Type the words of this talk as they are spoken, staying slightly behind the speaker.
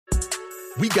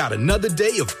We got another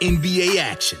day of NBA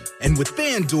action. And with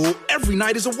FanDuel, every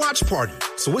night is a watch party.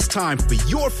 So it's time for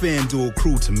your FanDuel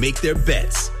crew to make their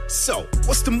bets. So,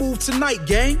 what's the move tonight,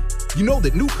 gang? You know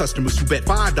that new customers who bet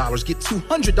 $5 get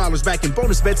 $200 back in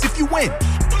bonus bets if you win.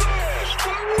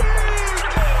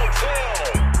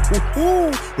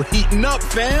 Woo-hoo, we're heating up,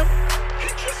 fam.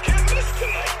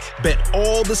 Bet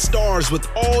all the stars with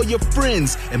all your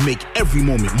friends and make every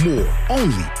moment more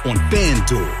only on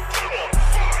FanDuel.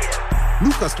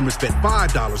 New customers bet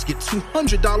 $5, get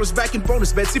 $200 back in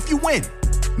bonus bets if you win.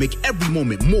 Make every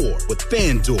moment more with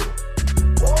FanDuel.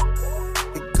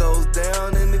 It goes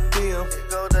down in the DM.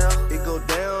 It go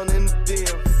down in the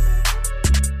DM.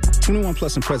 21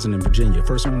 plus and present in Virginia.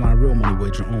 First online real money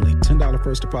wager only. $10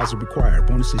 first deposit required.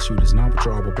 Bonus issued is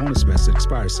non-withdrawable bonus bets that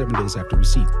expires 7 days after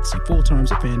receipt. See full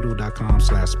terms at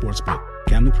FanDuel.com/sportsbook.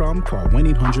 Gambling problem? Call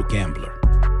 1-800-GAMBLER.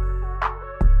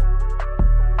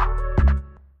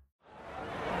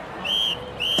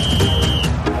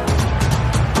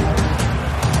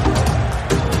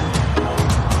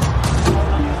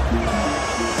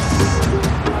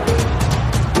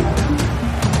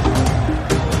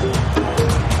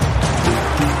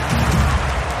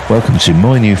 Welcome to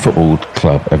my new football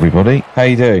club, everybody. How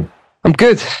you doing? I'm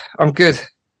good.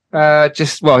 I'd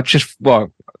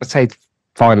say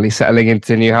finally settling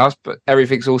into the new house, but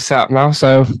everything's all set up now,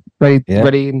 so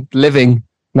ready and living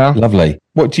now. Lovely.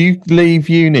 What, do you leave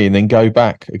uni and then go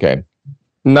back again?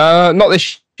 No, not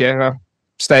this year. No.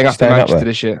 Staying up in Manchester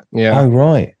this year. Yeah. Oh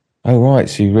right.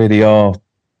 So you really are.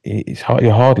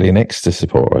 You're hardly an Exeter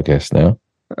supporter, I guess now.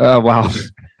 Wow.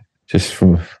 Just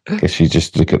from, I guess you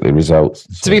just look at the results.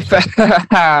 To be fair,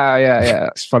 yeah,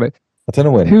 that's funny. I don't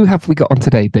know when. Who have we got on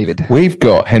today, David? We've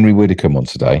got Henry Widdicombe on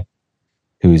today,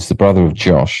 who is the brother of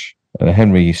Josh. And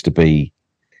Henry used to be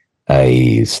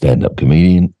a stand-up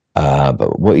comedian,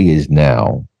 but what he is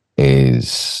now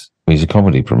is he's a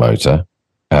comedy promoter,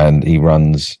 and he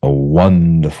runs a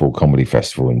wonderful comedy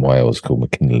festival in Wales called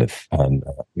Plymouth. And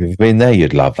if you've been there,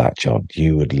 you'd love that, John.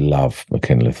 You would love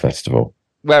Plymouth Festival.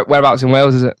 Whereabouts in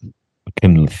Wales is it?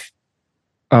 Plymouth.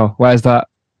 Oh, where's that?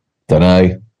 Don't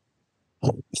know.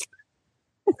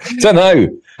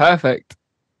 Perfect.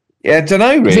 Yeah, don't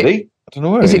know really. I don't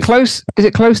know where. Is it close? Is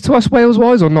it close to us Wales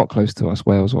wise or not close to us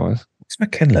Wales wise? It's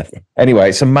McKinley. Anyway,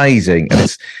 it's amazing, and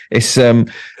it's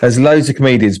there's loads of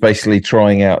comedians basically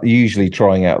usually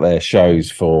trying out their shows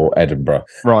for Edinburgh.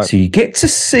 Right. So you get to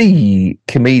see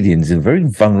comedians in very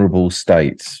vulnerable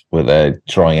states where they're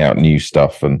trying out new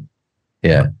stuff, and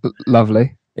yeah,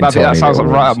 lovely. That sounds like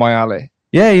right up my alley.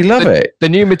 Yeah, you love it. The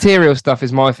new material stuff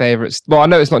is my favourite. Well, I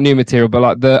know it's not new material, but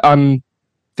like the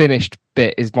unfinished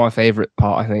bit is my favourite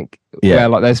part, I think. Yeah. Where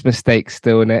like there's mistakes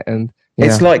still in it, and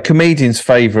it's like comedians'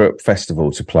 favourite festival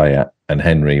to play at, and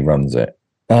Henry runs it.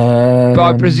 But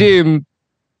I presume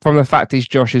from the fact he's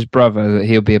Josh's brother that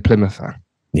he'll be a Plymouth fan.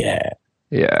 Yeah,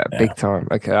 big time.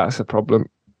 Okay, that's a problem.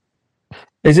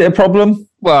 Is it a problem?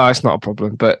 Well, it's not a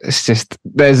problem, but it's just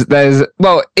there's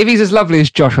well, if he's as lovely as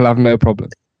Josh, I'll have no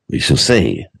problem. We shall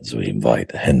see as we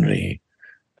invite Henry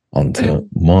onto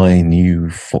my new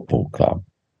football club.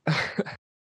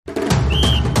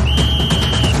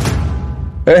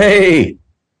 Hey!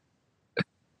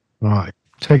 Right,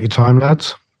 take your time,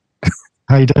 lads.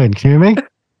 How you doing? Can you hear me?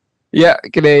 Yeah, I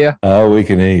can hear you. Oh, we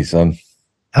can hear you, son.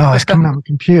 Oh, it's coming out of my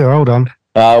computer. Hold on.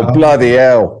 Oh, bloody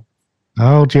hell.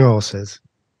 Hold your horses.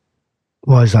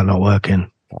 Why is that not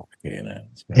working?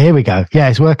 Here we go. Yeah,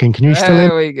 it's working. Can you still hear?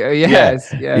 There we go.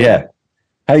 Yes. Yeah.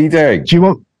 How you doing? Do you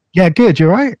want? Yeah, good. You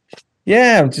all right?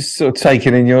 Yeah, I'm just sort of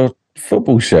taking in your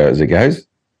football shirt as it goes.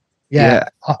 Yeah.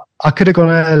 I could have gone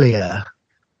earlier.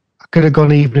 I could have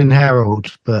gone Evening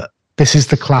Herald, but this is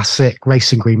the classic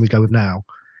racing green we go with now.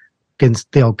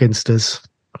 Against the old Ginsters.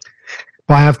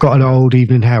 But I have got an old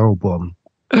Evening Herald one.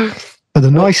 But the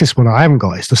nicest one I haven't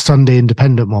got is the Sunday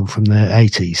Independent one from the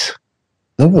 80s.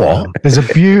 The what? There's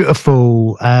a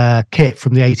beautiful kit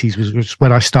from the 80s, which was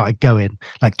when I started going,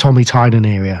 like Tommy Tynan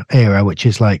era, which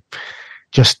is like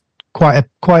just quite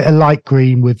a light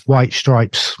green with white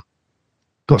stripes.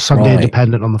 Got Sunday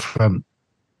Independent on the front.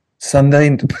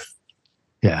 Sunday.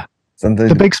 Yeah. Sunday.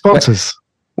 The big sponsors.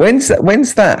 When's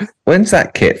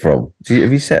that kit from?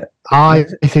 Have you said? I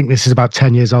think this is about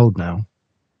 10 years old now.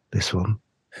 This one.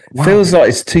 Wow. Feels like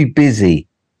it's too busy.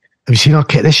 Have you seen our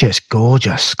kit this year? It's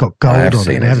gorgeous. It's got gold on it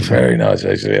and everything. It's very nice,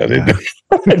 actually. I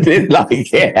did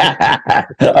like it.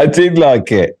 I did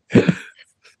like it.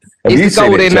 Is the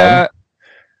gold in?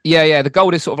 The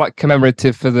gold is sort of like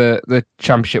commemorative for the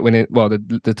championship winning, well,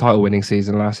 the title winning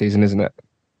season last season, isn't it?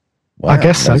 Wow, I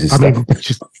guess so. I mean,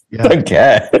 don't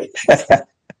care.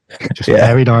 Just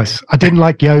very nice. I didn't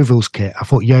like Yeovil's kit. I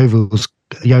thought Yeovil's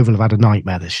Yeovil have had a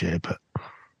nightmare this year. But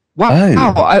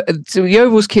wow, so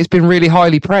Yeovil's kit's been really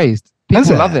highly praised.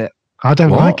 People love it. I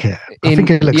don't like it. I think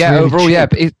it looks really overall, cheap. yeah.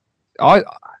 But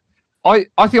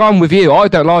I think I'm with you. I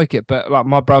don't like it, but like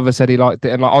my brother said he liked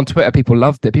it, and like on Twitter, people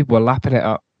loved it. People were lapping it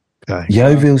up. Okay.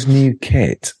 Yeovil's new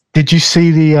kit. Did you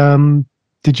see the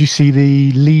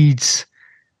Leeds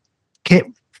kit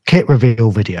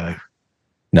reveal video?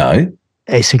 No.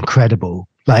 It's incredible.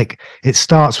 Like, it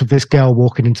starts with this girl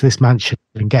walking into this mansion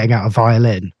and getting out a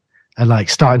violin and like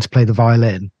starting to play the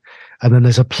violin. And then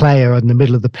there's a player in the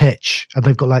middle of the pitch and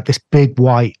they've got like this big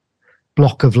white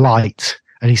block of light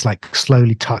and he's like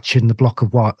slowly touching the block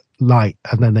of white light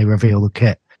and then they reveal the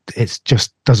kit. It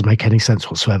just doesn't make any sense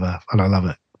whatsoever. And I love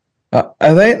it.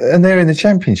 Are they? And they're in the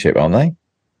Championship, aren't they?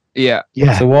 Yeah.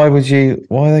 Yeah. So why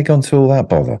have they gone to all that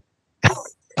bother?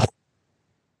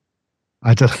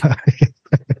 I don't know.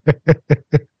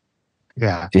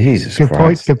 Yeah. Jesus Good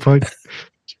Christ. point. Good point.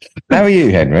 How are you,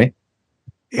 Henry?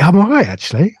 Yeah, I'm all right,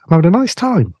 actually. I'm having a nice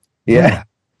time. Yeah.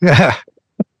 Yeah.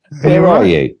 Where are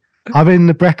you? I'm in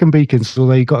the Brecon Beacons,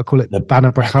 although you've got to call it the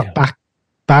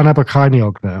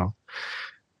Bannabracaniog now.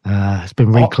 It's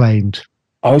been reclaimed.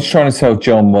 I was trying to tell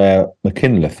John where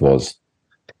McKinleth was.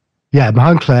 Yeah,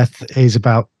 Mahuncleth is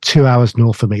about 2 hours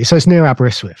north of me. So it's near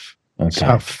Aberystwyth. Okay. It's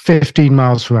about 15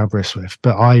 miles from Aberystwyth,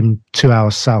 but I'm 2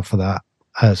 hours south of that.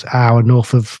 It's an hour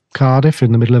north of Cardiff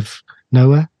in the middle of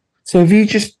nowhere. So have you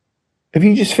just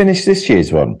finished this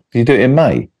year's one? Did you do it in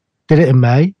May? Did it in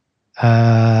May.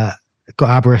 Got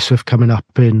Aberystwyth coming up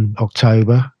in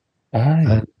October.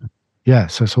 Yeah,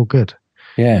 so it's all good.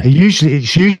 Yeah.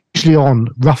 It's usually on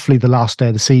roughly the last day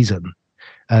of the season,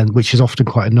 and which is often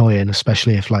quite annoying,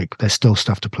 especially if like there's still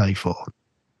stuff to play for.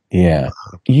 Yeah.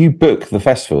 You book the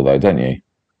festival though, don't you?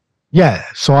 Yeah.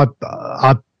 So I've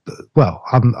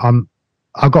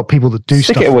got people that do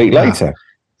Stick stuff. it a week later.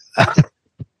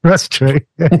 That's true.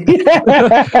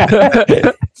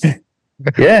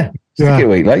 Yeah. Stick it a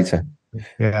week later.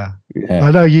 Yeah. Yeah.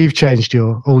 I know you've changed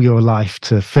all your life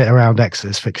to fit around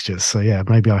Exeter's fixtures, so yeah,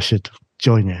 maybe I should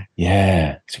join you.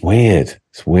 Yeah. It's weird.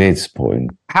 It's weird supporting.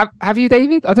 Have you,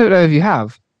 David? I don't know if you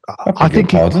have. I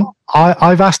think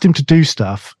I've asked him to do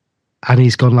stuff, and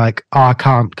he's gone like, "Oh, I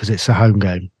can't because it's a home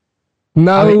game."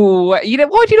 No, why do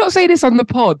you not say this on the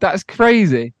pod? That's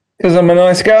crazy. Because I'm a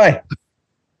nice guy.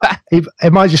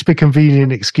 It might just be a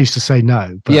convenient excuse to say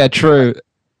no. But Yeah, true.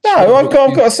 No, I've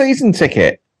got a season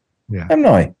ticket. Yeah. Haven't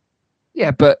I?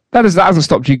 Yeah, but that hasn't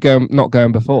stopped you not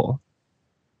going before.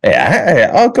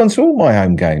 Yeah, I've gone to all my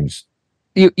home games.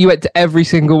 You went to every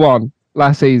single one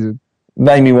last season.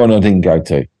 Name me one I didn't go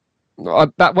to.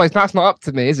 That's not up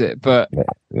to me, is it? But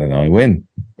Then I win.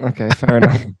 okay, fair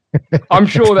enough. I'm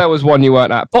sure there was one you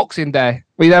weren't at. Boxing Day.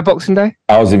 Were you there Boxing Day?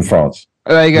 I was in France.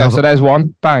 Oh, there you go. So there's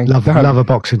one. Bang. love a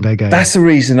Boxing Day game. That's the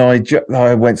reason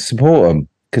I went to support them,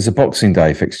 because of Boxing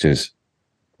Day fixtures.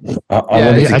 I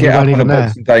wanted to get up on a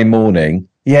Boxing Day morning.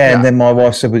 Yeah, and then my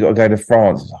wife said we got to go to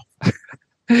France.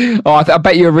 I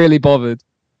bet you were really bothered.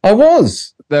 I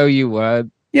was. No, you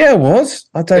weren't. Yeah, I was.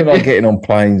 I don't like getting on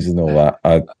planes and all that.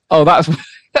 That's.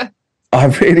 I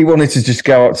really wanted to just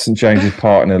go up to St James's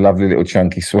Park in a lovely little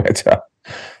chunky sweater.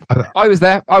 I was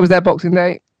there. Boxing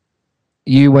Day.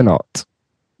 You were not.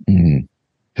 Mm.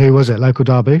 Who was it? Local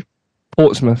derby?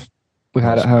 Portsmouth. We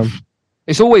had at home.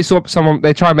 It's always someone.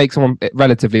 They try and make someone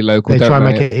relatively local. They try and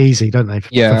make it easy, don't they? For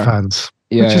fans.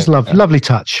 Yeah. Which is lovely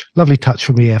touch. Lovely touch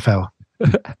from the EFL.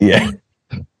 Yeah.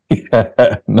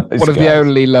 Nice One of the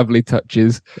only lovely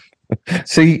touches.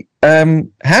 See,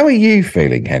 how are you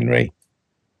feeling, Henry?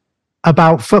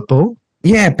 About football?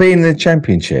 Yeah, being in the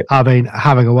Championship. I mean,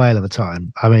 having a whale of a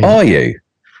time. I mean, Are you?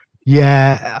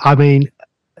 Yeah, I mean,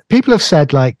 people have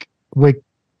said like we're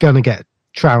going to get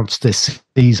trounced this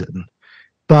season,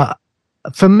 but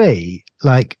for me,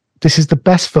 like this is the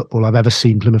best football I've ever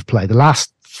seen Plymouth play. The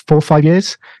last 4 or 5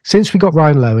 years since we got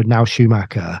Ryan Lowe and now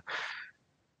Schumacher,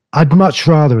 I'd much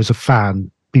rather, as a fan,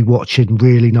 be watching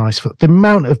really nice football. The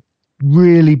amount of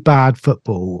really bad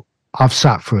football I've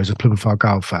sat through as a Plymouth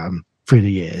Argyle fan through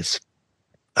the years,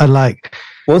 and like,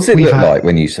 what does it look like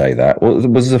when you say that?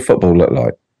 What does the football look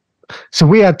like? So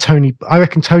we had Tony. I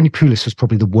reckon Tony Pulis was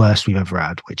probably the worst we've ever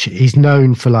had. Which he's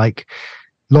known for, like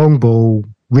long ball,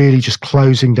 really just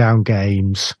closing down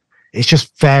games. It's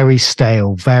just very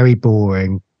stale, very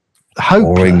boring,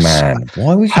 hopeless. Boring man.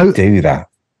 Why would you do that?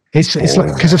 It's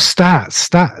like because of stats.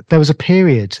 There was a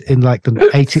period in like the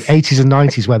 80s and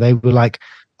 90s where they were like,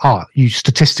 you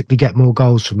statistically get more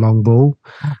goals from long ball.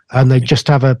 And they just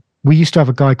we used to have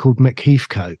a guy called Mick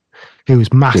Heathcote who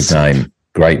was massive. Good name.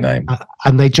 Great name.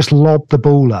 And they just lobbed the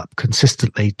ball up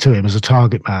consistently to him as a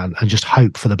target man and just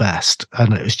hope for the best.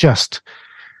 And it was just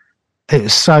it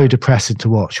was so depressing to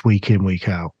watch week in, week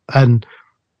out. And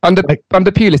under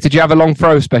Pulis, did you have a long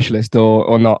throw specialist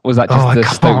or not? Was that just the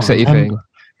Stoke City thing?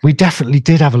 We definitely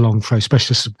did have a long throw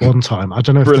specialist at one time. I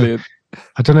don't know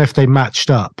if they matched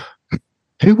up.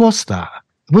 Who was that?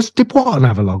 Did Watton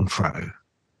have a long throw?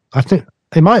 I think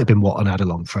it might have been Watton had a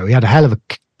long throw. He had a hell of a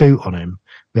boot on him.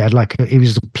 He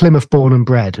was Plymouth born and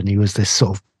bred, and he was this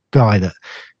sort of guy that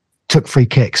took free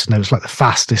kicks, and it was like the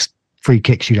fastest free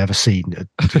kicks you'd ever seen. It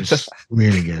was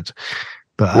really good.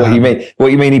 But what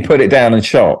you mean? He put it down and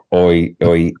shot, or he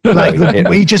he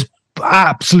just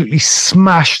absolutely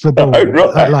smashed the ball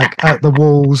at the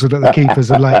walls and at the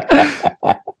keepers, and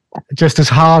just as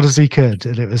hard as he could,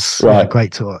 and it was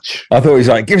great to watch. I thought he was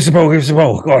like, "Give us the ball,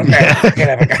 go on,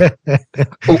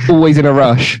 go." Always in a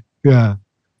rush. Yeah.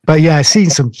 But yeah,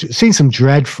 seen some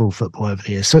dreadful football over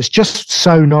the years. So it's just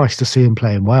so nice to see him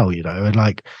playing well,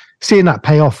 and seeing that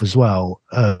pay off as well.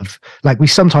 Of we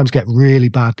sometimes get really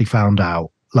badly found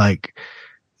out, like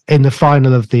in the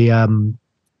final of the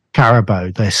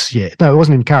Carabao this year. No, it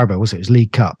wasn't in Carabao, was it? It was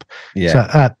League Cup.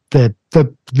 Yeah. So the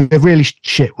really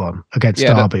shit one against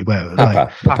Derby, where it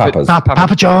was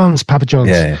Papa John's.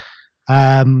 Yeah.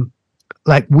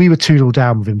 We were 2-0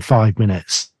 down within 5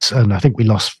 minutes, and I think we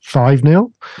lost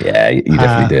 5-0. Yeah, you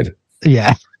definitely did.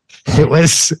 Yeah, it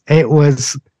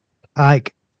was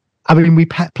like, I mean, we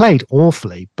played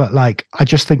awfully, but I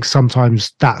just think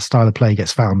sometimes that style of play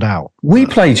gets found out. We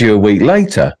played you a week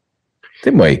later,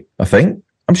 didn't we? I think.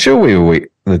 I'm sure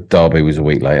the derby was a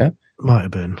week later. Might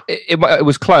have been. It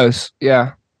was close.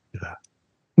 Yeah.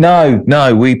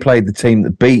 No, we played the team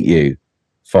that beat you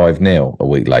 5-0 a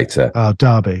week later. Oh,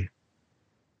 Derby.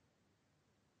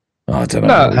 I don't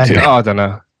know. I don't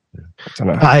know.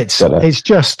 It's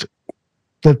just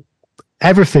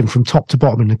everything from top to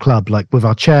bottom in the club, with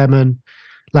our chairman,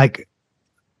 for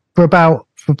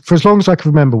as long as I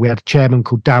can remember, we had a chairman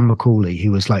called Dan McCauley,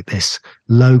 who was this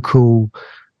local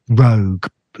rogue,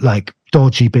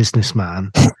 dodgy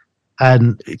businessman.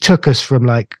 And it took us from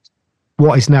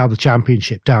what is now the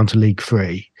Championship down to League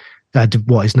 3,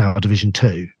 what is now Division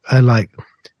 2. And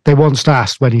they once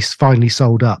asked when he's finally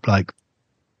sold up,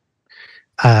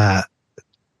 how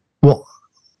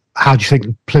do you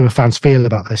think Plymouth fans feel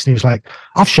about this? And he was like,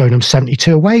 I've shown them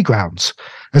 72 away grounds,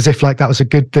 as if that was a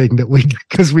good thing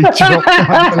because we dropped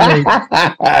down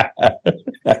the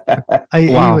league. He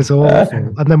was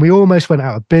awful. And then we almost went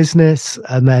out of business.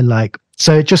 And then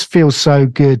so it just feels so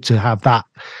good to have that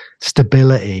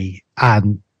stability.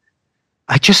 And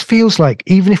it just feels like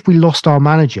even if we lost our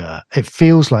manager, it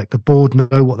feels like the board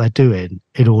know what they're doing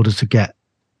in order to get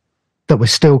that we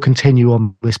still continue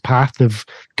on this path of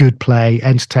good play,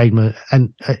 entertainment,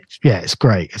 and it's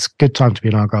great. It's a good time to be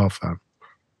an Argyle fan.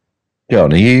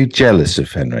 John, are you jealous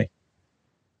of Henry?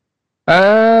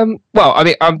 Well, I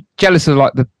mean, I'm jealous of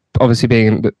obviously being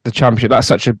in the Championship.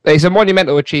 That's it's a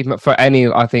monumental achievement for any,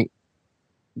 I think,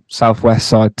 Southwest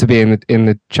side to be in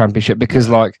the Championship, because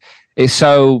it's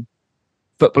so.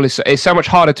 Football is so much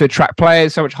harder to attract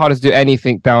players, so much harder to do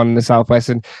anything down in the Southwest.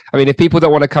 And I mean, if people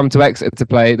don't want to come to Exeter to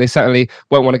play, they certainly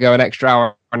won't want to go an extra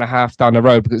hour and a half down the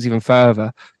road because it's even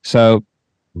further. So,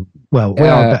 well, we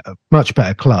are much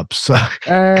better clubs. So.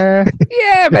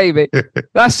 Yeah, maybe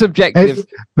that's subjective.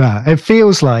 It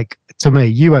feels like, to me,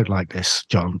 you won't like this,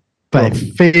 John, but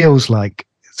it feels like,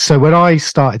 so when I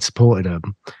started supporting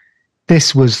them,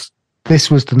 this was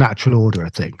the natural order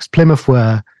of things. Plymouth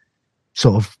were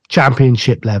sort of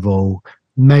Championship level,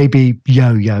 maybe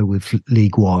yo-yo with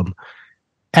League One.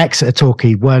 Exeter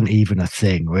Torquay weren't even a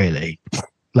thing, really.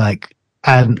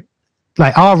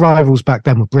 Our rivals back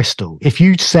then were Bristol. If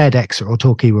you'd said Exeter or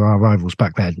Torquay were our rivals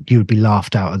back then, you would be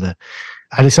laughed out of and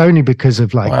it's only because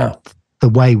of the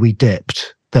way we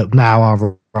dipped that now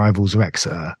our rivals are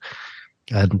Exeter.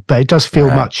 But it does feel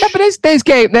much. Yeah, but there's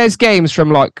games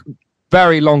from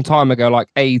very long time ago,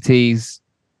 80s,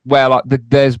 where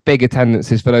there's big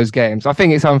attendances for those games. I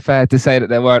think it's unfair to say that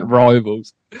there weren't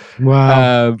rivals.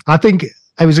 Well, I think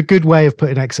it was a good way of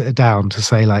putting Exeter down to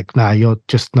say nah, you're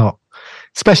just not,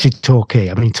 especially Torquay.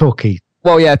 I mean, Torquay.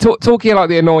 Well, yeah, Torquay are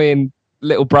the annoying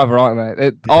little brother, aren't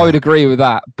they? I would agree with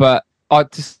that, but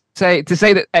to say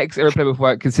that Exeter and Plymouth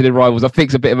weren't considered rivals, I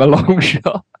think is a bit of a long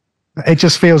shot. It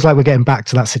just feels like we're getting back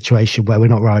to that situation where we're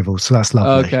not rivals, so that's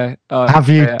lovely. Okay. Have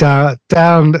you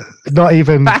down? Not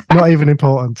even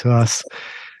important to us.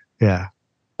 Yeah.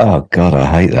 Oh God, I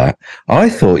hate that. I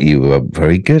thought you were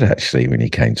very good actually when you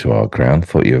came to our ground. I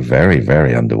thought you were very,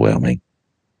 very underwhelming.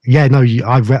 Yeah. No,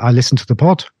 I listened to the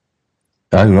pod.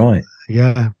 Oh right.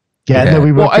 Yeah. Yeah. No,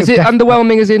 we were. What is it?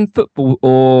 Underwhelming as in football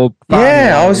or?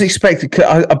 Yeah, I was expecting.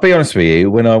 I'll be honest with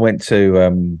you. When I went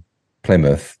to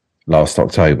Plymouth last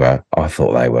October, I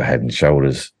thought they were head and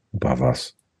shoulders above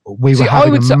us. We were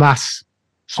having a mass.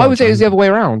 I would say it was the other way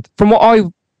around. From what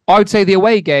I would say, the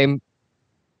away game,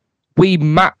 we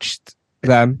matched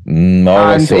them. I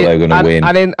always thought they were going to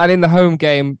win. And in the home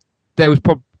game, there was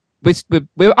probably. I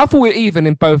thought we were even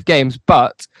in both games,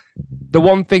 but the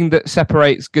one thing that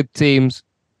separates good teams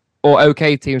or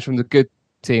okay teams from the good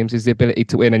teams is the ability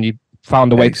to win, and you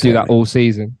found a way to do that all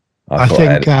season. I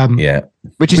think,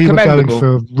 which is we commendable. were going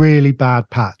for a really bad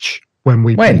patch when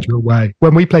we played you away.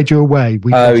 When we played you away,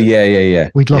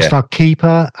 we'd lost our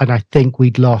keeper, and I think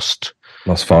we'd lost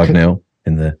 5-0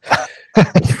 in the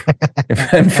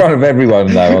in front of everyone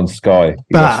though on Sky.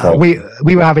 But we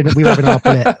were having our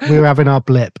blip. We were having our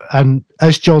blip, and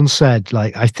as John said,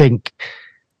 like I think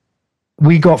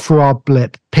we got through our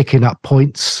blip picking up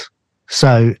points.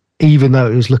 So even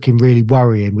though it was looking really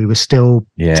worrying, we were still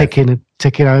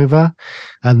ticking over,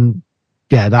 and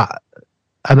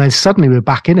and then suddenly we were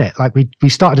back in it. Like we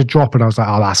started to drop, and I was like,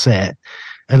 oh, that's it.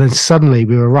 And then suddenly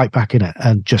we were right back in it,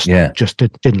 and just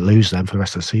didn't lose them for the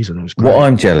rest of the season. It was great. What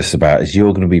I'm jealous about is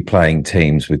you're going to be playing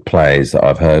teams with players that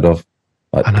I've heard of,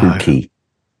 like Pookie.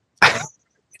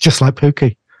 Just like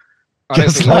Pookie.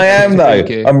 I am though.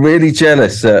 Pookie. I'm really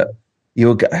jealous that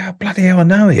you'll go. Oh, bloody hell, I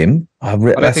know him. That's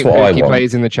what I want. Pookie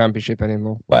plays in the Championship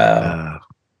anymore. Wow.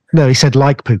 No, he said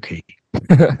like Pookie.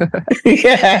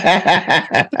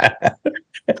 Yeah.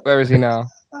 Where is he now?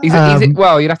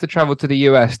 Well, you'd have to travel to the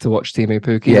US to watch Teemu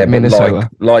Pukki. Yeah, Minnesota.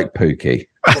 Like Pookie,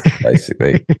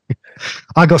 basically.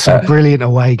 I got some brilliant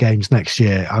away games next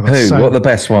year. What are the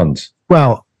best ones?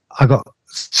 Well,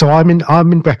 I'm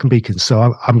in Brecon Beacons,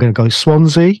 so I'm going to go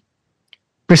Swansea,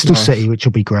 Bristol City, which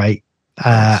will be great.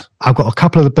 I've got a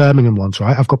couple of the Birmingham ones,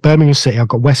 right? I've got Birmingham City. I've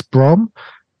got West Brom.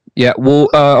 Yeah.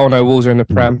 Wolves are in the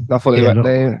Prem. I thought they went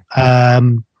there.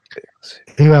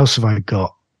 Who else have I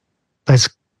got? There's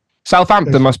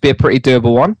Southampton must be a pretty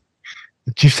doable one.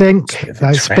 Do you think?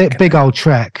 It's a big old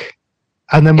trek.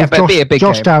 And then with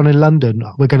Josh down in London,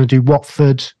 we're going to do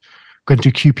Watford, we're going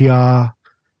to do QPR.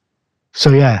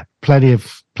 So yeah, plenty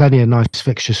of nice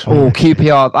fixtures.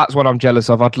 QPR, that's what I'm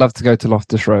jealous of. I'd love to go to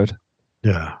Loftus Road.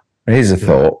 Yeah. Here's a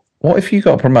thought. What if you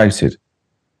got promoted?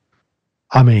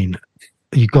 I mean,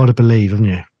 you got to believe, haven't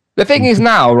you? The thing is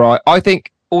now, right, I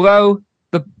think although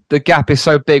the gap is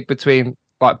so big between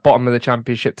like bottom of the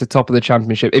Championship to top of the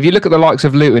Championship, if you look at the likes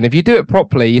of Luton, if you do it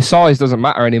properly, your size doesn't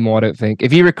matter anymore, I don't think.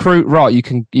 If you recruit right, you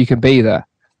can be there.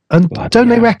 And don't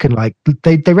they reckon, like,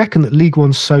 they reckon that League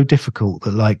One's so difficult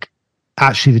that, like,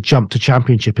 actually the jump to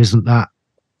Championship isn't that,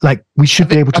 like, we should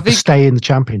be able to stay in the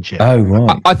Championship. Oh,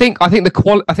 right. I think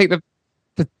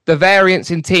the variance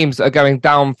in teams that are going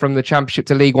down from the Championship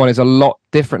to League One is a lot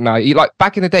different now. Like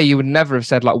back in the day, you would never have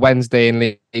said like Wednesday in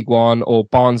League One or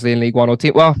Barnsley in League One or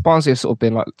Barnsley has sort of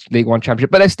been like League One Championship,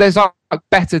 but there's like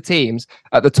better teams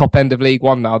at the top end of League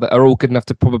One now that are all good enough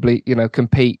to probably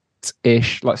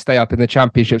compete-ish, like stay up in the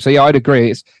Championship. So yeah, I'd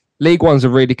agree. League One's a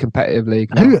really competitive league.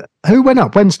 Who went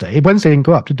up Wednesday? Wednesday didn't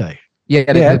go up, did they?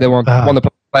 Yeah, they won the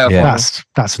playoff. Yeah.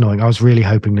 That's annoying. I was really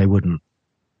hoping they wouldn't.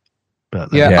 But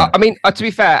I mean, to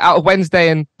be fair, out of Wednesday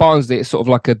and Barnsley, it's sort of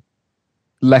like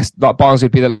Barnsley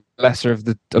would be the lesser of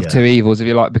two evils, if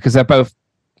you like, because they're both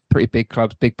pretty big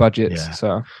clubs, big budgets. Yeah.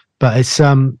 So, but it's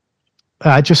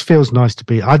it just feels nice to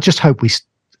be. I just hope we,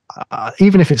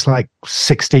 even if it's like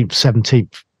 16th,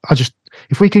 17th,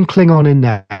 if we can cling on in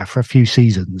there for a few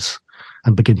seasons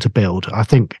and begin to build, I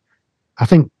don't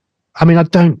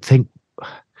think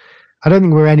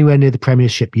we're anywhere near the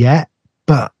Premiership yet,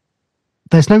 but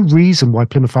there's no reason why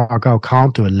Plymouth Argyle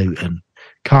can't do a Luton,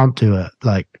 can't do it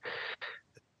like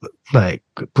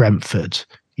Brentford.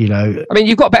 I mean,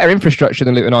 you've got better infrastructure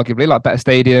than Luton, arguably, like better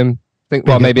stadium. I think,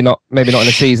 maybe not in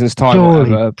a season's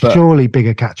time. Surely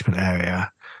bigger catchment area.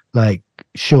 Like,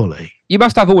 surely you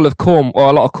must have all of Cornwall or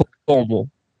a lot of Cornwall.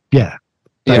 Yeah.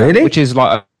 Really? Which is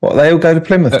like they all go to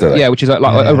Plymouth, do they? Yeah, which is like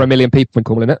over 1 million people in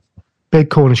Cornwall, isn't it? Big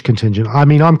Cornish contingent. I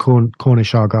mean, I'm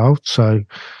Cornish Argyle, so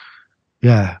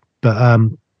yeah. But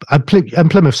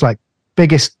and Plymouth's like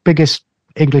biggest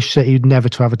English city never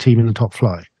to have a team in the top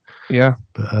flight. Yeah.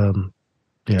 But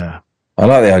yeah. I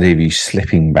like the idea of you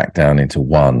slipping back down into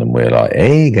one, and we're like,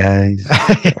 "Hey guys,"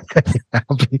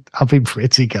 I'll be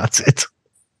pretty gutted.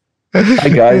 Hey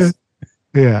guys,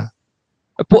 yeah.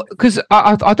 But because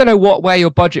I don't know where your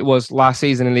budget was last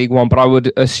season in League One, but I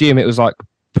would assume it was like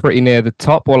pretty near the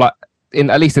top, or like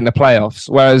at least in the playoffs.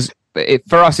 Whereas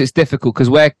for us, it's difficult because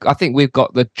I think we've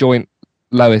got the joint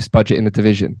lowest budget in the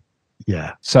division.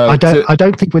 Yeah. So I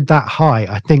don't think we're that high.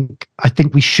 I think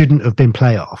we shouldn't have been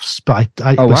playoffs, but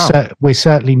we're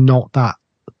certainly not that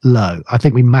low. I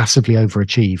think we massively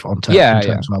overachieve in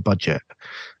terms of our budget.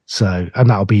 So, and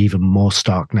that'll be even more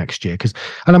stark next year.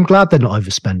 And I'm glad they're not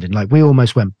overspending. Like, we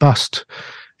almost went bust,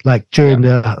 like during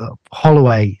the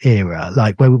Holloway era,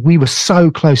 like where we were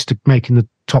so close to making the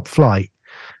top flight.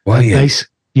 Well,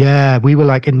 yeah, we were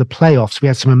like in the playoffs. We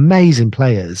had some amazing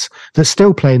players that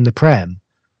still play in the Prem.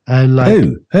 And like,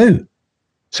 who?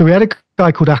 So we had a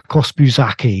guy called Akos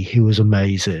Buzaki who was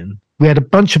amazing. We had a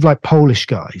bunch of like Polish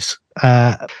guys,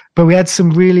 but we had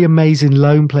some really amazing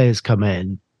loan players come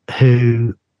in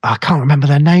who I can't remember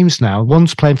their names now.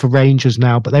 One's playing for Rangers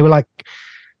now, but they were like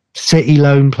City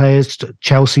loan players,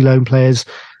 Chelsea loan players.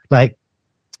 Like,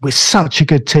 we're such a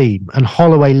good team. And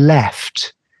Holloway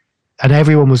left, and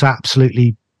everyone was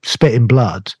absolutely spitting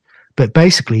blood. But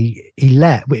basically, he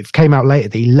left. It came out later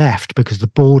that he left because the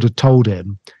board had told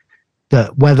him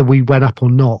that whether we went up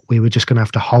or not, we were just going to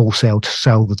have to wholesale to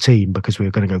sell the team because we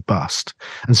were going to go bust.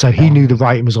 And so he knew the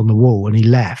writing was on the wall, and he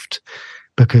left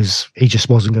because he just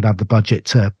wasn't going to have the budget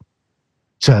to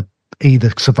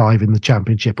either survive in the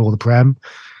Championship or the Prem.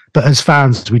 But as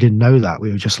fans, we didn't know that.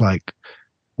 We were just like,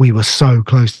 we were so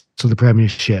close to the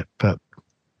Premiership. But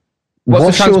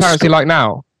what's the transparency like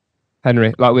now,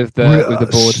 Henry? Like with the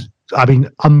board? I mean,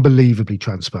 unbelievably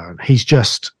transparent.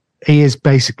 He is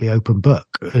basically open book,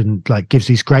 and like gives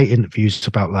these great interviews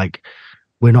about like,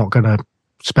 we're not going to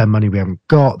spend money we haven't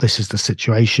got. This is the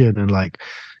situation. And like,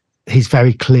 he's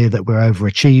very clear that we're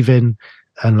overachieving.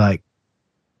 And like,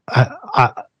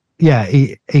 he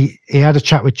had a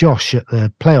chat with Josh at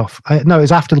the playoff. No, it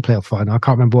was after the playoff final. I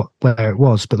can't remember where it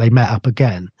was, but they met up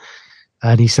again.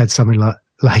 And he said something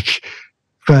like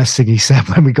first thing he said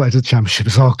when we got into the Championship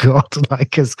is, oh God, like,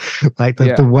 because like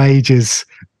the wages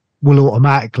will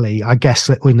automatically, I guess,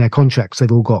 that in their contracts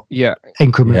they've all got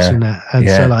increments in there, and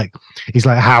so like he's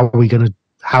like, how are we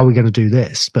gonna do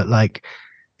this? But like,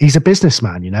 he's a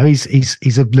businessman, you know,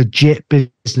 he's a legit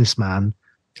businessman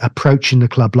approaching the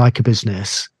club like a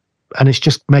business, and it's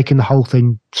just making the whole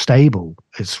thing stable.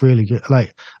 It's really good.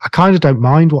 Like, I kind of don't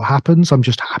mind what happens. I'm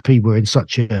just happy we're in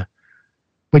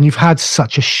when you've had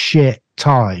such a shit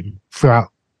time throughout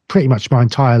pretty much my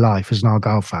entire life as an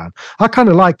Argyle fan. I kind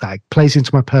of like that. It plays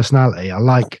into my personality.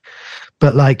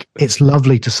 But like, it's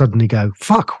lovely to suddenly go,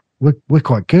 fuck, we're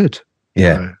quite good.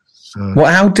 Yeah. You know? So,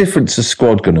 well, how different's the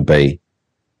squad going to be?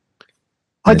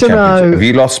 I don't know. Have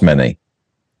you lost many?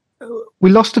 We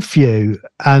lost a few,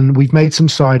 and we've made some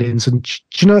sightings. And do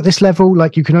you know, at this level,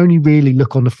 like, you can only really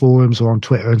look on the forums or on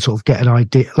Twitter and sort of get an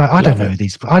idea. Like, I don't know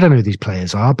who these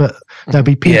players are, but there'll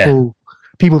be people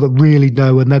that really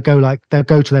know, and they'll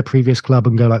go to their previous club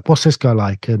and go like, what's this guy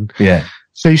like? And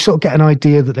so you sort of get an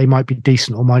idea that they might be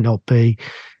decent or might not be.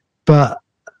 But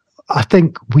I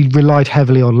think we relied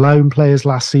heavily on loan players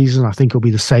last season. I think it'll be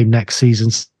the same next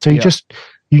season. So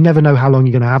you never know how long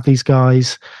you're going to have these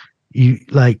guys.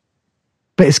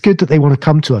 But it's good that they want to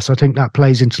come to us. I think that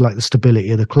plays into like the stability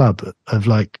of the club, of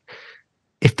like,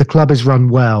 if the club is run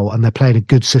well and they're playing a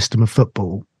good system of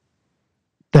football,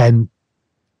 then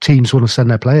teams want to send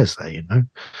their players there, you know.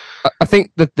 I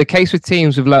think the case with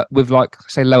teams with like,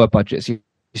 say, lower budgets, you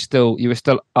were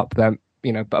still up there,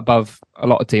 you know, but above a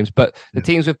lot of teams. But the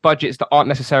teams with budgets that aren't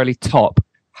necessarily top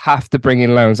have to bring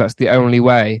in loans. That's the only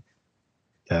way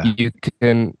you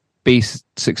can be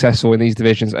successful in these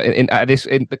divisions. In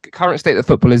the current state that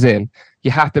football is in, you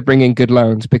have to bring in good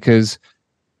loans, because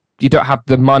you don't have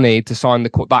the money to sign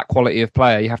that quality of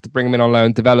player. You have to bring them in on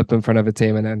loan, develop them for another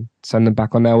team, and then send them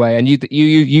back on their way. And you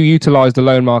utilised the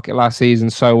loan market last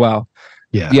season so well.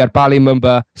 Yeah, you had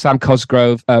Ballymumba, Sam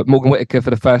Cosgrove, Morgan Whittaker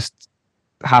for the first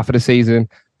half of the season.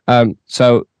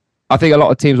 So I think a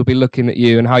lot of teams will be looking at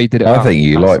you and how you did it. I think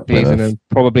you like Plymouth, and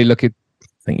probably looking. I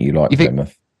think you like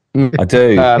Plymouth. I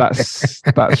do. That's.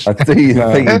 I do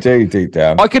think you do deep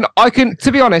down. I can. To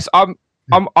be honest, I'll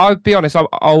be honest.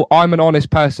 I'm an honest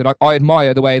person. I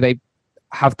admire the way they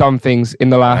have done things in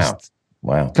the last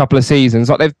couple of seasons.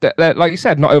 Like they're, like you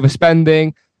said, not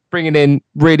overspending, bringing in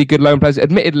really good loan players.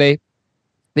 Admittedly,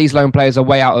 these loan players are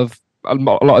way out of a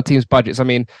lot of teams' budgets. I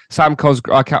mean, Sam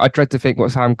Cosgrove. I dread to think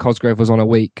what Sam Cosgrove was on a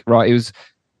week. Right, he was.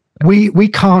 We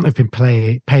can't have been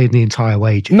paying the entire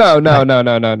wages. No.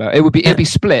 It'd be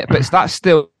split, but that's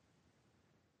still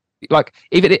like,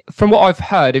 even from what I've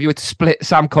heard, if you were to split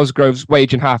Sam Cosgrove's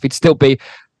wage in half, he'd still be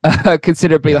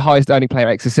considerably the highest earning player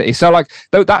at Exeter City. So like,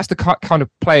 that's the kind of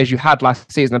players you had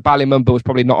last season. And Ballymumba was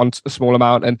probably not on a small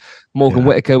amount, and Morgan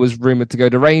Whittaker was rumoured to go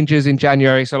to Rangers in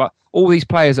January. So like, all these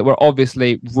players that were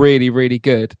obviously really, really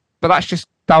good, but that's just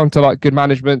down to like good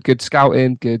management, good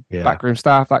scouting, good backroom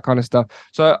staff, that kind of stuff.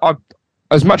 So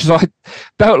as much as I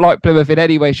don't like Plymouth in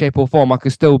any way, shape or form, I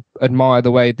could still admire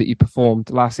the way that you performed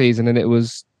last season, and it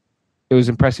was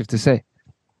impressive to see.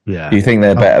 Yeah. Do you think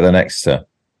they're better than Exeter?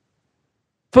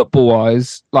 football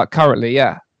wise, like currently,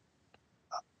 yeah.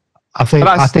 I think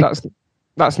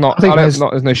that's not.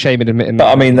 There's no shame in admitting But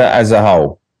that. I mean that as a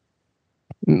whole.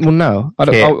 Well, no, I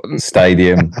don't.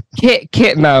 Stadium.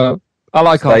 Kit. No, I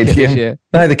like our kit this year.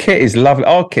 No, the kit is lovely.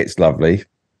 Our kit's lovely.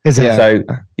 Is it? Yeah. So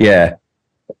yeah.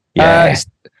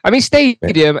 I mean,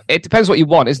 stadium. It depends what you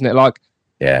want, isn't it? Like,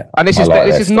 yeah. And this is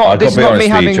not me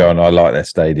having. John, I like their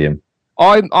stadium.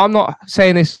 I'm not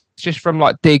saying this just from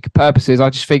like dig purposes. I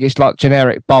just think it's like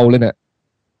generic bowl, isn't it?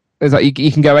 It's like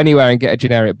you can go anywhere and get a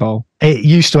generic bowl. It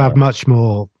used to have much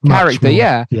more character,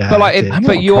 yeah. But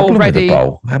like, you're already.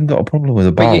 I haven't got a problem with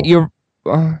a bowl. But you're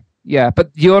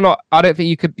but you're not. I don't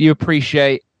think you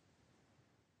appreciate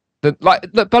the like.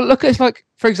 But look, it's like,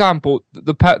 for example,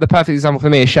 the perfect example for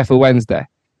me is Sheffield Wednesday.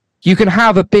 You can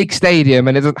have a big stadium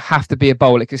and it doesn't have to be a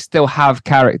bowl. It can still have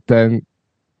character.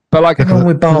 But like, what's wrong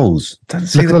with bowls? Look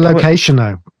at the location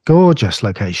though. Gorgeous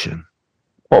location.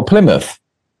 What, Plymouth?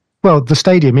 Well, the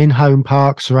stadium in Home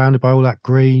Park, surrounded by all that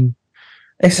green.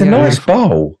 It's a nice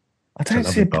bowl. I don't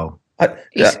see a bowl. I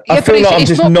feel like I'm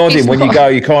just nodding when you go,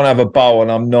 you can't have a bowl,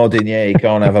 and I'm nodding, yeah, you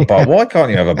can't have a bowl. Why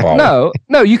can't you have a bowl?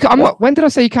 No, you can. When did I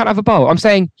say you can't have a bowl? I'm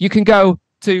saying you can go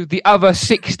to the other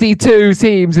 62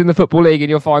 teams in the Football League and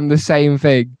you'll find the same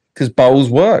thing. Because bowls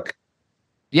work.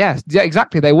 Yeah,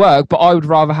 exactly. They work, but I would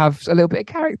rather have a little bit of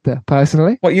character,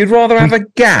 personally. What, you'd rather have a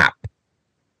gap?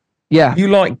 Yeah. You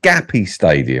like gappy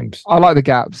stadiums? I like the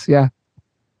gaps, yeah.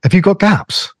 Have you got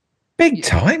gaps? Big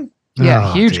time.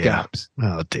 Yeah, huge gaps.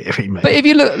 Oh, dearie me. But if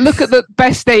you look at the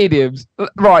best stadiums,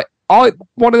 right,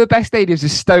 one of the best stadiums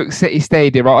is Stoke City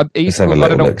Stadium, right? I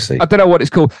don't know what it's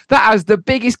called. That has the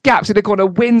biggest gaps in the corner.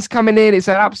 Wind's coming in. It's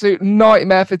an absolute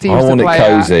nightmare for teams to play.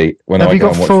 I want it cozy.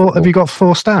 Have you got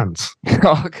four stands?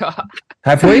 Oh God.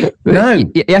 Have we? No.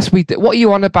 Yes, we do. What are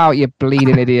you on about, you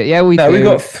bleeding idiot? Yeah, we do. No, we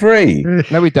got 3.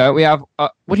 No, we don't. We have.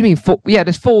 What do you mean 4? Yeah,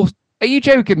 there's 4. Are you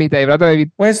joking me, David? I don't know.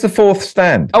 Where's the 4th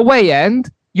stand? Away end.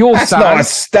 That's not a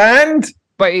stand.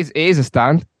 But it is a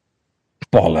stand.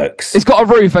 Bollocks. It's got a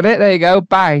roof on it. There you go.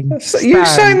 Bang. You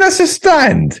saying that's a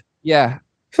stand? Yeah.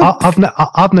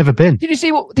 I've never been. Did you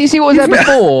see what was there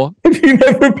before? Have you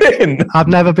never been? I've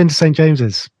never been to St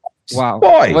James's. Wow.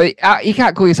 Why? Well, you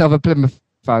can't call yourself a Plymouth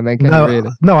fan then, can you really?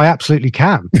 No, I absolutely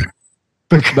can.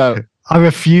 No. I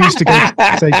refuse to go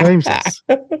to St James's.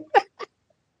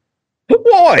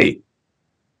 Why?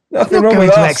 Nothing wrong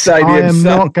with our stadium. I am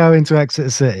not going to Exeter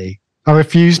City. I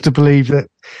refuse to believe that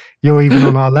you're even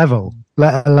on our level,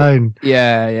 let alone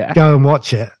go and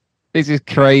watch it. This is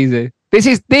crazy. This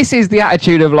is the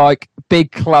attitude of like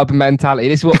big club mentality.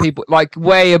 This is what people like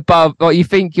way above. Like you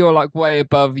think you're like way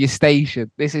above your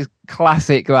station. This is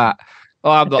classic. That.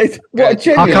 Oh, I'm not. Why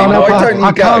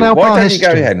don't you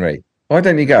go, Henry? Why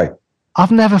don't you go?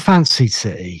 I've never fancied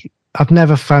City. I've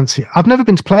never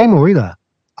been to Playmore either.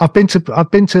 I've been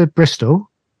to Bristol.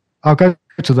 I'll go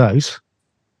to those.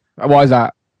 Why is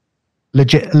that?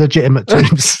 Legitimate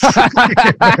teams.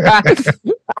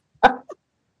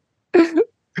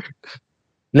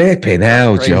 Flipping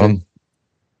hell, John.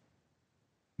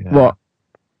 Yeah. What?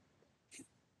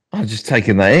 I'm just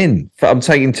taking that in. I'm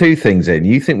taking 2 things in.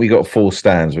 You think we got 4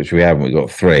 stands, which we haven't. We got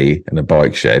 3 and a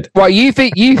bike shed. Right, you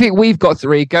think we've got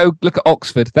 3? Go look at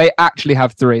Oxford. They actually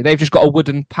have 3. They've just got a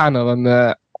wooden panel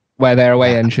on where their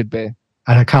away end should be,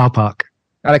 and a car park.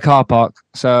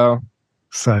 So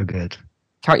good.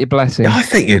 Count your blessings. I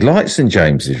think you'd like St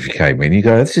James if you came in. You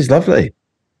go, this is lovely.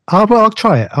 I'll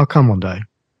try it. I'll come one day.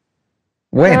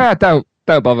 When? Yeah, don't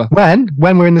bother. When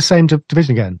we're in the same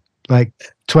division again, like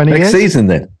 20 next years? season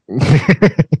then.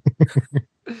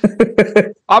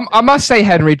 I must say,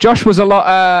 Henry, Josh was a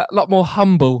lot more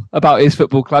humble about his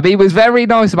football club. He was very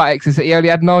nice about Exeter. He only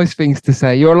had nice things to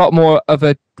say. You're a lot more of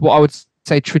a what I would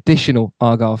say traditional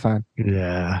Argyle fan.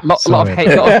 Yeah, lot of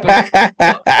hate,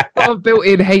 lot of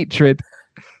built-in hatred.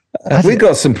 We've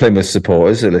got some Plymouth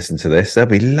supporters that listen to this. They'll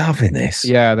be loving this.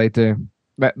 Yeah, they do.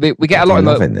 We get a lot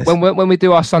of when we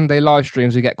do our Sunday live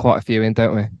streams. We get quite a few in,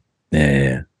 don't we?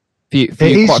 Yeah. It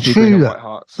is true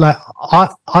that, like,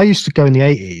 I used to go in the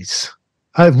 80s,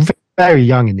 very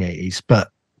young in the 80s,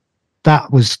 but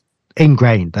that was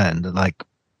ingrained then that like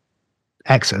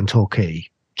Exeter and Torquay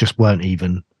just weren't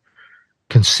even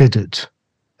considered.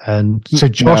 And so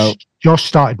Josh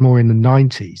started more in the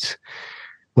 90s,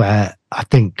 where I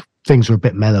think things were a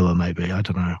bit mellower, maybe. I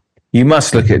don't know. You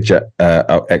must look at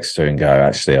Exeter and go,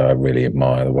 actually, I really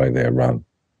admire the way they're run.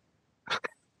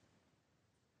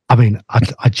 I mean,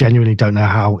 I genuinely don't know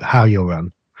how you're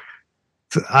run.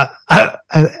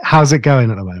 How's it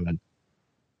going at the moment?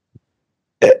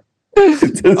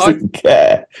 Doesn't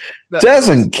care.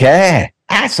 Doesn't care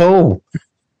at all.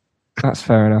 That's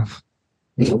fair enough.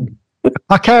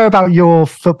 I care about your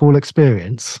football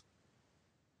experience.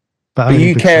 But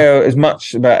you care as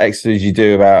much about Exeter as you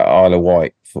do about Isle of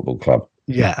Wight Football Club.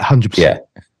 Yeah, 100%.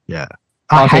 Yeah.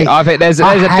 I think there's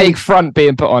a big front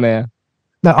being put on here.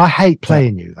 No, I hate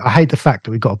playing you. I hate the fact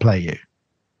that we've got to play you.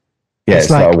 Yeah, it's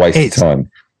like a waste of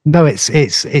time. No,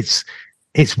 it's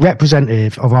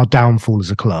representative of our downfall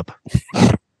as a club.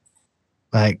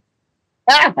 Like,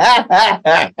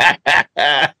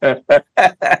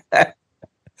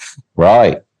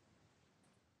 right.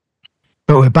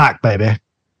 But we're back, baby.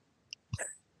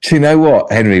 Do you know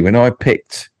what, Henry? When I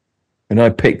picked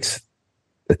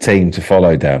the team to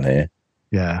follow down here,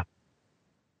 yeah.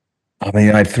 I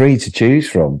mean, I had 3 to choose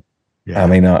from. Yeah. I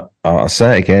mean, I'll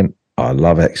say it again. I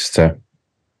love Exeter.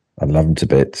 I love them to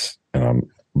bits, and I'm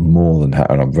more than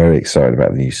happy. And I'm very excited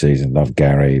about the new season. Love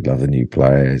Gary. Love the new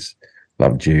players.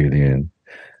 Love Julian.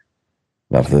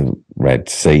 Love the red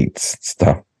seats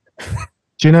stuff.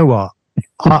 Do you know what?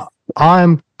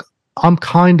 I'm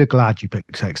kind of glad you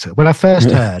picked Exeter. When I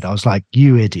first heard, I was like,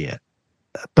 "You idiot!"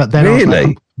 But then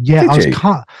really, I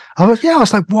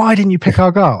was like, "Why didn't you pick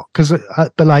Argyle?"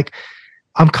 But like,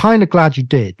 I'm kind of glad you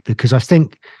did, because I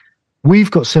think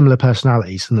we've got similar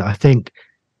personalities, and I think,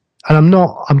 and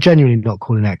I'm genuinely not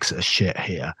calling Exeter shit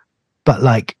here, but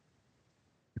like,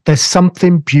 there's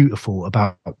something beautiful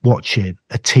about watching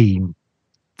a team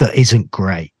that isn't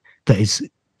great,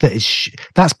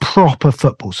 that's proper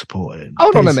football supporting.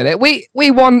 Hold on a minute. We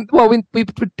won. Well, we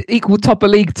equaled top of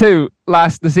League 2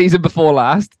 the season before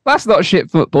last. That's not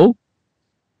shit football.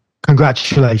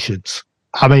 Congratulations.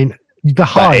 I mean, the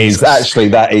highs.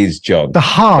 That is John. The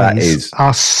highs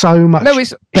are so much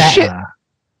better. Shit.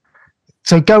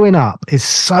 So going up is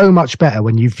so much better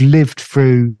when you've lived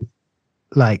through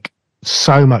like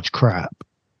so much crap.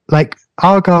 Like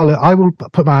Argyle, I will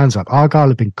put my hands up. Argyle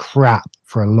have been crap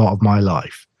for a lot of my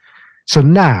life. So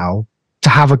now to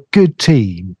have a good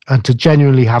team and to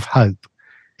genuinely have hope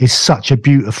is such a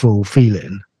beautiful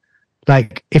feeling.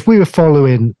 Like if you were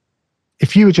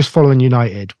just following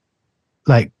United,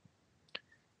 like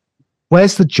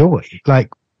where's the joy? Like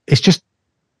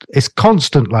it's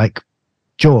constant like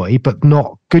joy, but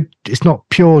not good. It's not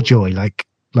pure joy like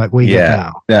we get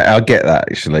now. Yeah, I get that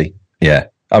actually. Yeah.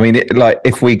 I mean,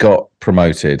 if we got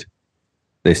promoted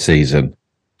this season,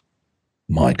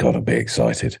 my God, I'd be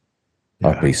excited. Yeah.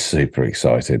 I'd be super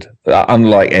excited.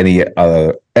 Unlike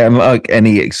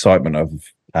any excitement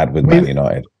I've had with Man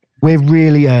United. We're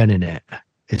really earning it,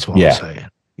 is what I'm saying.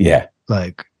 Yeah.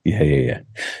 Like. Yeah.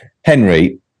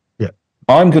 Henry, yeah.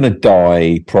 I'm going to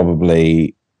die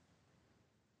probably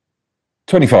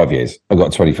 25 years. I've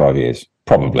got 25 years,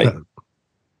 probably.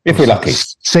 If we're lucky.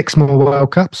 6 more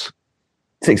World Cups.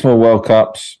 6 more World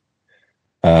Cups.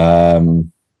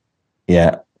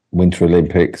 Yeah. Winter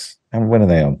Olympics. And when are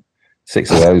they on?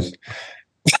 6 of those.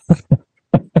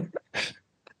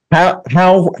 How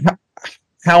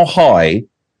high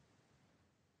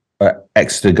are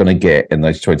Exeter going to get in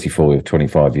those 24 or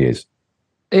 25 years?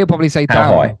 He'll probably say how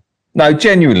down. High? No,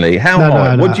 genuinely, how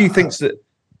high? No. What do you think that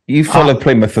you followed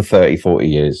Plymouth for 30, 40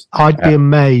 years? I'd be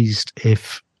amazed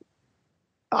if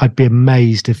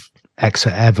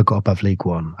Exeter ever got above League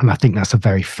One, and I think that's a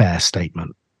very fair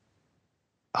statement.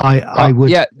 I would.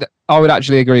 Yeah, I would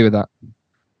actually agree with that.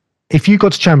 If you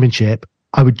got to Championship,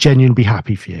 I would genuinely be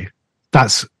happy for you.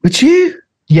 Would you?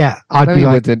 Yeah, I'd be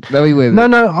like. No, he wouldn't.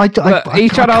 No.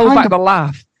 He's trying to hold back the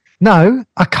laugh. No,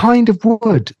 I kind of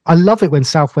would. I love it when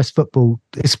Southwest football.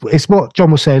 It's what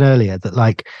John was saying earlier, that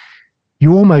like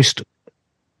you almost,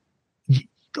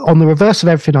 on the reverse of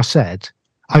everything I said,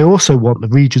 I also want the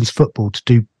region's football to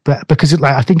do better, because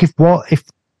I think if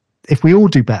we all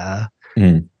do better,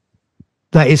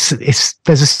 that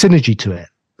there's a synergy to it.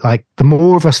 Like the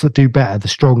more of us that do better, the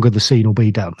stronger the scene will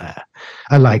be down there,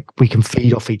 and like we can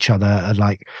feed off each other,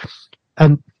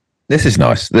 and this is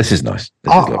nice. This is nice.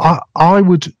 I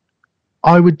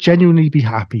would genuinely be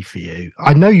happy for you.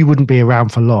 I know you wouldn't be around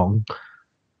for long,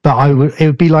 but it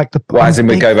would be like the. Well, as in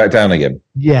we go back down again.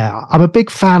 Yeah, I'm a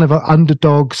big fan of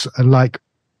underdogs, and like,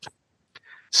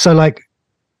 so like,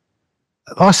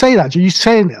 I say that you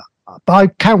saying, but I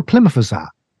count Plymouth as that.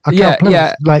 I count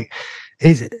Plymouth, like,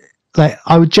 like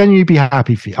I would genuinely be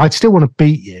happy for you. I'd still want to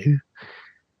beat you,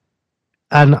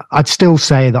 and I'd still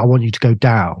say that I want you to go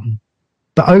down.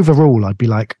 But overall, I'd be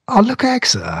like, "Oh, look at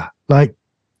Exeter! Like,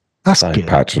 that's good."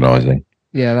 Patronising.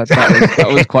 Yeah, that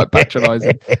was quite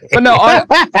patronising. But no,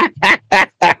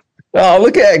 oh,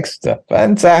 look at Exeter!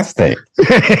 Fantastic.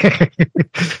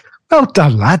 Well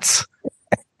done, lads.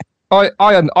 I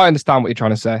understand what you're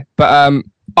trying to say, but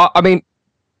I mean,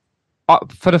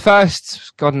 for the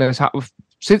first God knows how,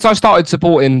 since I started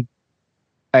supporting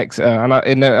Exeter, and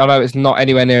I know it's not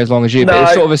anywhere near as long as you, but No,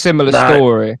 it's sort of a similar no.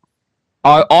 story.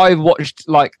 I watched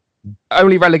like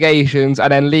only relegations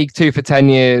and then League Two for 10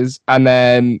 years and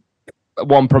then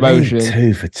one promotion. League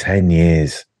Two for 10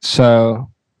 years. So,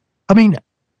 I mean,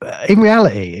 in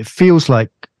reality, it feels like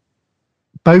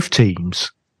both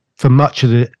teams for much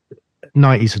of the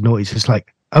 90s and noughties, it's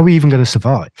like, are we even going to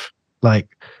survive? Like,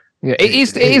 yeah, it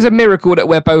is a miracle that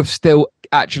we're both still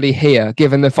actually here,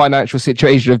 given the financial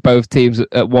situation of both teams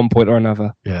at one point or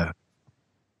another. yeah.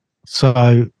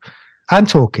 So, and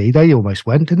Torquay, they almost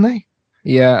went, didn't they?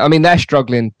 Yeah, I mean, they're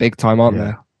struggling big time, aren't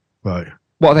Yeah. they? Right.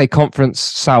 What are they, Conference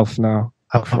South now?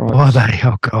 Oh, are they?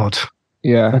 Oh God.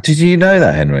 Yeah. Did you know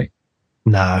that, Henry?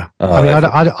 No. Oh, I mean,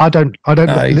 I don't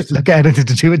No, get anything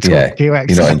to do with Yeah, Torquay.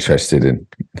 you're not interested in.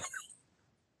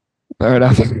 Fair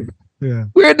enough. Yeah.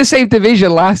 We were in the same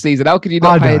division last season. How can you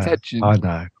not pay attention? I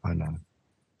know.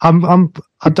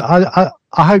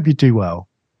 I hope you do well.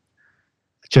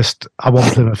 Just, I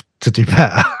want Plymouth to do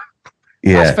better.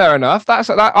 Yeah. That's fair enough.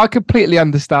 I completely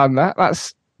understand that.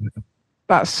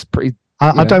 That's pretty.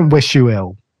 I don't wish you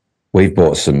ill. We've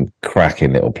bought some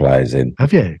cracking little players in.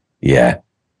 Have you? Yeah.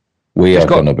 We It's are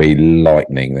going to be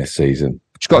lightning this season.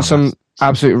 She's got some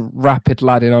absolute rapid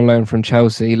lad in on loan from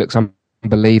Chelsea. He looks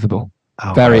unbelievable.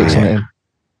 Oh, Very man. exciting.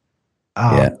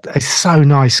 Oh, Yeah. It's so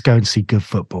nice going to see good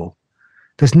football.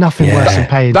 There's nothing Yeah. worse than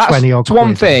paying That's 20 odd one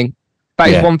quid. thing. That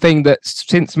is Yeah. one thing that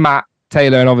since Matt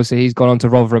Taylor, and obviously he's gone on to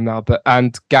Rotherham now,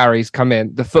 and Gary's come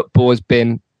in, the football has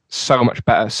been so much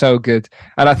better, so good.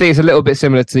 And I think it's a little bit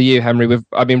similar to you, Henry.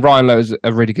 Ryan Lowe is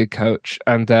a really good coach,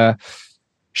 and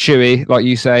Shuey, like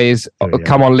you say, is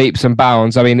come on leaps and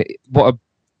bounds. I mean, what a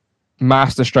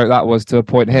masterstroke that was to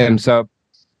appoint him. So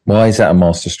Why is that a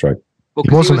masterstroke? well, He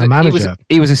 'cause wasn't a manager.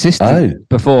 He was assistant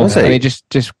before, was he? and he just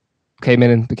came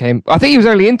in and became. I think he was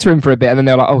only interim for a bit, and then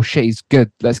they were like, "Oh shit, he's good.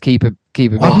 Let's keep him."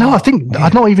 Well, no, I think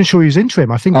I'm not even sure he was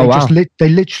interim. I think they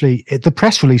literally the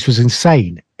press release was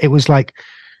insane. It was like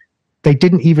they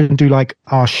didn't even do like,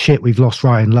 "Oh shit, we've lost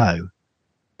Ryan Lowe."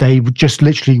 They just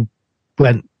literally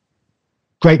went,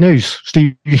 "Great news,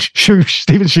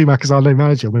 Stephen Schumacher's our new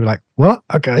manager." We were like, "What?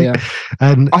 Okay." Yeah.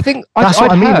 And I think that's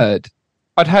what I mean.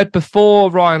 I'd heard before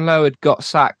Ryan Lowe had got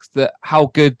sacked that how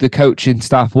good the coaching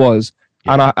staff was.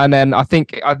 Yeah. And then I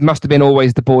think it must have been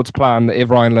always the board's plan that if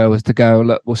Ryan Lowe was to go,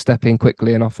 look, we'll step in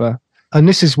quickly and offer. And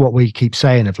this is what we keep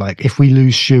saying of like, if we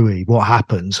lose Shuey, what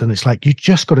happens? And it's like, you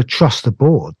just got to trust the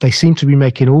board. They seem to be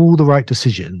making all the right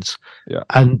decisions. Yeah.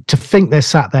 And to think they're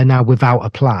sat there now without a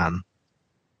plan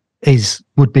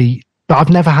would be, but I've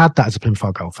never had that as a Plymouth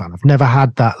Argyle fan. I've never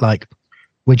had that, like,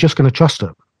 we're just going to trust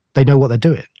them. They know what they're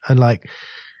doing. And like,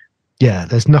 yeah,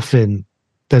 there's nothing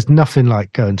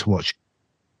like going to watch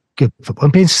good football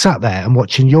and being sat there and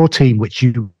watching your team, which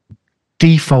you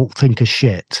default think is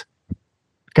shit,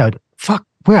 going, fuck,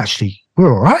 we're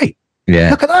all right.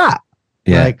 Yeah. Look at that.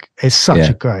 Yeah. Like, it's such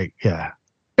a great, yeah.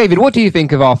 David, what do you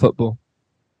think of our football?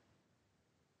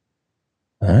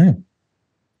 Oh.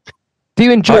 Do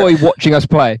you enjoy watching us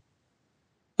play?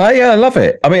 Yeah, I love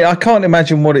it. I mean, I can't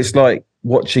imagine what it's like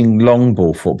watching long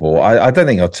ball football. I don't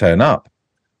think I'll turn up.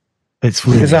 It's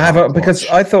really because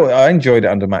I thought I enjoyed it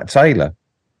under Matt Taylor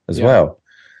as well.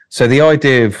 So the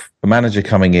idea of a manager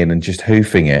coming in and just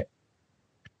hoofing it,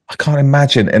 I can't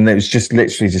imagine. And it was just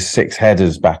literally just six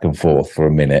headers back and forth for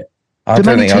a minute. Do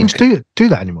many teams do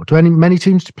that anymore? Do many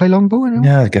teams play long ball anymore?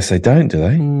 Yeah, I guess they don't, do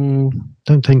they?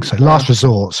 Don't think so. Last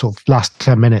resort, sort of last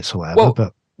 10 minutes or whatever. Well,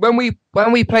 but when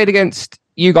we played against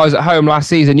you guys at home last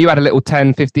season, you had a little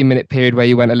 10-15 minute period where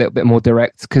you went a little bit more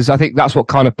direct, because I think that's what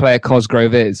kind of player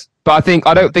Cosgrove is. But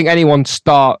I don't think anyone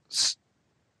starts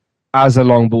as a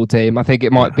long ball team. I think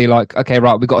it might be like, okay,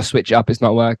 right, we've got to switch it up. It's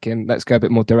not working. Let's go a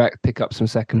bit more direct, pick up some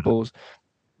second balls.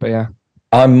 But yeah.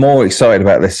 I'm more excited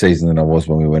about this season than I was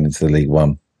when we went into the League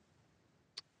One.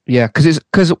 Yeah, because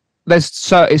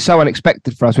it's so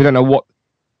unexpected for us. We don't know what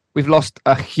we've lost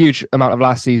a huge amount of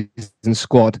last season's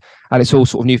squad, and it's all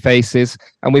sort of new faces.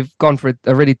 And we've gone for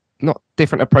a really not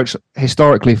different approach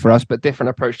historically for us, but different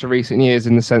approach to recent years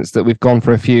in the sense that we've gone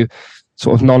for a few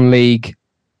sort of non-league,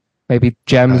 maybe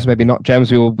gems, maybe not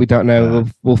gems. We don't know.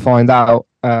 We'll find out.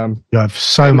 You have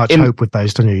so much hope with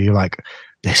those, don't you? You're like,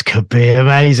 this could be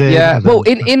amazing. Yeah. Well,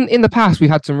 in the past, we've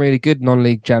had some really good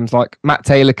non-league gems. Like Matt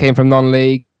Taylor came from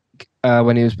non-league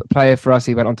when he was a player for us.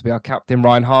 He went on to be our captain.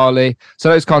 Ryan Harley. So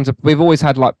those kinds of, we've always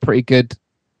had like pretty good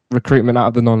recruitment out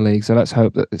of the non-league. So let's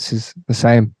hope that this is the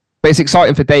same. But it's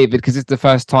exciting for David because it's the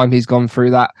first time he's gone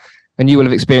through that. And you will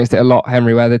have experienced it a lot,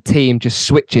 Henry, where the team just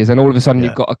switches and all of a sudden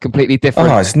you've got a completely different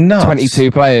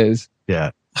 22 players.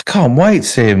 Yeah. I can't wait to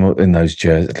see him in those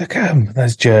jerseys. Look at them,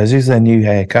 those jerseys, their new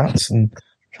haircuts. And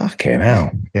Fucking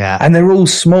hell. Yeah. And they're all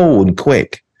small and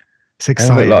quick. It's They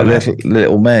exciting. look like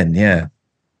little men, yeah.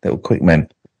 Little quick men.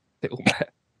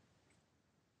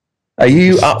 Are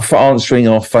you up for answering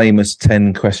our famous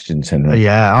 10 questions, Henry?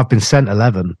 Yeah, I've been sent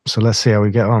 11, so let's see how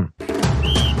we get on.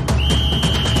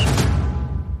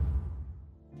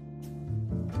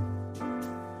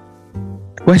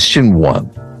 Question 1.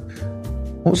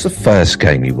 What was the first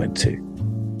game you went to?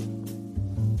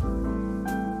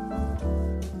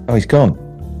 Oh, he's gone.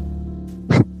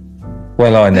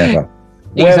 Well, I never.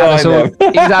 He's had us all.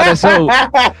 He's had us all.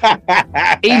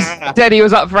 He said he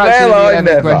was up for answering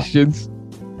the 11 questions.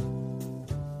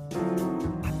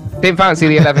 Didn't fancy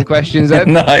the 11 questions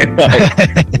then? No.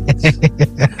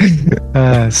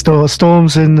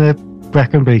 Storms in the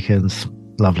Brecon Beacons.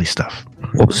 Lovely stuff.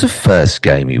 What was the first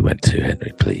game you went to,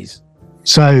 Henry, please?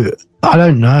 So, I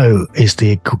don't know is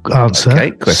the answer.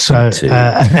 Okay, question 2.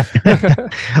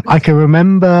 I can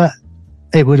remember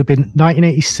it would have been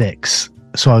 1986.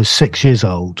 So I was 6 years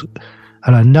old.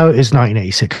 And I know it was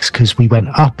 1986 because we went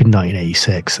up in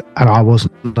 1986 and I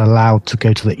wasn't allowed to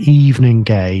go to the evening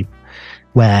game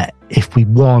where if we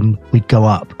won, we'd go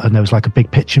up and there was like a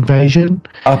big pitch invasion.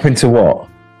 Up into what?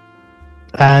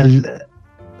 And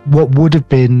what would have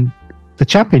been the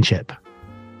championship,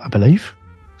 I believe.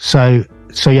 So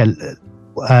yeah,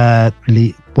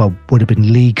 would have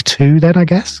been League 2 then, I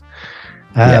guess.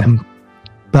 So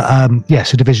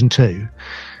Division 2.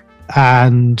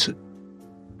 And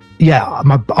yeah,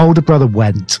 my older brother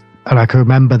went, and I can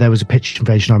remember there was a pitch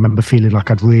invasion. I remember feeling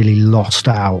like I'd really lost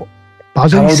out. But I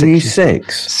was How only old were you?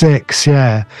 6? 6,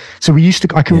 yeah. So we used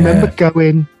to. I can remember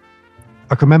going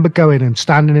and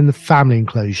standing in the family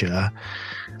enclosure,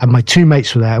 and my 2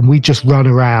 mates were there, and we just run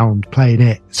around playing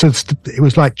it. So it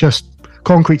was like just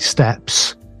concrete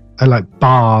steps and like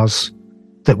bars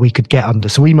that we could get under.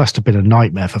 So we must have been a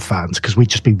nightmare for fans because we'd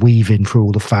just be weaving through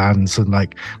all the fans and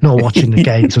like not watching the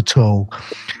games at all.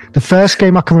 The first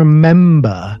game I can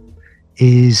remember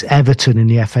is Everton in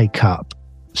the FA Cup.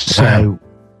 So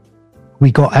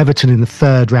we got Everton in the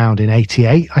 3rd round in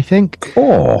 88, I think.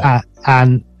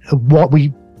 And what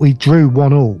we drew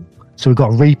 1-1. So we got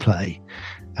a replay.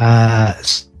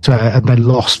 And then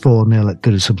lost 4-0 at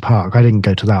Goodison Park. I didn't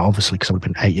go to that, obviously, because I would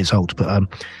have been 8 years old. But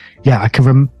I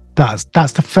can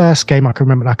that's the first game I can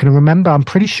remember. I can remember, I'm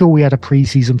pretty sure we had a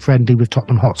pre-season friendly with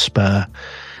Tottenham Hotspur,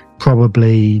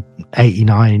 probably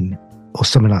 89 or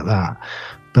something like that.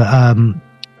 But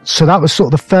so that was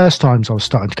sort of the first times I was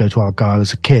starting to go to Argyle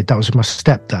as a kid. That was with my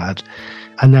stepdad.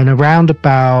 And then around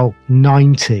about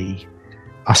 90,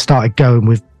 I started going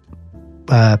with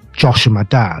Josh and my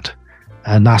dad.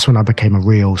 And that's when I became a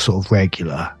real sort of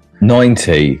regular.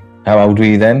 90. How old were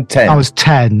you then? 10. I was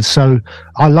 10. So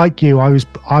I like you. I was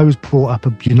brought up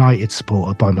a United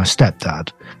supporter by my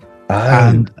stepdad,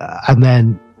 and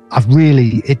then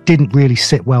it didn't really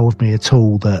sit well with me at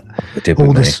all that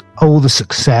all the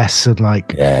success and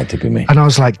like it did with me. And I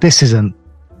was like, this isn't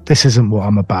what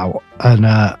I'm about.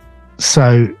 And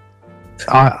so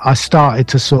I started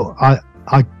to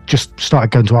I just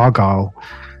started going to Argyle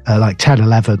like 10,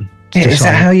 11. Is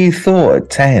that how you thought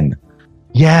at 10?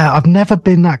 Yeah, I've never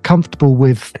been that comfortable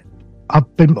with. I've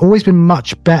always been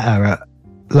much better at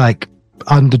like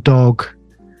underdog.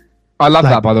 I love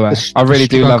that, by the way. I really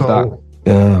do love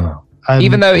that.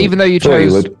 Even though you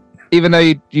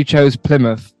chose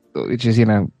Plymouth, which is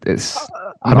it's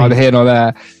neither here nor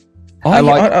there.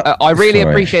 I really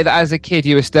appreciate that as a kid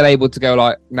you were still able to go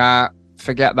like, nah,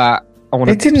 forget that.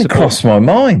 It didn't cross my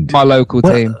mind. My local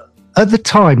team. At the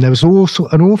time, there was also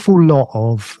an awful lot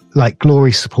of like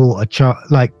glory supporter,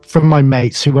 like from my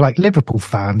mates who were like Liverpool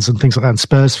fans and things like that, and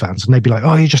Spurs fans, and they'd be like,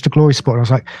 "Oh, you're just a glory supporter." And I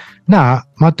was like, "Nah."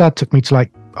 My dad took me to like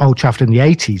Old Trafford in the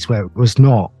 '80s, where it was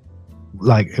not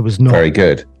very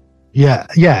good. Yeah.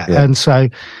 And so,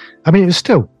 I mean, it was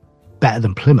still better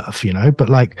than Plymouth,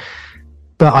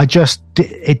 but I just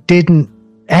it didn't.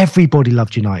 Everybody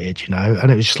loved United, and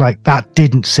it was just like that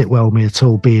didn't sit well with me at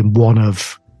all. Being one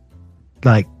of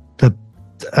like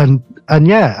and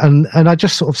I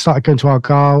just sort of started going to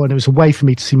Argyle, and it was a way for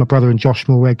me to see my brother and Josh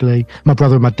more regularly, my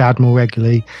brother and my dad more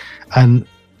regularly. And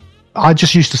I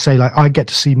just used to say, like, I get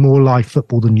to see more live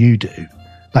football than you do,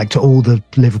 like to all the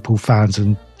Liverpool fans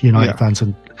and United fans.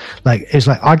 And like, it's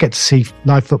like, I get to see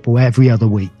live football every other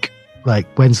week. Like,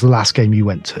 when's the last game you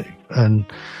went to? And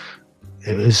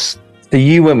it was. So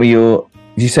you went with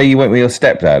did you say you went with your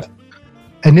stepdad?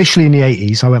 Initially in the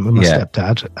 80s, I went with my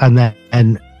stepdad. And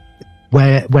then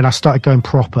when I started going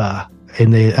proper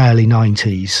in the early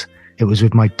 90s, it was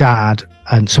with my dad.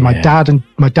 And so my dad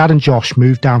and Josh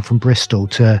moved down from Bristol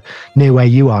to near where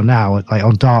you are now, like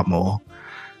on Dartmoor.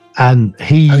 And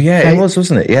it was,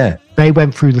 wasn't it? Yeah. They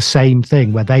went through the same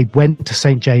thing where they went to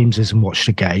St. James's and watched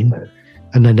a game,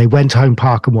 and then they went to Home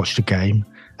Park and watched a game,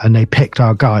 and they picked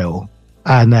Argyle.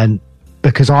 And then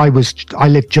because I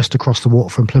lived just across the water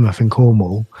from Plymouth in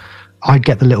Cornwall, I'd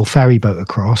get the little ferry boat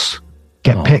across,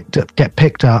 get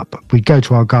picked up. We'd go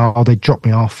to Argyle, they'd drop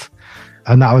me off,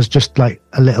 and that was just like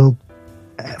a little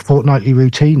fortnightly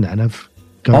routine then of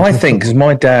going. I think because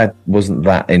my dad wasn't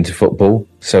that into football,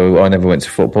 so I never went to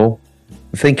football.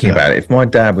 Thinking about it, if my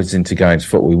dad was into going to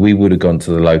football, we would have gone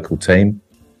to the local team.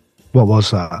 What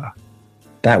was that?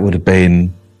 That would have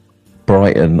been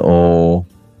Brighton or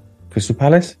Crystal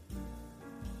Palace.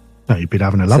 No, you've been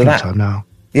having a lovely time now.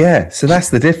 Yeah, so that's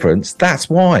the difference. That's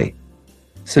why.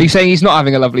 So are you saying he's not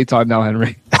having a lovely time now,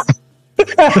 Henry?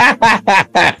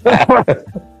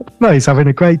 No, he's having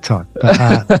a great time.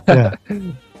 But,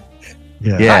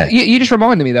 yeah. You just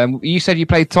reminded me then. You said you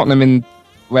played Tottenham in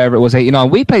wherever it was, 89.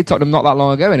 We played Tottenham not that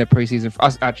long ago in a pre-season.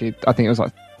 Actually, I think it was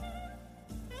like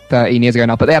 13 years ago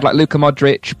now. But they had like Luka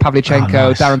Modric, Pavlyuchenko,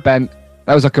 nice. Darren Bent.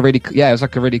 That was like a really, it was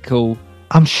like a really cool.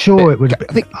 I'm sure it would have been.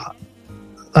 I think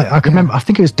I can remember. I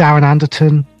think it was Darren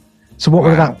Anderton. So what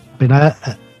would that have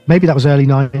been? Maybe that was early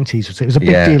 90s. It was a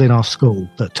big deal in our school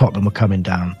that Tottenham were coming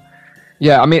down.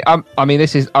 Yeah, I just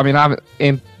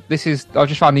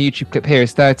found the YouTube clip here.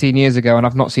 It's 13 years ago, and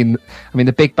I've not seen.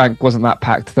 The Big Bank wasn't that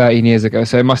packed 13 years ago,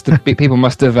 so it must have people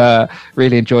must have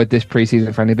really enjoyed this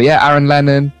pre-season friendly. But yeah, Aaron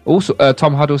Lennon, also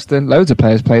Tom Huddleston, loads of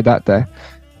players played that day.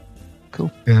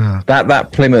 Cool. Yeah,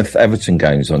 that Plymouth Everton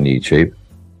game's on YouTube.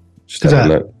 Just have a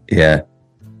look. Yeah.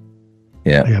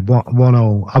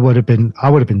 1-1. I would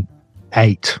have been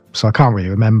 8, so I can't really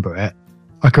remember it.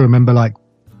 I can remember like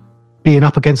being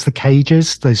up against the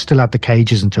cages. They still had the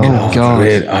cages until. Oh God!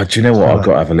 Really? Do you know what? I've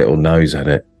got to have a little nose at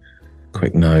it.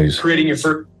 Quick nose. Creating your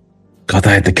first. God,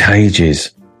 they had the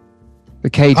cages.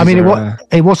 The cages.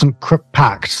 It wasn't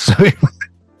packed, so it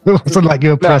wasn't like you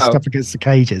were pressed up against the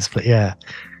cages. But yeah.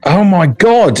 Oh my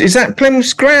God! Is that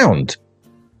Plymouth's ground?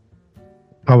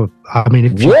 Probably.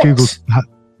 If you Google.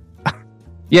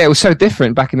 Yeah, it was so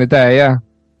different back in the day. Yeah.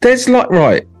 It's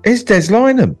Des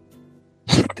Lynam.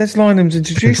 Des Lynam's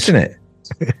introducing it.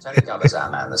 Tony Gubber's our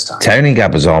man this time. Tony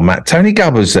Gubber's our man. Tony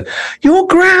Gubber's your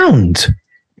ground.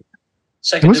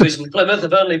 Second division Plymouth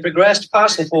have only progressed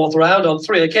past the 4th round on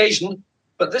 3 occasions,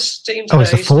 but this team today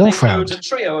it's the 4th round. includes a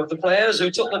trio of the players who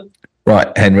took them.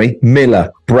 Right, Henry,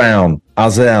 Miller, Brown,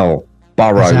 Uzell,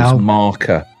 Burrows,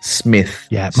 Marker, Smith,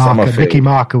 Marker, Vicky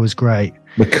Marker was great.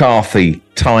 McCarthy,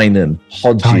 Tynan,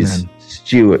 Hodges,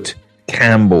 Stewart,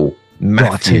 Campbell,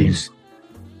 Matthews.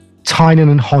 Tynan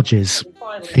and Hodges,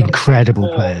 incredible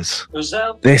players.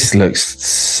 This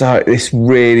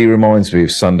really reminds me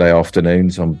of Sunday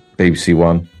afternoons on BBC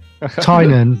One.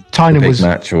 Tynan was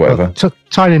match or whatever.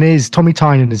 Tommy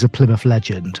Tynan is a Plymouth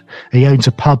legend. He owns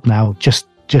a pub now, just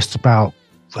about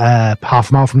half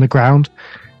a mile from the ground.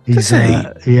 He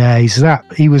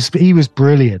was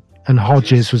brilliant. And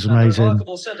Hodges was amazing.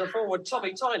 Remarkable centre forward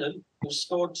Tommy Tynan, who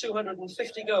scored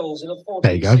 250 goals in a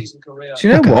 14-season career. Do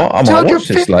you know what? I might watch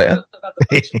this later.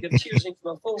 Is it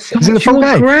the full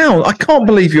game? Ground. I can't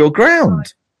believe your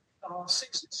ground.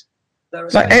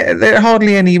 There are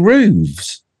hardly any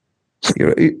roofs.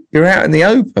 You're out in the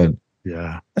open.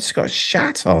 Yeah, it's got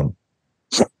shat on.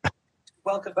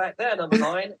 Welcome back there, number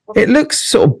 9. It looks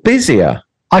sort of busier.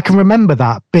 I can remember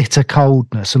that bitter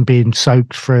coldness and being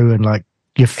soaked through and like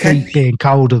your feet being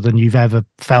colder than you've ever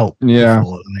felt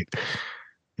before.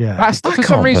 That's for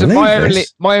some reason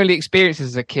my only experiences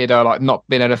as a kid are like not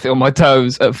being able to feel my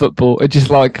toes at football. It's just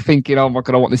like thinking, oh my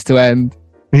God, I want this to end.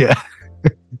 Yeah.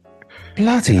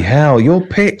 Bloody hell, your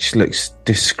pitch looks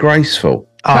disgraceful.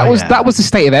 That was the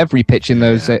state of every pitch in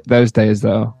those days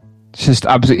though. It's just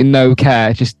absolutely no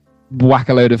care. Just whack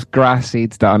a load of grass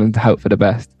seeds down and hope for the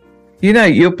best. You know,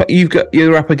 you're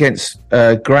up against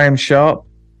Graham Sharp.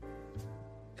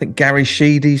 I think Gary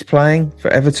Sheedy's playing for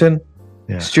Everton.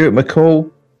 Yeah. Stuart McCall.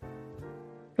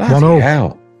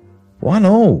 1-1.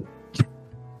 1-1.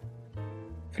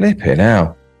 Flipping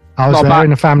out. I was there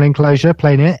in a family enclosure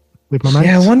playing it with my mates.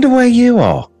 Yeah, I wonder where you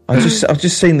are. I've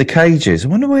just seen the cages. I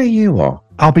wonder where you are.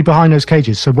 I'll be behind those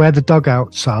cages. So where the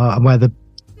dugouts are and where the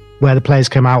players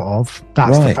come out of,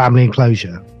 that's the family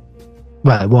enclosure.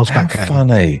 Well, it was back then.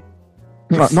 Funny.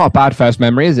 Not a bad first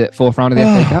memory, is it? 4th round of the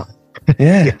FA Cup.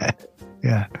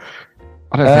 Yeah.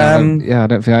 I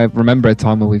don't think I remember a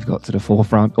time where we've got to the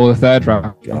 4th round or the 3rd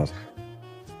round. God.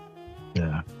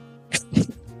 Yeah.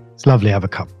 It's lovely to have a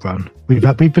cup run. We've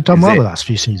done well the last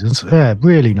few seasons. Yeah,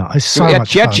 really nice. It's so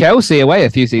much fun. Chelsea away a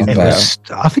few seasons ago.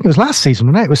 I think it was last season,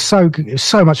 wasn't it? It was so good. It was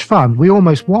so much fun. We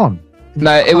almost won.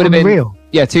 No, it would have been real.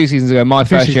 Yeah, 2 seasons ago. My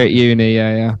first year at uni.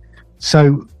 Yeah.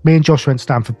 So me and Josh went to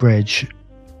Stamford Bridge,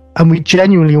 and we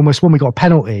genuinely almost won. We got a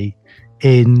penalty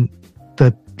in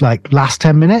the last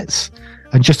 10 minutes,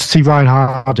 and just to see Ryan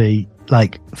Hardy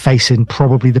facing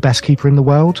probably the best keeper in the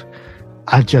world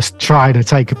and just trying to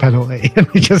take a penalty, and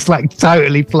he just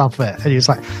totally fluff it, and he's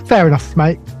like, fair enough,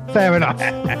 mate, fair enough.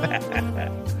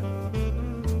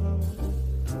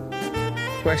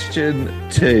 Question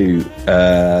 2.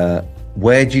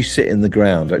 Where do you sit in the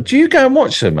ground? Do you go and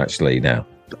watch them actually now?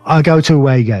 I go to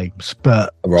away games,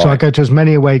 but so I go to as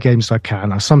many away games as I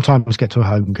can. I sometimes get to a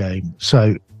home game.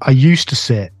 So I used to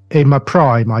sit in my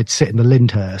prime. I'd sit in the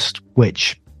Lyndhurst,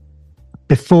 which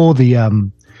before it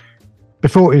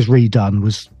was redone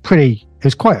it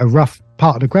was quite a rough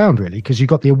part of the ground, really, because you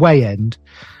got the away end,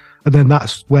 and then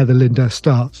that's where the Lyndhurst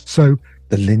starts. So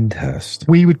the Lyndhurst,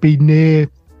 we would be near.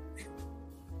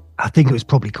 I think it was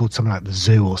probably called something like the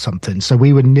Zoo or something. So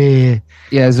we were near.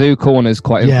 Yeah, Zoo Corner's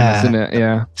quite infamous, isn't it?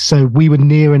 Yeah. So we were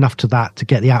near enough to that to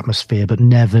get the atmosphere, but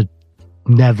never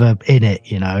in it,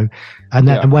 And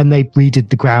then when they redid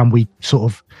the ground, we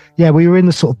we were in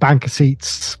the sort of banker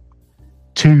seats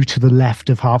 2 to the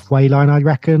left of halfway line, I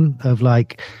reckon,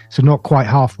 so not quite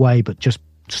halfway, but just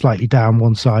slightly down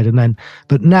one side. And then,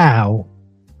 but now,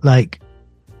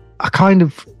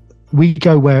 we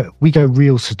go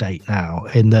real sedate now,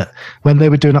 in that when they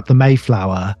were doing up the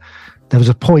Mayflower, there was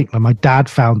a point where my dad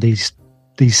found these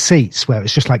seats where it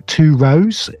was just 2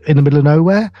 rows in the middle of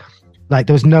nowhere. There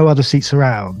was no other seats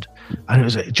around. And it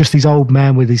was just these old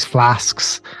men with these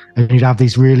flasks, and you'd have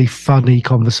these really funny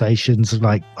conversations of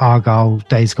Argyle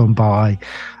days gone by.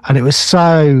 And it was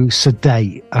so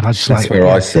sedate. And I just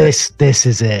I sit. This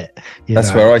is it.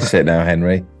 That's where I sit now,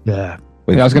 Henry. Yeah.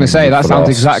 I was going to say that sounds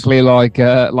exactly like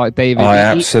David. I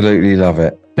absolutely love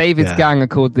it. David's gang are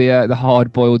called the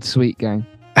hard-boiled sweet gang.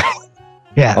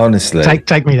 Yeah, honestly,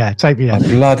 take me there. Take me there. I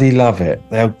bloody love it.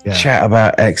 They'll chat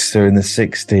about Exeter in the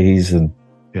 '60s, and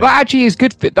that actually is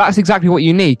good. That's exactly what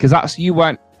you need, because you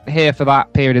weren't here for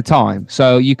that period of time,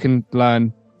 so you can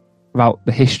learn about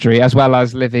the history as well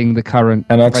as living the current.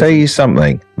 And I'll tell you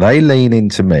something, they lean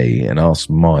into me and ask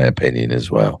my opinion as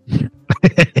well.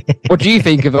 What do you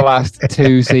think of the last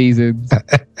 2 seasons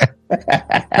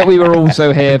that we were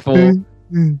also here for?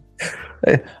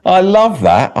 I love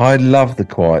that. I love the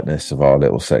quietness of our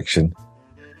little section.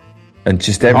 And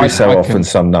just every so often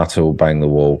some nutter will bang the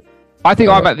wall. I think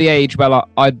I'm at the age where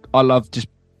I love just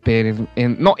being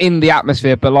in not in the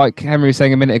atmosphere, but like Henry was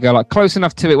saying a minute ago, close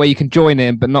enough to it where you can join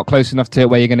in, but not close enough to it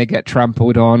where you're going to get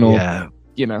trampled on, or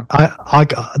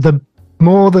the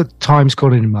more the time's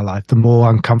gone in my life, the more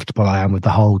uncomfortable I am with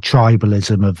the whole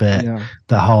tribalism of it. Yeah.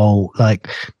 The whole I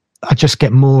just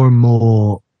get more and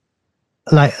more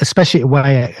especially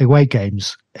away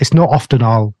games. It's not often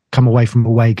I'll come away from a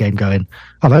away game going,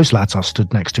 "Oh, those lads I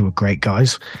stood next to were great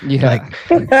guys." Yeah,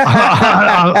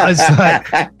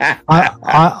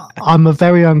 I'm a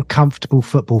very uncomfortable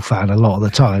football fan a lot of the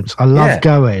times. I love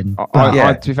going.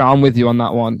 To be fair, I'm with you on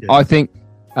that one. Yeah. I think,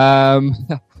 how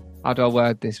do I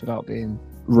word this without being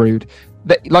rude?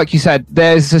 Like you said,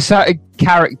 there's a certain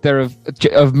character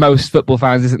of most football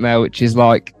fans, isn't there? Which is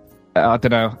I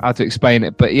don't know how to explain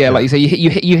it, but like you say,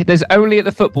 you there's only at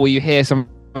the football you hear some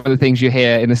of the things you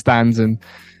hear in the stands, and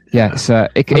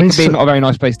it can be not a very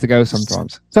nice place to go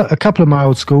sometimes. So a couple of my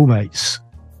old schoolmates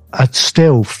are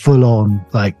still full on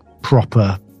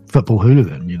proper football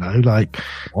hooligan.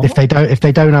 If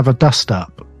they don't have a dust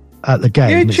up at the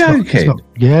game, you're joking.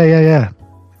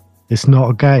 It's not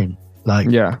a game.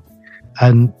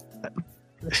 And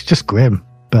it's just grim.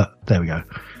 But there we go.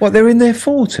 What, they're in their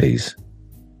 40s?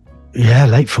 Yeah,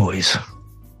 late 40s.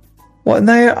 What, and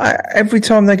they every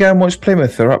time they go and watch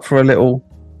Plymouth, they're up for a little.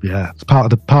 Yeah, it's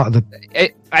part of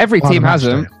the. Every team has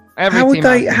them. How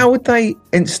would they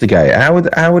instigate? How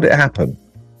would it happen?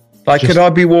 Could I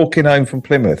be walking home from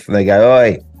Plymouth and they go,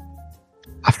 "Oi"?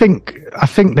 I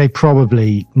think they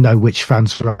probably know which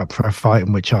fans are up for a fight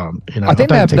and which aren't. I think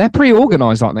they're pretty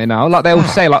organised, aren't they now? They'll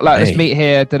say let's meet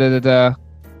here, just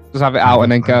have it out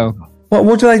and then go.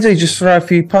 What do they do? Just throw a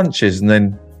few punches and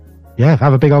then. Yeah,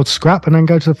 have a big old scrap and then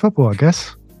go to the football, I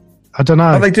guess. I don't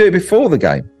know. Oh, they do it before the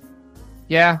game?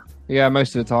 Yeah,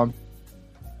 most of the time.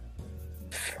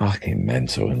 Fucking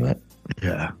mental, isn't it?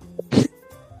 Yeah.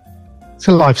 It's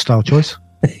a lifestyle choice.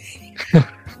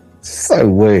 So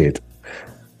weird.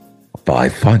 But I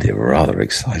find it rather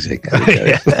exciting.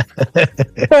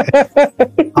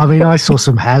 I mean, I saw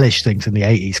some hellish things in the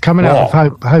 80s. Coming out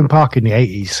of Home Park in the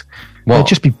 80s. They'd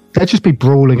just be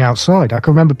brawling outside. I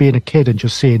can remember being a kid and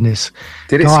just seeing this.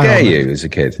 Did it scare you as a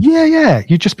kid? Yeah.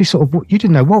 You'd just be you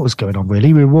didn't know what was going on,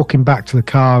 really. We were walking back to the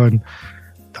car and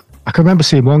I can remember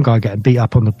seeing one guy getting beat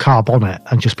up on the car bonnet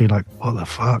and just being like, "What the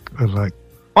fuck?" I was like,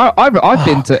 I've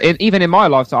been to, even in my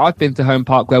lifetime, I've been to Home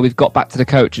Park where we've got back to the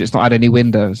coach and it's not had any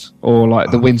windows, or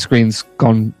like the windscreen's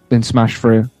been smashed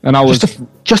through. And I was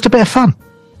just a bit of fun.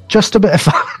 Just a bit of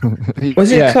fun.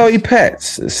 Was it Chloe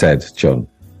Petts that said, John?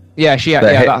 Yeah, she had.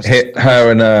 That hit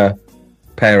her and her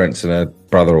parents and her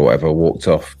brother or whatever walked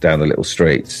off down the little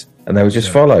streets, and they were just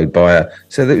followed by her.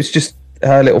 So it was just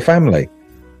her little family,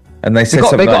 and they said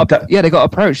something they got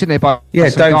approached, didn't they? By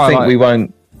don't think we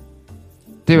won't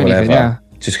do anything. Yeah,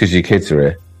 just because your kids are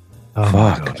here. Oh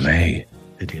Fuck me,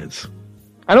 idiots.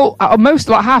 And most,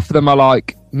 like half of them are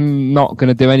like not going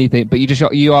to do anything, but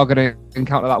you are going to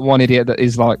encounter that one idiot that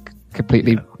is like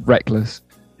completely reckless.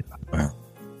 Wow.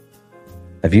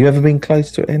 Have you ever been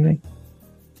close to it, Henry?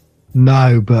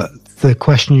 No, but the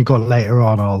question you got later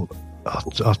on, I'll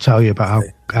tell you about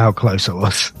how close I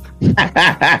was.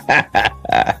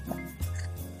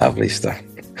 Lovely stuff.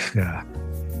 Yeah.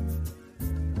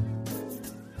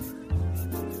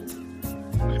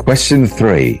 Question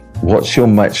 3. What's your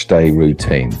match day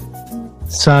routine?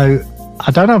 So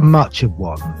I don't have much of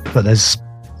one, but there's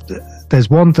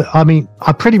one that, I mean,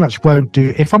 I pretty much won't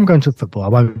do, if I'm going to football, I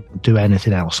won't do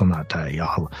anything else on that day.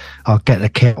 I'll get the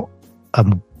kit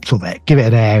and sort of give it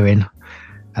an airing.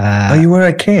 You wear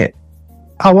a kit?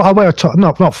 I wear a top,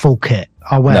 not full kit.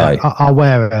 I'll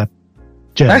wear a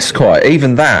jersey. That's quite,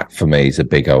 even that for me is a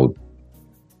big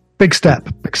step.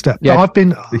 Yeah. I've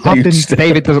been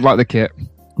David doesn't like the kit.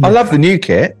 I love the new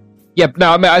kit. Yeah,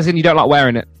 no, I mean, as in you don't like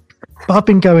wearing it. But I've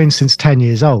been going since 10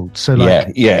 years old. So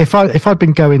like, if I'd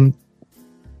been going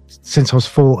since I was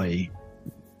 40,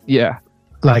 yeah,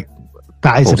 like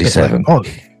that is 47. a bit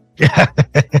like, yeah.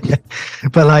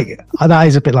 But like that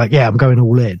is a bit like, I'm going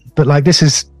all in. But like this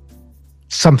is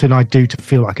something I do to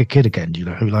feel like a kid again, you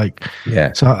know, like,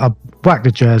 so I whack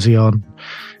the jersey on.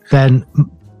 Then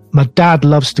my dad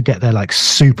loves to get there like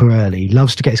super early. He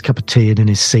loves to get his cup of tea in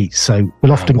his seat. So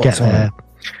we'll often get there.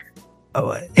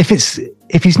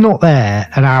 If he's not there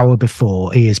an hour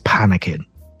before, he is panicking.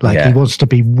 Like he wants to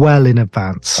be well in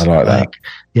advance. I like that.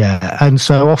 Yeah. And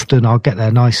so often I'll get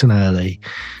there nice and early.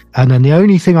 And then the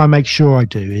only thing I make sure I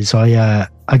do is I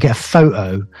get a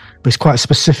photo, but it's quite a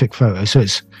specific photo. So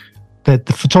it's the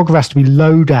photographer has to be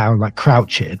low down, like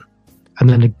crouching, and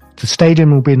then the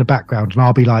stadium will be in the background, and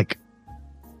I'll be like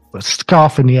a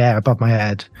scarf in the air above my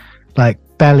head, like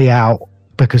belly out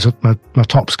because of my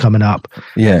top's coming up.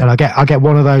 Yeah. And I get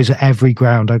one of those at every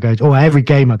ground I go to, or every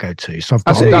game I go to. So I've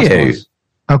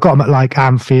got them at like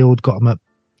Anfield, got them at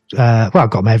I've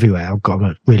got them everywhere. I've got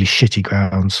them at really shitty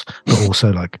grounds, but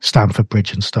also like Stamford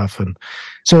Bridge and stuff. And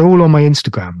so all on my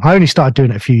Instagram. I only started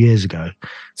doing it a few years ago.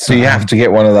 So you have to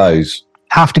get one of those.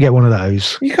 Have to get one of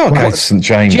those. You can't go to St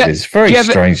James's. Very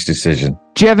strange decision.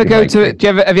 Do you ever go to it?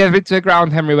 Have you ever been to a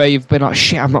ground, Henry, where you've been like,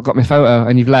 shit, I've not got my photo,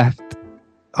 and you've left?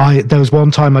 There was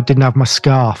one time I didn't have my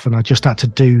scarf, and I just had to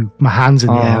do my hands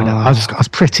in the air, and I was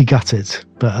pretty gutted.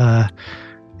 But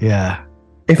yeah.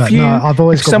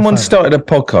 If someone started a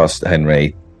podcast,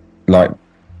 Henry, like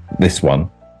this one,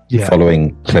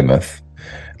 following Plymouth,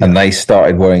 and they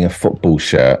started wearing a football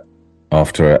shirt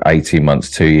after 18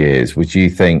 months, 2 years, would you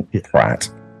think, Pratt?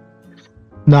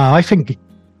 No, I think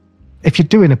if you're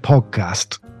doing a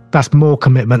podcast, that's more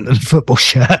commitment than a football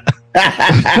shirt.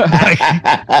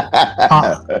 I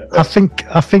think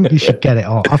you should get it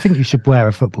on. I think you should wear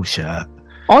a football shirt.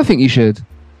 I think you should.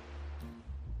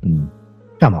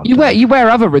 Come on. You wear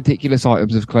other ridiculous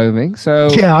items of clothing, so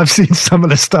yeah, I've seen some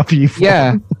of the stuff you've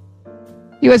worn.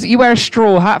 You wear a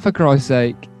straw hat, for Christ's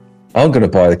sake. I'm going to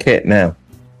buy the kit now.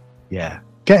 Yeah,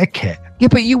 get a kit. Yeah,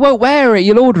 but you won't wear it.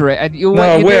 You'll order it, and you'll. No,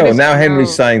 I will. Now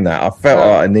Henry's saying that, I felt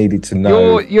like I needed to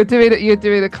know. You're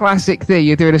doing a classic thing.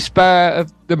 You're doing a spur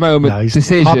of the moment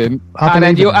decision, and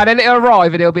then it'll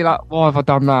arrive, and it'll be like, "Why have I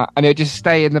done that?" And it'll just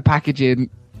stay in the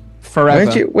packaging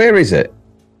forever. Where is it?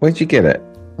 Where'd you get it?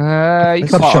 You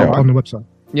Club shop on the website.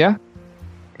 Yeah,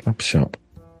 Club shop.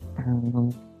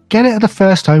 Get it at the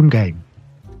first home game.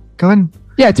 Go in.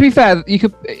 Yeah, to be fair, you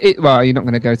could. You're not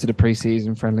going to go to the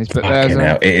pre-season friendlies, but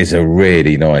it is a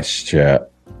really nice shirt.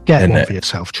 Get one for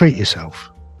yourself. Treat yourself.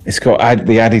 It's got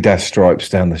the Adidas stripes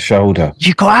down the shoulder.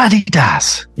 You got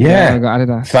Adidas? Yeah, I got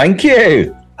Adidas. Thank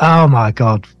you. Oh my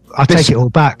god, I take it all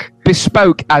back.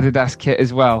 Bespoke Adidas kit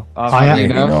as well. Really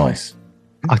nice.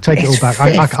 I take it all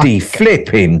back. 50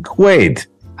 flipping quid.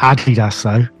 Adidas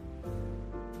though.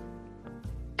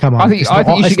 Come on. I think you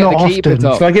should get the keeper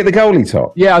top. Should I get the goalie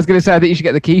top? Yeah, I was going to say that you should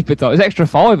get the keeper top. It's extra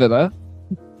 £5 though.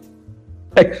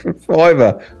 Extra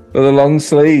 £5 for the long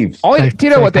sleeves. Do you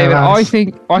know what, David? I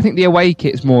think the away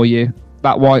kit's more you.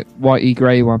 That whitey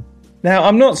grey one. Now,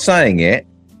 I'm not saying it,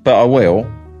 but I will.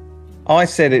 I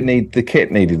said the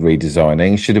kit needed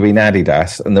redesigning, should have been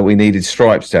Adidas, and that we needed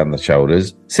stripes down the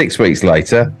shoulders. 6 weeks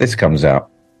later, this comes out.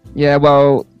 Yeah,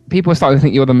 well, people are starting to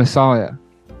think you're the Messiah.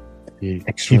 You've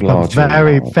done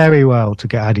very, very well to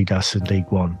get Adidas in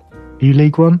League One. Are you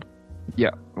League One?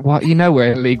 Yeah. Well, you know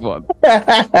we're in League One.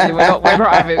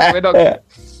 we're not.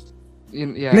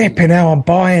 Yeah. Flipping hell, I'm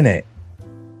buying it.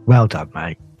 Well done,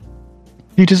 mate.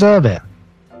 You deserve it.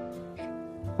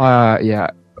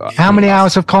 Yeah. How many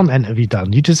hours of content have you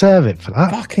done? You deserve it for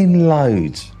that. Fucking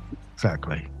loads.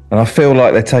 Exactly. And I feel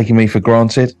like they're taking me for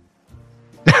granted.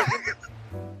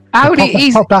 How do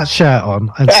you pop that shirt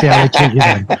on and see how they treat you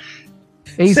then?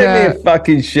 He's Send me a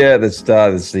fucking shirt at the start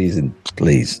of the season,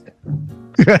 please.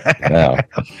 No.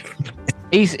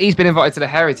 He's been invited to the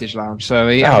Heritage Lounge, so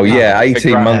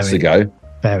 18 months ago.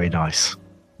 Very nice.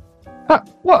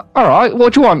 What? All right.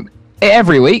 What do you want?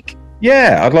 Every week?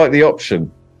 Yeah, I'd like the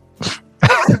option.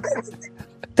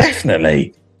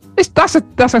 Definitely. That's a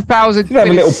 1,000. You have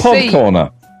a little pod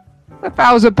corner.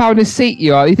 £1,000 a seat.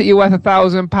 You are. You think you're worth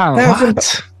 £1,000?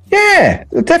 What? Yeah,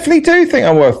 I definitely do think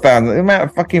I'm worth £1,000. The amount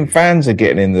of fucking fans are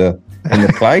getting in the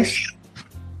place.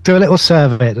 Do a little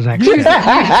survey at the next year.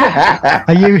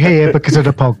 Are you here because of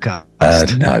the podcast?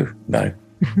 No.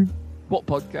 What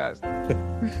podcast?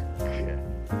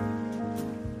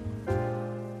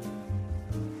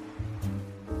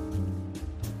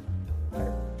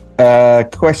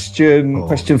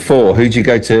 Question 4. Who'd you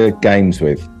go to games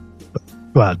with?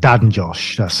 Well, Dad and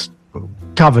Josh. That's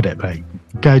covered it, mate.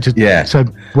 Yeah. So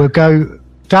we'll go.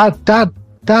 Dad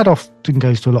often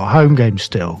goes to a lot of home games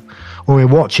still, or he'll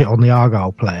watch it on the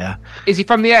Argyle player. Is he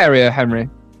from the area, Henry?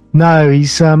 No,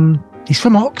 he's from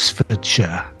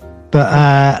Oxfordshire,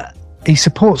 but he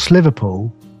supports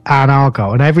Liverpool and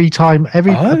Argyle. And at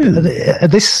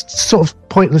this sort of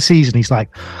point of the season, he's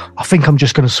like, I think I'm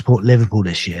just going to support Liverpool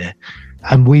this year.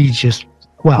 And we just,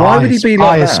 why would he be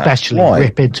like that? Especially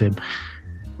rip into him.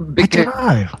 Because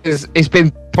I don't know. It's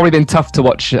probably been tough to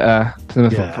watch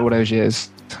Plymouth for all those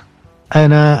years.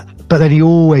 And but then he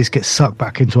always gets sucked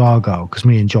back into Argyle because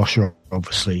me and Josh are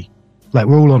obviously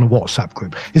we're all on a WhatsApp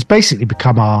group. It's basically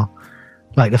become our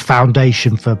the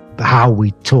foundation for how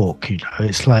we talk. You know,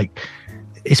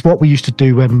 it's what we used to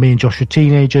do when me and Josh were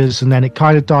teenagers, and then it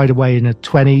kind of died away in the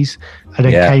 20s, and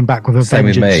then came back with a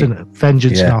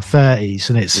vengeance in our 30s.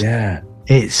 And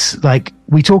it's like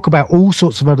we talk about all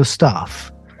sorts of other stuff,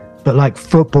 but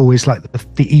football is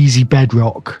the easy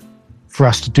bedrock for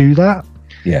us to do that.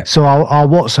 Yeah. So our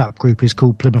WhatsApp group is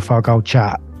called Plymouth Argyle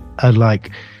Chat, and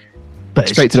but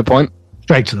straight to the point.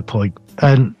 Straight to the point,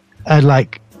 and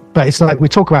but it's we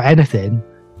talk about anything,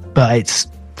 but it's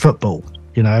football,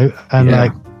 you know, and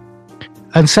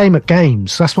and same at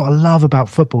games. That's what I love about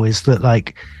football is that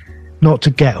not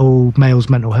to get all males'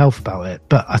 mental health about it,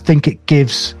 but I think it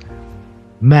gives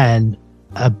men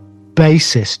a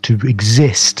basis to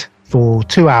exist for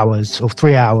 2 hours or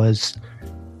 3 hours,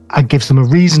 and gives them a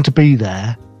reason to be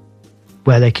there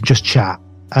where they can just chat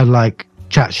and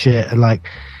chat shit. And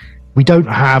we don't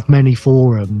have many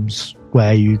forums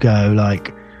where you go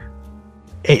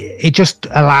it just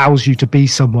allows you to be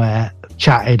somewhere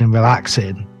chatting and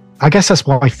relaxing. I guess that's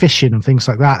why fishing and things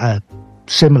like that are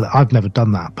similar. I've never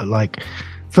done that, but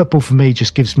football for me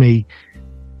just gives me,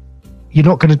 you're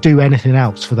not going to do anything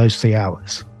else for those 3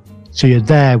 hours. So you're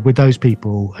there with those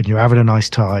people and you're having a nice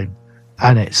time.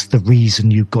 And it's the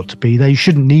reason you've got to be there. You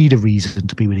shouldn't need a reason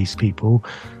to be with these people,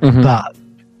 but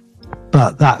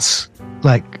that's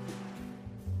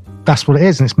that's what it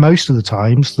is. And it's most of the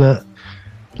times that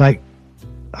I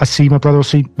see my brother or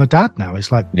see my dad now. It's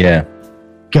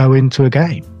go into a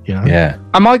game, you know. Yeah.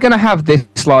 Am I going to have this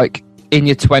in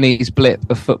your 20s blip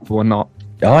of football or not?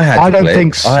 I don't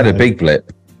think so. I had a big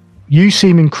blip. You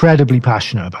seem incredibly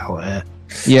passionate about it.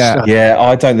 Yeah. Yeah,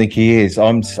 I don't think he is.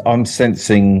 I'm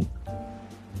sensing.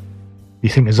 You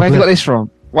think there's Where have you got this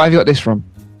from? Where have you got this from?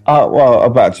 Well,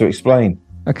 I'm about to explain.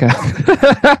 Okay.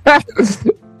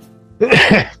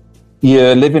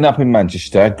 You're living up in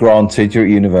Manchester. Granted, you're at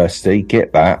university.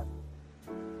 Get that.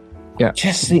 Yeah.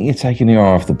 Just think you're taking your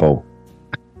eye off the ball.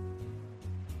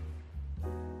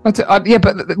 Yeah,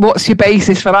 but what's your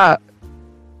basis for that?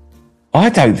 I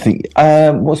don't think.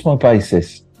 What's my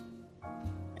basis?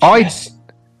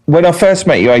 When I first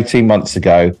met you 18 months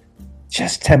ago,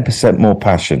 just 10% more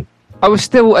passion. I was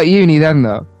still at uni then,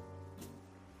 though.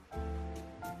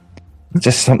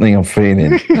 Just something I'm feeling.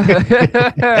 No,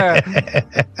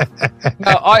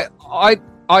 I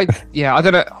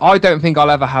don't know. I don't think I'll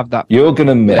ever have that. You're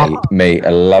gonna meet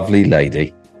a lovely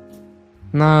lady.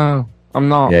 No, I'm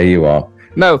not. Yeah, you are.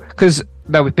 No, because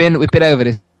we've been over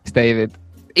this, David.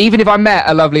 even if I met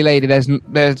a lovely lady, then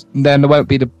there won't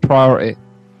be the priority.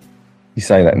 You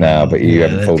say that now, but you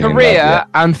haven't fallen in love Career yet.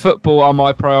 and football are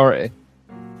my priority.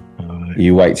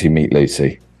 You wait till you meet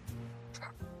Lucy.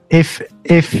 If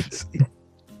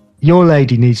your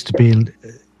lady needs to be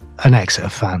an Exeter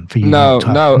fan for you, not to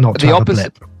the have opposite.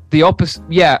 a blip. The opposite.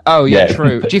 Yeah. Oh, yeah. Yeah.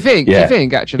 True. Do you think? Yeah. Do you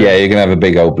think actually? Yeah, you're gonna have a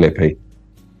big old blippy.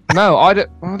 No, I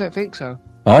don't think so.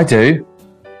 I do.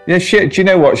 Yeah, shit. Do you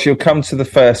know what? She'll come to the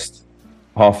first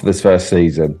half of this first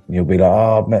season. And you'll be like,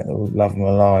 "Oh, I've met the love of my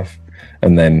life,"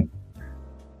 and then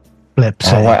Blip.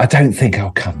 oh, I don't think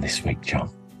I'll come this week, John.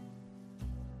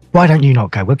 Why don't you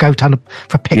not go? We'll go down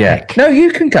for a picnic. No,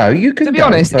 you can go. You can. To be go,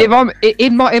 honest, but- if I'm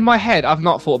in my head, I've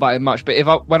not thought about it much.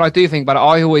 But when I do think about it,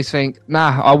 I always think,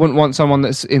 nah, I wouldn't want someone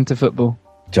that's into football.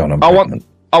 John, I want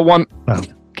Well,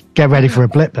 get ready for a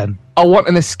blip then. I want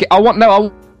an escape. I want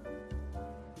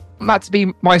that to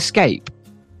be my escape.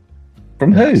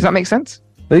 from who? Does that make sense?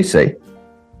 Lucy.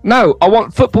 No, I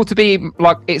want football to be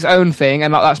like its own thing,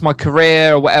 and like that's my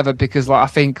career or whatever. Because like I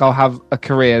think I'll have a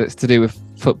career that's to do with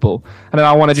football, and then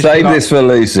I want to just Save be like, this for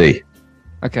Lucy.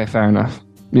 Okay, fair enough.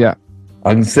 Yeah.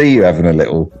 I can see you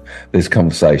having this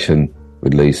conversation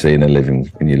with Lucy in your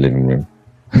living room.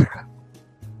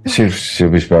 she'll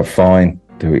be fine.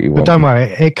 Do what you But want. don't worry,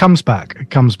 it comes back. It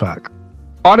comes back.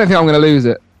 I don't think I'm going to lose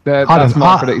it. That's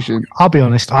my prediction. I'll be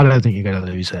honest, I don't think you're going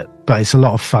to lose it, but it's a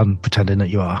lot of fun pretending that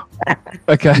you are.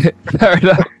 Okay, fair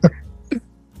enough.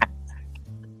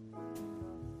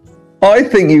 I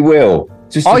think you will.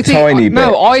 Just a tiny bit.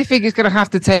 No, I think it's going to have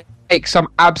to take some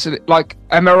absolute, like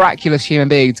a miraculous human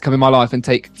being to come in my life and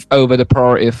take over the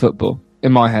priority of football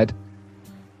in my head.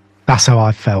 That's how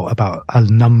I felt about a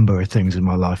number of things in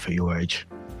my life at your age.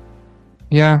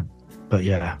 Yeah. But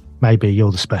yeah, maybe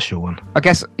you're the special one. I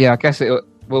guess it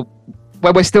will.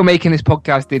 When we're still making this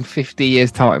podcast in 50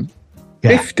 years' time.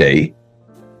 Yeah. 50?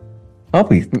 I'll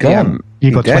be gone.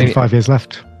 You've got Dead. 25 years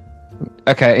left.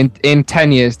 Okay, in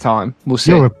 10 years' time, we'll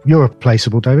see. You're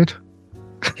replaceable, David.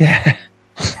 Yeah.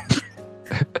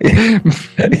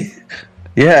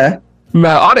 Yeah.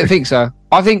 No, I don't think so.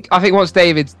 I think once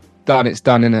David's done, it's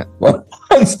done, innit? Well,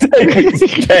 once David's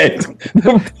dead,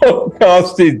 the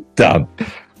podcast is done.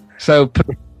 So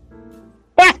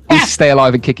please stay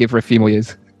alive and kick it for a few more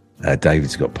years.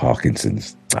 David's got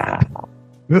Parkinson's.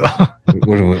 What are we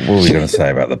going to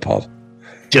say about the pod?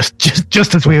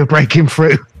 just as we were breaking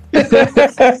through.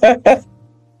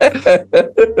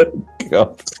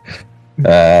 God.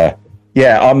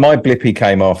 My blippy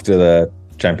came after the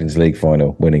Champions League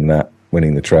final, winning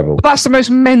the treble. But that's the most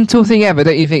mental thing ever,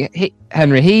 don't you think,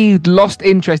 Henry? He lost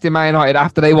interest in Man United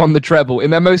after they won the treble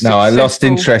in their most. No, I lost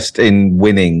interest in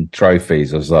winning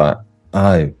trophies. I was like,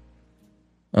 oh.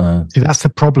 See, that's the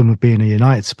problem with being a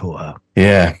United supporter.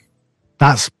 Yeah.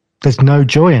 There's no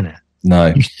joy in it.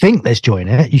 No. You think there's joy in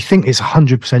it. You think it's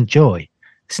 100% joy.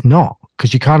 It's not,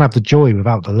 because you can't have the joy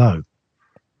without the low.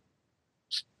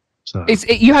 So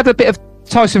You had a bit of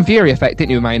Tyson Fury effect,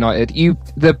 didn't you, with Man United?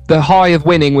 The high of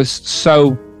winning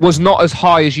was not as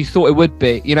high as you thought it would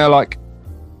be. You know, like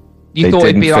you thought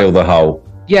it'd be fill like the hole.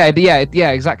 Yeah,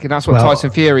 exactly. That's what Tyson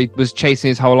Fury was chasing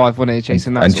his whole life, wasn't he?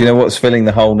 Chasing that. And do you know what's filling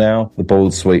the hole now? The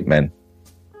bald sweet men.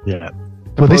 yeah.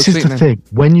 Well, this is the thing.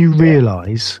 When you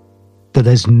realise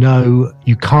that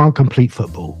you can't complete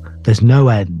football. There's no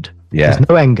end. Yeah. There's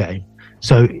no end game.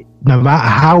 So no matter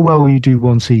how well you do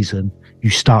one season, you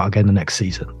start again the next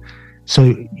season.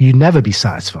 So you never be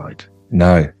satisfied.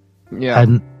 No. Yeah.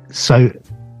 And so,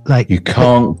 like, You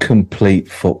can't complete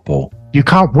football. you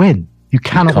can't win. You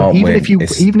cannot can't win. win.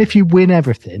 Even if you win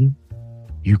everything,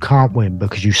 you can't win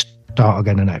because you start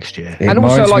again the next year. It And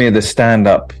also, reminds like- me of the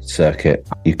stand-up circuit.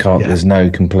 You can't. Yeah. There's no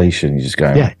completion. You just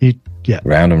go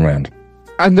round and round.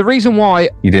 And the reason why,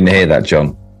 You didn't hear that,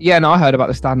 John. yeah, no, I heard about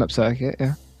the stand-up circuit.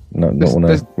 Yeah. Not There's- want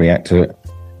to react to it.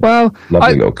 Well,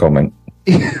 Lovely little comment.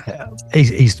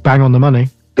 He's bang on the money.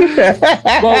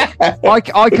 well, I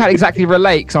can't exactly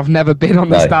relate because I've never been on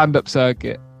the No. stand-up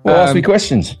circuit. Well, ask me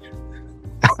questions.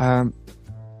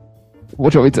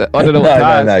 What do you want me to? I don't know what to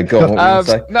ask. No. Go on. What were you going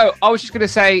to say? No, I was just going to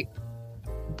say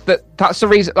that's the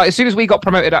reason. Like, as soon as we got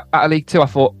promoted out of League Two, I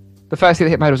thought the first thing that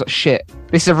hit my head was like, shit,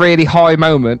 this is a really high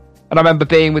moment. And I remember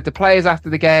being with the players after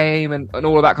the game and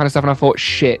all of that kind of stuff. And I thought,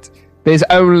 shit, there's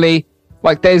going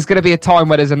to be a time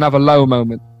where there's another low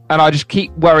moment. And I just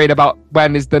keep worrying about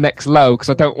when is the next low because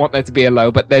I don't want there to be a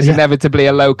low. But there's inevitably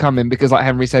a low coming because, like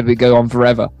Henry said, we go on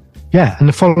forever. Yeah, and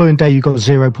the following day you got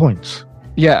 0 points.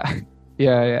 Yeah.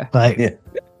 Like,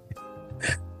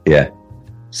 Yeah.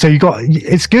 so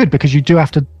it's good because you do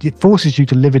have to. It forces you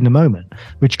to live in the moment,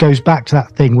 which goes back to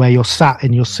that thing where you're sat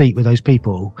in your seat with those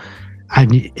people,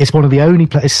 And it's one of the only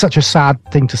places. It's such a sad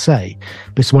thing to say,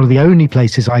 but it's one of the only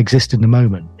places I exist in the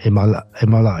moment in my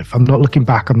life. I'm not looking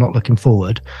back. I'm not looking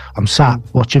forward. I'm sat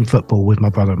watching football with my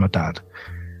brother and my dad.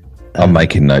 I'm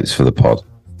making notes for the pod.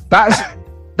 That's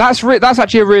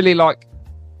actually a really, like,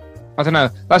 I don't know.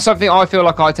 That's something I feel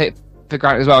like I take for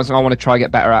granted as well, and something I want to try and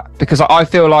get better at, because I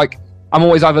feel like I'm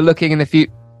always either looking in the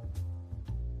future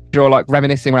or like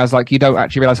reminiscing, whereas like you don't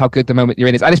actually realize how good the moment you're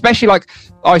in is. And especially like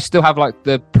I still have like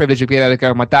the privilege of being able to go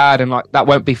with my dad, and like that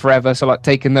won't be forever, so like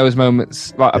taking those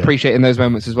moments, like appreciating those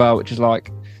moments as well, which is like,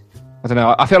 I don't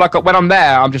know, I feel like when I'm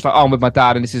there I'm just like, oh, I'm with my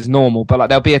dad and this is normal, but like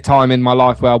there'll be a time in my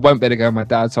life where I won't be able to go with my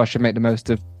dad, so I should make the most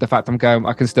of the fact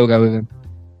I can still go with him.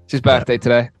 It's his birthday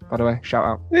today, by the way, shout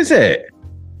out. Is it?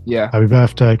 Yeah, Happy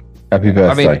birthday. I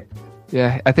mean,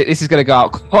 yeah, I think this is going to go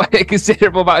out quite a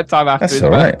considerable amount of time after his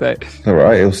birthday. All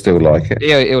right, he'll still like it.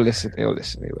 He'll listen. He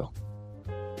will.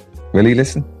 Will he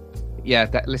listen? Yeah,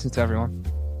 listen to everyone.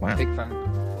 Wow. Big fan.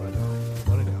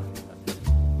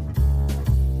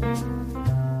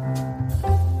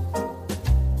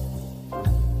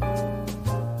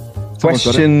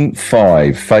 Question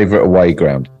 5, favourite away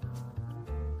ground.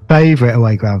 Favourite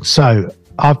away ground. So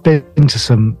I've been to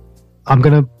some. I'm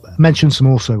going to mention some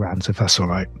also rounds, if that's all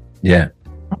right. Yeah.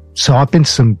 So I've been to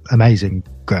some amazing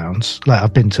grounds. Like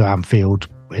I've been to Anfield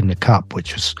in the Cup,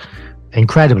 which was an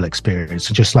incredible experience.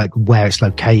 And just like where it's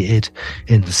located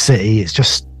in the city, it's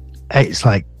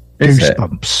like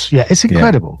goosebumps. Yeah, it's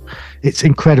incredible. Yeah. It's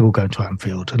incredible going to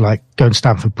Anfield. And like going to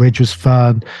Stamford Bridge was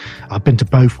fun. I've been to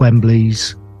both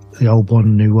Wembleys, the old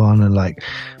one, new one, and like,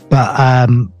 but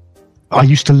I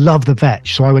used to love the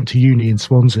Vetch, so I went to uni in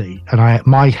Swansea, and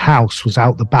my house was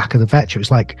out the back of the Vetch. It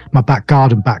was like my back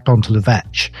garden backed onto the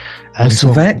Vetch. What's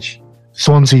the Vetch?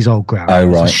 Swansea's old ground. Oh,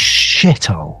 right. It's a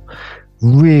shithole,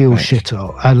 real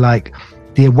shithole, and like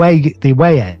the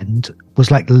away end was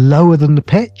like lower than the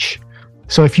pitch.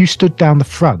 So if you stood down the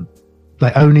front,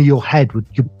 like only your head would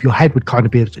kind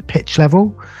of be at pitch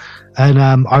level. And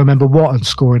I remember Watton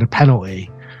scoring a penalty,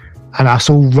 and us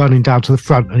all running down to the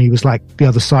front, and he was like the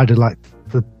other side of like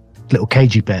the little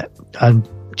cagey bit, and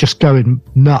just going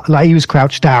nuts. Like he was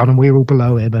crouched down, and we were all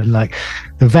below him, and like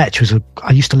the Vetch was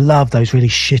I used to love those really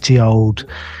shitty old,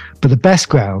 but the best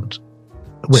ground.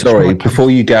 Sorry, before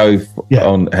you go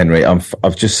on, Henry,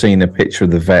 I've just seen a picture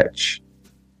of the Vetch.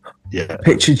 Yeah,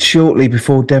 pictured shortly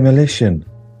before demolition.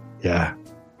 Yeah,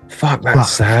 fuck,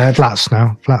 that's sad. Flats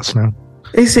now.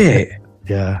 Is it?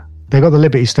 Yeah. They got the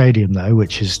Liberty Stadium though,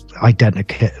 which is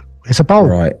identical. It's a bowl.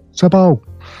 Right. It's a bowl.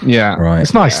 Yeah. Right.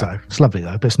 It's nice though. It's lovely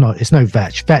though, but it's not. It's no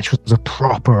Vetch. Vetch was a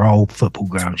proper old football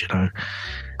ground, you know.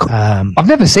 I've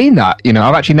never seen that. You know,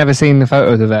 I've actually never seen the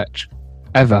photo of the Vetch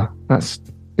ever. It's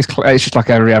just like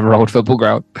every other old football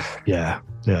ground. Yeah.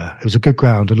 Yeah. It was a good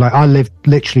ground, and like I lived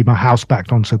literally my house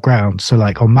backed onto the ground. So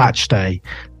like on match day,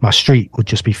 my street would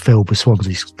just be filled with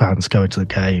Swansea fans going to the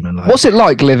game. And like, what's it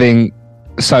like living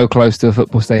so close to a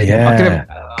football stadium? Yeah.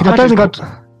 I don't think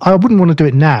I wouldn't want to do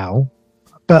it now,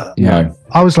 but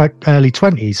I was like early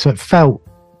 20s, so it felt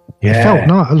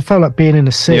nice. It felt like being in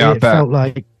a city. Yeah, it felt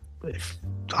like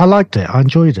I liked it. I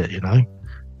enjoyed it, you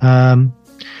know.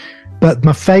 But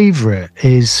my favourite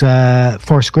is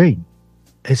Forest Green.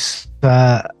 It's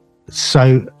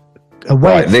so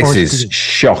away. Right, this is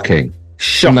shocking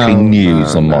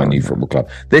news on my new football club.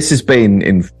 This has been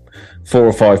in 4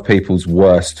 or 5 people's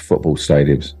worst football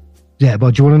stadiums. Yeah,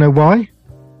 but do you want to know why?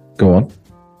 Go on.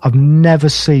 I've never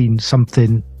seen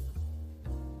something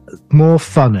more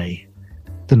funny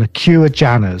than a queue of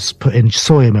Janners putting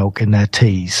soya milk in their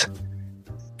teas.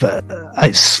 But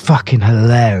it's fucking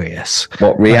hilarious.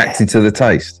 What, reacting to the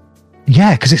taste?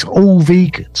 Yeah, because it's all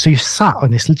vegan. So you sat on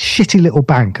this shitty little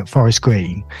bank at Forest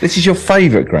Green. This is your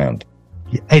favourite ground?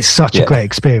 It's such a great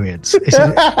experience. It's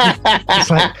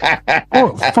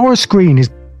like Forest Green is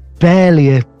barely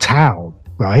a town,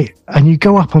 right? And you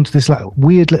go up onto this like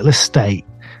weird little estate,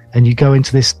 and you go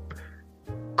into this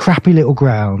crappy little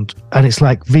ground, and it's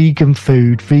like vegan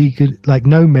food, vegan, like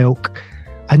no milk,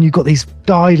 and you've got these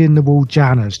dyed-in-the-wall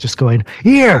Janners just going,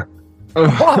 here,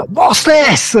 what's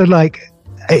this? And like,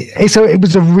 it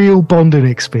was a real bonding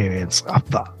experience.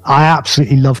 I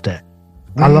absolutely loved it.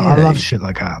 Really? I love shit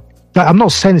like that. Like, I'm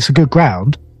not saying it's a good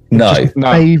ground. No. Just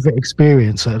my favourite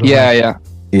experience. Yeah.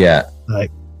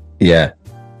 Like, yeah.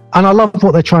 And I love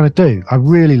what they're trying to do. I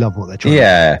really love what they're trying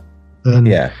to do.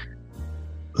 And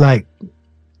like,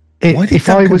 why did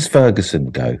Douglas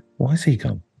Ferguson go? Why has he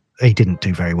gone? He didn't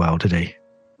do very well, did he?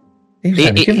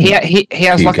 He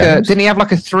has like games. Didn't he have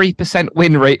like a 3%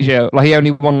 win ratio? Like he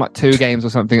only won like 2 games or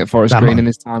something at Forest Green in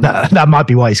his time. That might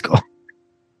be why he's gone.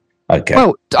 Okay.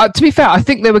 Well, to be fair, I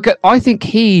think they were good. I think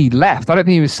he left. I don't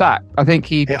think he was sacked. I think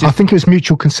he. I think it was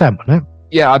mutual consent, wasn't it?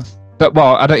 Yeah, I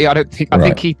don't think. I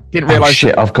think he didn't realise.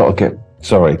 Shit! I've got to get.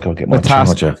 Sorry, got to get my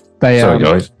charger. Sorry,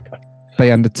 guys.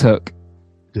 They undertook.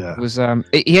 Yeah. It was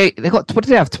they got, what did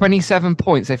they have? 27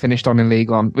 points they finished on in League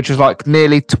One, which was like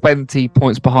nearly 20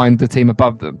 points behind the team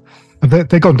above them.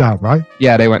 They gone down, right?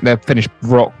 Yeah, they finished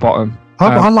rock bottom.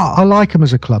 I like them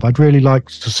as a club. I'd really like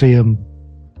to see them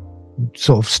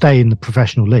sort of stay in the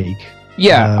professional league.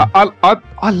 Yeah,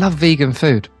 I love vegan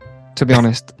food, to be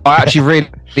honest. I actually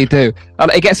really do.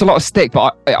 It gets a lot of stick,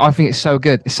 but I think it's so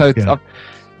good. It's so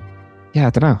I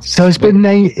don't know. So has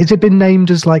it been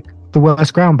named as like the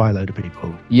worst ground by a load of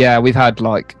people? Yeah, we've had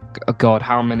like, oh God,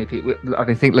 how many people?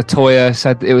 I think Latoya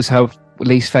said it was her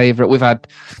least favourite. We've had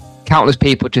countless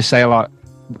people just say like,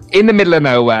 in the middle of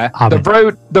nowhere,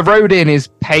 the road in is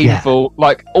painful,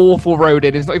 like awful road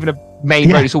in. It's not even a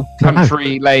main road; it's all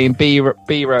country lane, B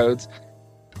roads.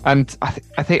 And I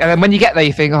think, and then when you get there,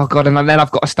 you think, oh God, and then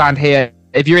I've got to stand here.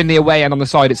 If you're in the away end on the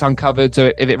side, it's uncovered,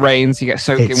 so if it rains, you get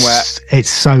soaking wet. It's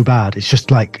so bad. It's just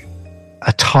like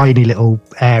a tiny little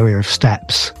area of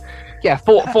steps. Yeah,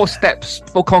 four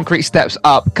concrete steps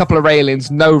up, a couple of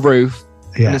railings, no roof.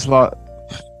 Yeah, and it's like,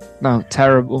 no,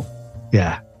 terrible.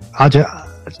 Yeah,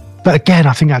 but again,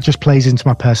 I think that just plays into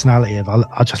my personality.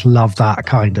 I just love that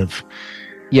kind of.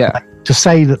 Yeah, like, to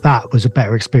say that was a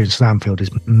better experience than Anfield is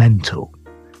mental,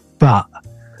 but.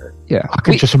 Yeah, I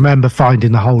can just remember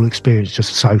finding the whole experience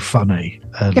just so funny.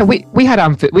 Yeah, we had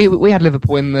Anfield, we had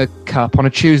Liverpool in the cup on a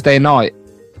Tuesday night,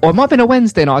 or it might have been a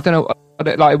Wednesday night. I don't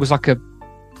know. Like it was like a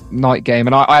night game,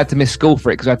 and I had to miss school for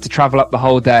it because I had to travel up the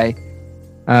whole day.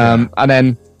 And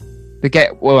then I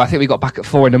think we got back at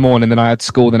 4 a.m. Then I had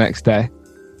school the next day.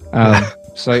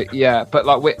 So yeah, but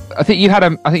like I think you had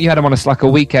them on a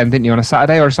weekend, didn't you? On a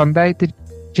Saturday or a Sunday? Did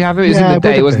you have it? It was in the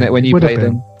day, wasn't it, when you played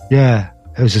them? Yeah,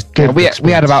 it was just good. We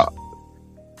had about.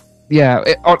 Yeah,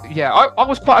 I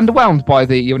was quite underwhelmed by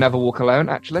the "You'll Never Walk Alone."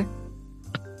 Actually,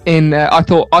 I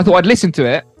thought I'd listen to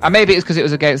it, and maybe it's because it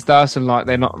was against us and like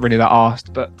they're not really that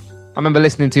arsed. But I remember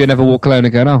listening to "You'll Never Walk Alone"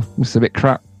 and going, "Oh, this is a bit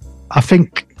crap." I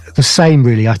think the same,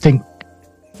 really. I think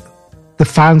the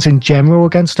fans in general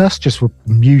against us just were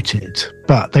muted,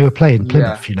 but they were playing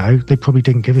Plymouth. You know, they probably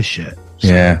didn't give a shit. So,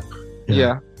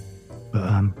 yeah.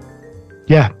 But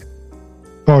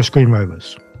Forest Green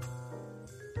Rovers.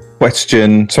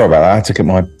 Question. Sorry about that. I had to get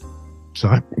my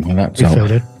laptop. You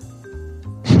filled in.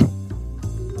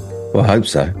 Well, I hope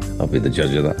so. I'll be the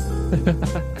judge of that.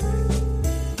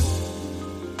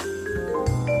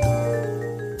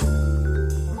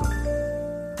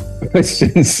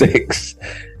 Question 6.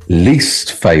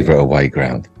 Least favourite away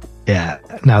ground. Yeah.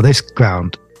 Now, this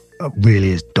ground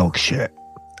really is dog shit.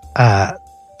 The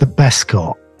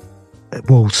Bescott at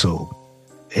Walsall,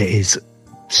 it is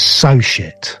so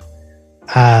shit.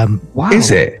 Wow. Is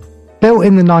it? Built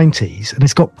in the 90s, and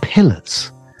it's got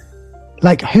pillars.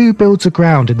 Like, who builds a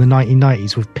ground in the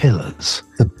 1990s with pillars?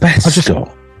 The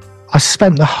Bescott. I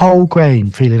spent the whole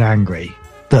game feeling angry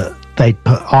that they'd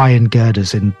put iron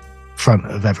girders in front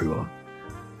of everyone.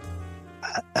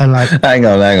 And like, hang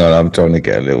on. I'm trying to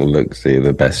get a little look see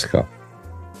the Bescott.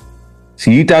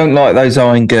 So you don't like those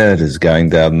iron girders going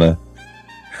down the?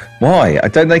 Why?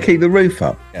 Don't they keep the roof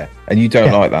up? Yeah. And you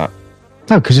don't like that?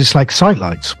 No, because it's like sight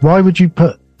lights. Why would you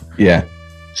put? Yeah.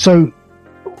 So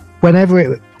whenever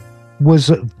it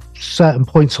was at certain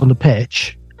points on the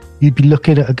pitch, you'd be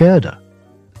looking at a girder.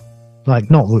 Like,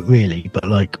 not really, but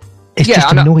like, it's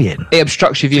just annoying. It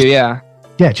obstructs your view, yeah.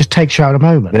 Yeah, it just takes you out of the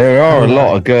moment. There are a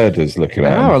lot of girders looking at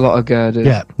them. There are a lot of girders.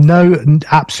 Yeah,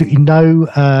 absolutely no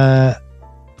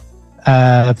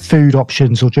food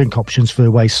options or drink options for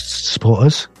away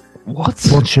supporters. What?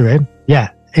 Once you're in. Yeah,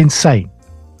 insane.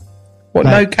 What,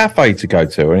 no cafe to go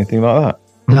to or anything like that?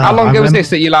 No, how long ago was this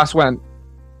that you last went?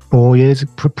 4 years,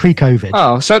 pre-COVID.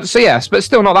 Oh, so yes, but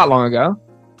still not that long ago.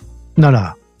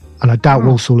 No. And I doubt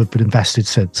Walsall have been invested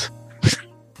since.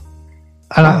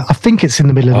 And I think it's in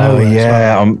the middle of nowhere.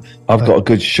 Yeah, I've got a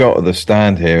good shot of the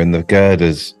stand here and the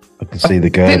girders. I can see the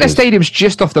girders. I think the stadium's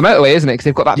just off the motorway, isn't it? Because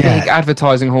they've got that big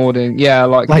advertising hoarding. Yeah,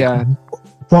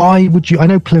 why would you? I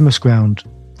know Plymouth ground,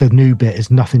 the new bit,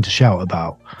 is nothing to shout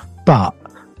about, but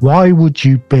why would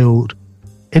you build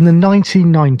in the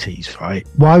 1990s? Right?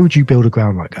 Why would you build a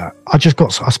ground like that? I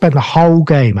spent the whole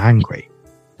game angry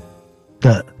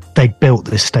that they built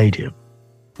this stadium.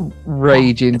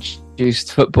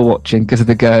 Rage-induced football watching because of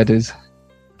the girders.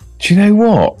 Do you know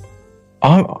what?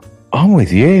 I'm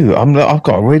with you. I've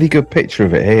got a really good picture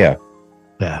of it here.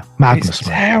 Yeah, madness. It's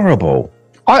terrible.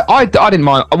 I didn't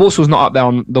mind. Walsall's not up there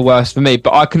on the worst for me,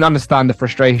 but I can understand the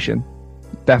frustration.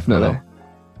 Definitely.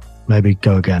 maybe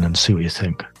go again and see what you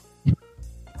think.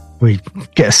 We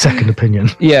get a second opinion.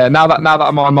 Yeah, now that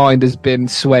my mind has been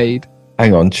swayed.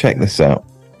 Hang on, check this out.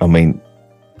 I mean,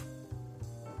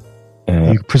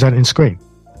 Are you presenting screen?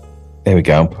 there we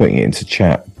go. I'm putting it into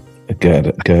chat. A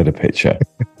girder picture.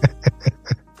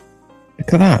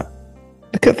 Look at that.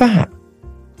 Look at that.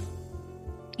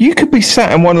 You could be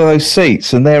sat in one of those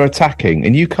seats and they're attacking,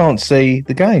 and you can't see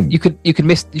the game. You could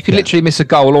literally miss a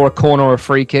goal or a corner or a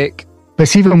free kick. But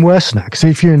it's even worse than that, because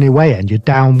if you're in the away end, you're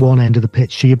down one end of the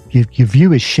pitch, so your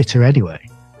view is shitter anyway.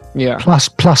 Yeah.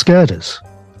 Plus girders.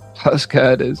 Plus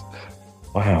girders.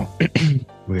 Wow.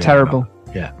 Terrible.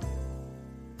 Yeah.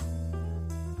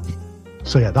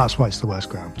 So yeah, that's why it's the worst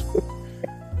ground.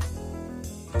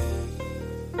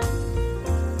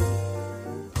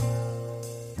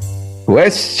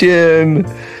 Question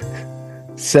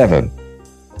 7.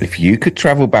 If you could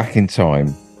travel back in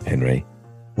time, Henry,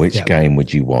 which game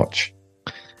would you watch?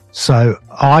 So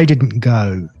I didn't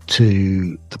go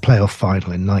to the playoff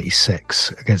final in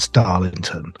 '96 against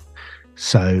Darlington.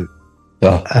 So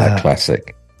that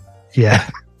classic. Yeah.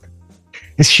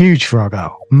 It's huge for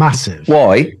Argyle. Massive.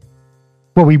 Why?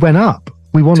 Well, we went up.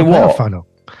 We won To the playoff what? final.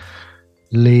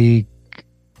 League.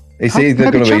 It's either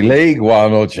maybe going to be League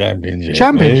One or Championship.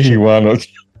 Championship. League One or...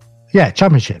 Yeah,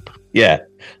 championship. Yeah.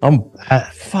 And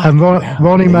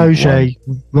Ronnie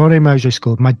Moshe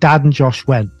scored. My dad and Josh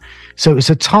went. So it was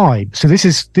a time. So this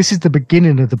is the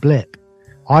beginning of the blip.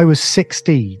 I was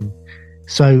 16.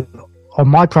 So on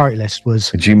my priority list was...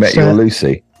 Did you met your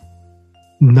Lucy?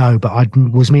 No, but I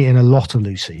was meeting a lot of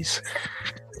Lucy's.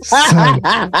 So, I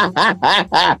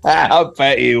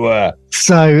bet you were.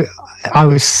 So I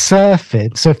was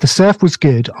surfing. So if the surf was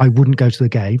good, I wouldn't go to the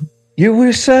game. You were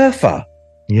a surfer?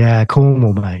 Yeah,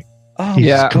 Cornwall, mate. Oh,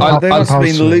 Yeah, there must have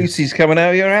been Lucy's coming out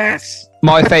of your ass.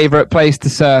 My favourite place to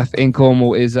surf in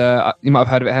Cornwall is, you might have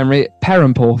heard of it, Henry,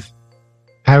 Perranporth.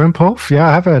 Perranporth? Yeah,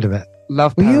 I have heard of it.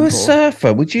 Love Were Perranporth. you a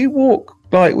surfer? Would you walk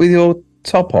like with your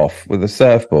top off with a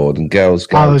surfboard and girls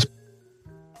go?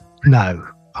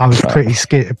 I was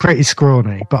pretty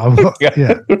scrawny, but I was,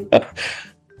 yeah.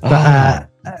 But,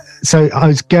 so I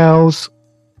was girls,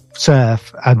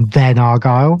 surf, and then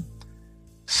Argyle.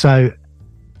 So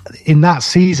in that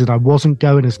season, I wasn't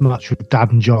going as much with Dad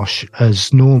and Josh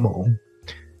as normal.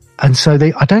 And so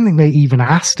I don't think they even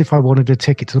asked if I wanted a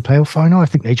ticket to the playoff final. I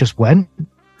think they just went.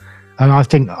 And I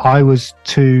think I was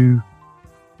too,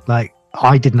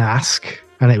 I didn't ask.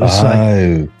 And it was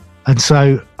and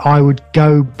so I would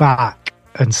go back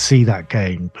and see that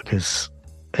game because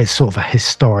it's sort of a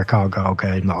historic Argyle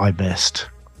game that I missed.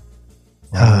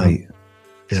 Right.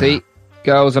 Yeah. See,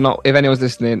 girls are not, if anyone's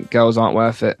listening, girls aren't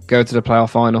worth it. Go to the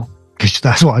playoff final.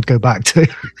 That's what I'd go back to.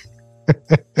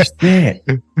 Yeah.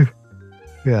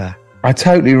 Yeah. I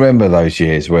totally remember those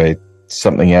years where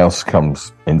something else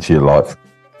comes into your life.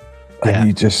 And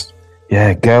you just,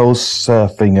 girls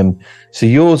surfing. And so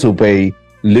yours will be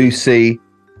Lucy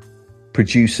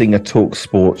producing a talk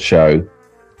sport show,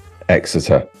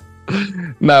 Exeter.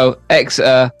 No,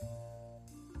 Exeter,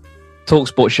 talk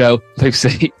sport show,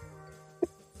 Lucy.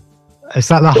 Is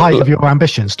that the height of your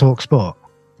ambitions, talk sport?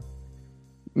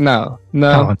 No. Come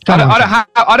on.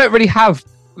 I don't really have.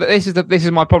 This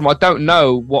is my problem. I don't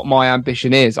know what my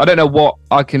ambition is. I don't know what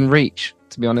I can reach.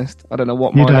 To be honest, I don't know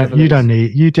what you don't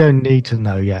need to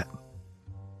know yet.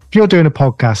 If you're doing a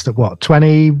podcast at what,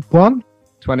 21?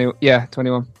 20. Yeah,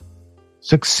 21.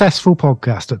 Successful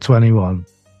podcast at 21.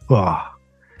 Oh,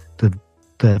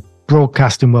 the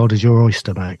broadcasting world is your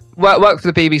oyster, mate. Work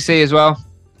for the BBC as well.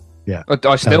 Yeah,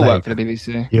 I still work for the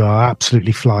BBC. You are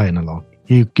absolutely flying along.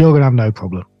 You're gonna have no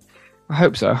problem. I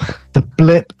hope so. The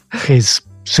blip is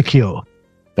secure.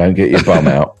 Don't get your bum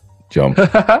out, John.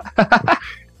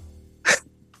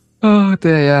 Oh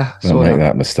dear, yeah. Don't make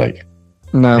that mistake.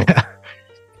 No.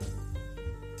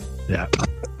 Yeah.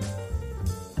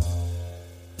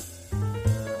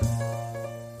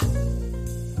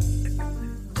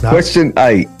 Question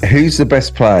 8. Who's the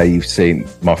best player you've seen?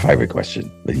 My favourite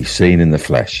question. That you've seen in the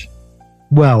flesh.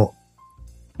 Well,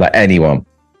 Like anyone.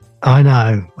 I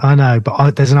know,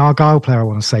 but there's an Argyle player I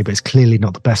want to say, but it's clearly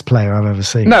not the best player I've ever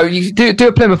seen. No, you do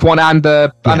a Plymouth one and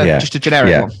just a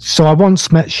generic one. So I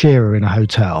once met Shearer in a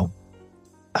hotel,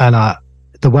 and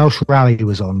the Welsh Rally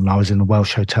was on, and I was in a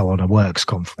Welsh hotel on a works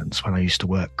conference when I used to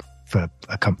work for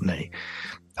a company,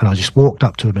 and I just walked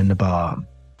up to him in the bar.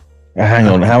 Hang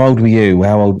on, how old were you?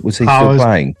 How old was he still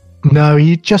playing? No,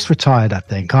 he just retired, I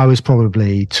think. I was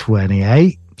probably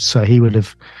 28, so it would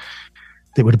have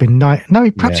been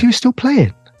perhaps he was still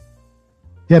playing.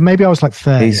 Yeah, maybe I was like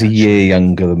 30. He's a year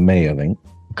younger than me, I think.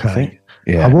 Okay.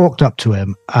 Yeah. I walked up to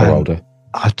him and older.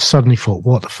 I suddenly thought,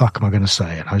 what the fuck am I going to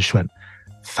say? And I just went,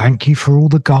 thank you for all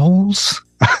the goals.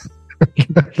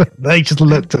 They just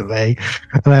looked at me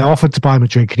and they offered to buy him a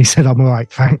drink and he said, I'm all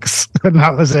right, thanks. And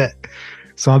that was it.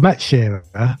 So I met Shearer.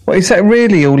 Well, is that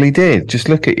really all he did? Just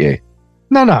look at you?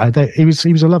 No, he was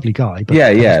a lovely guy. But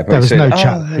Yeah. There was no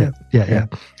chat. Yeah.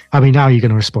 I mean, now you're going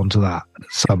to respond to that.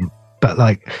 But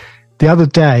like the other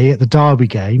day at the Derby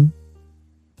game,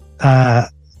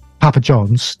 Papa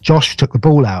John's, Josh took the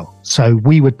ball out. So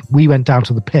we went down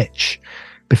to the pitch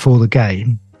before the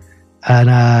game,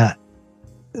 and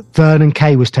Vernon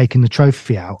Kay was taking the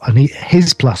trophy out, and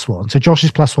his +1. So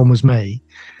Josh's +1 was me.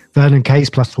 Vernon Kay's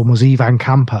 +1 was Ivan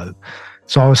Campo.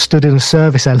 So I was stood in a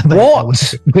service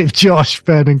elevator with Josh,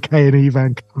 Vernon Kay, and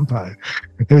Ivan Campo.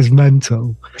 It was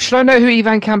mental. Should I know who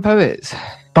Ivan Campo is?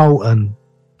 Bolton.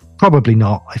 Probably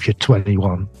not if you're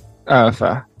 21. Oh,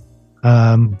 fair.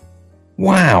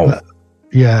 Wow.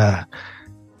 Yeah.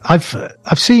 I've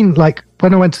seen, like,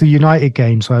 when I went to the United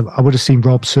games, I would have seen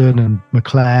Robson and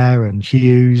McClare and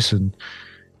Hughes and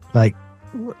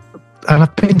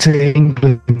I've been to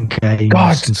England games.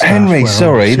 God, Henry,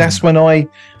 sorry, that's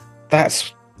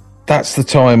the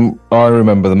time I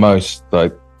remember the most.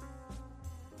 Like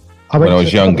when I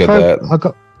was younger,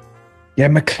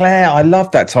 McClare. I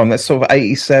loved that time. That's sort of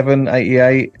 87,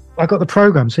 88. I got the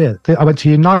programs here. I went to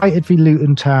United v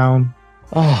Luton Town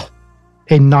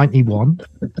in 91.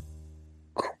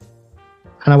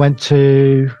 And I went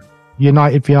to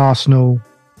United v Arsenal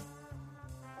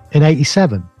in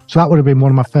 87. So that would have been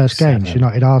one of my first games,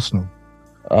 United Arsenal.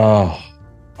 Oh,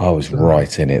 I was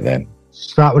right in it then.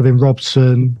 So that would have been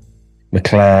Robson.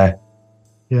 McClare.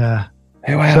 Yeah.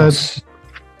 Who else?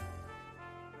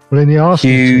 Well, in the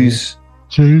Arsenal Hughes.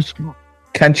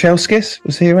 Kanchelskis,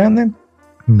 was he around then?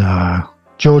 No.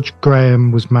 George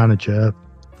Graham was manager.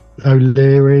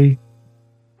 O'Leary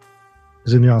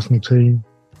was in the Arsenal team.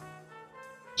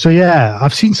 So yeah,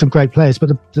 I've seen some great players, but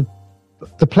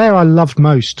the player I loved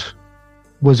most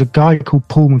was a guy called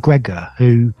Paul McGregor,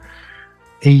 who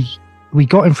we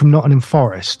got him from Nottingham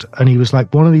Forest, and he was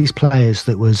like one of these players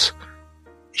that was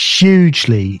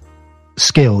hugely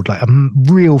skilled, like a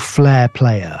real flair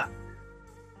player,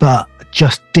 but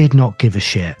just did not give a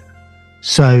shit.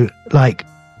 So like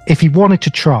if he wanted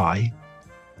to try,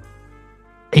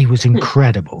 he was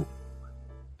incredible.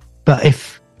 But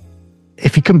if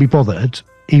he couldn't be bothered,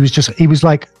 he was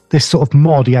like this sort of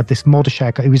mod. He had this modish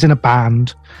haircut. He was in a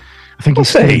band. I think he's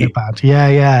still in a band.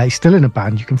 Yeah, he's still in a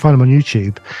band. You can find him on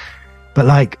YouTube. But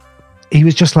like, he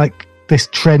was just like this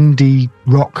trendy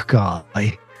rock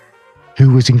guy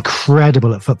who was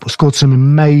incredible at football. Scored some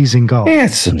amazing goals. He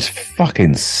had some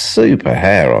fucking super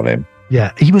hair on him.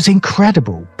 Yeah, he was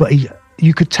incredible. But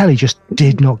you could tell he just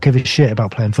did not give a shit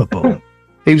about playing football.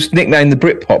 He was nicknamed the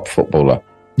Britpop footballer.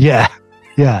 Yeah.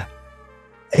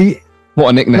 What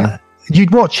a nickname.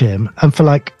 You'd watch him, and for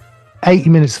like 80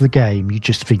 minutes of the game, you'd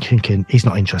just be thinking, he's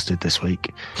not interested this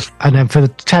week. And then for the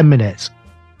 10 minutes,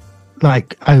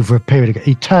 like over a period,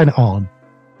 he'd turn it on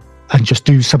and just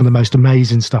do some of the most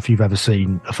amazing stuff you've ever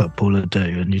seen a footballer do.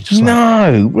 And you just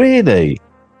really?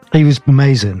 He was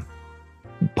amazing.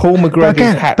 Paul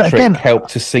McGregor's hat-trick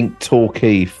helped to sink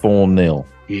Torquay 4-0.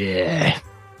 Yeah.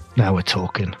 Now we're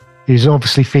talking. He was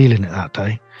obviously feeling it that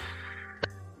day.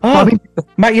 Oh,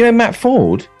 Matt, you know Matt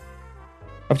Ford?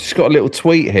 I've just got a little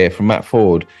tweet here from Matt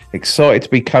Ford. Excited to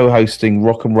be co-hosting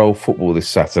Rock and Roll Football this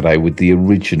Saturday with the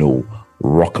original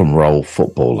rock and roll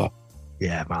footballer.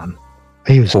 Yeah, man.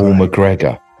 He was Paul great.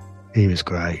 McGregor. He was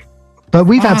great. But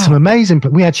we've had some amazing...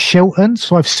 We had Shilton,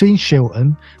 so I've seen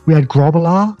Shilton. We had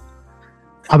Grobbelaar.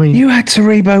 I mean... You had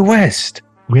Taribo West.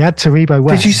 We had Taribo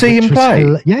West. Did you see him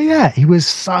play? Yeah. He was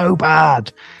so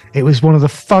bad. It was one of the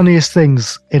funniest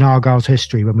things in Argyle's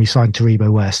history when we signed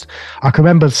Taribo West. I can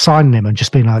remember signing him and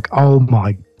just being like, oh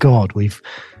my God,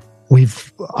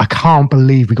 I can't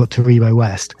believe we got Taribo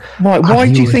West.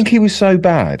 Why do you think he was so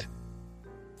bad?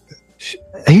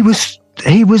 He was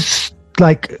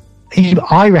like,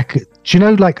 I reckon, do you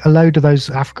know, like a load of those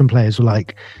African players were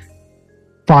like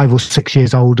 5 or 6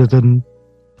 years older than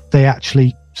they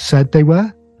actually said they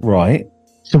were? Right.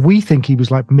 So we think he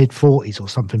was like mid-40s or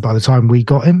something by the time we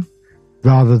got him,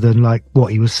 rather than like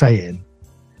what he was saying.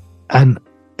 And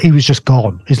he was just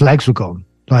gone. His legs were gone.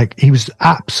 Like, he was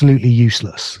absolutely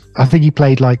useless. I think he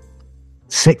played like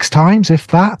 6 times, if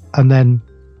that, and then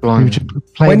Blind. he would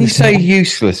just play. When you say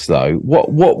useless, though,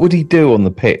 what would he do on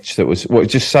the pitch that was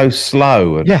just so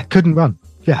slow? And... Yeah, couldn't run.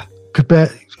 Yeah,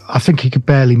 I think he could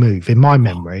barely move. In my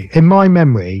memory,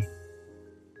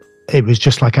 it was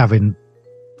just like having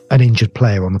an injured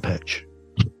player on the pitch.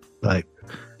 Like,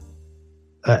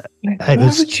 why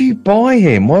would you buy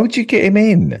him? Why would you get him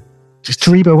in? Just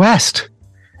Taribo West.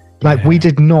 Like, we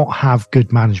did not have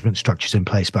good management structures in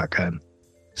place back then.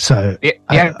 So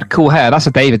yeah, cool hair. That's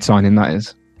a David signing, that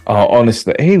is. Oh,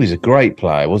 honestly, he was a great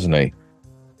player, wasn't he?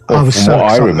 I was so what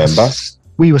excited. I remember.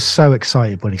 We were so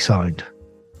excited when he signed.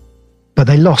 But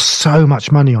they lost so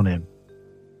much money on him.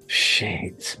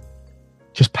 Shit.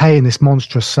 Just paying this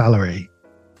monstrous salary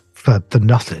for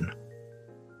nothing.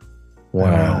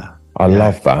 Wow. I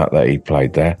love that he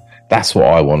played there. That's what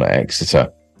I want at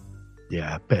Exeter.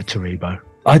 Yeah, bit of Taribo.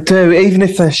 I do. Even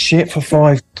if they're shit for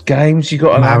 5 games, you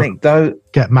got an anecdote.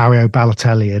 Get Mario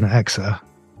Balotelli in at Exeter.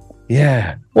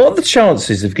 Yeah. What are the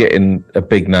chances of getting a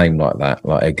big name like that,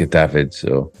 like Edgar Davids?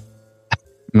 Or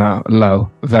No,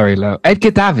 low, very low.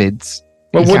 Edgar Davids.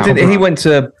 Well, he went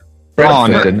to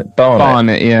Bradford and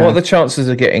Barnet. Yeah. What are the chances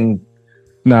of getting?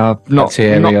 No, not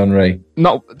Thierry Henry.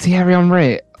 Not Thierry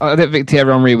Henry. I don't think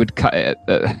Thierry Henry would cut it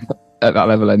at that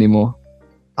level anymore.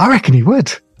 I reckon he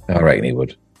would. I reckon he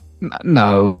would.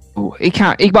 No, he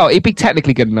can't. He'd be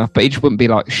technically good enough, but he just wouldn't be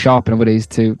like sharp enough. He's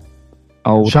too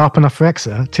old. Sharp enough for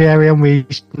Exeter. Thierry Henry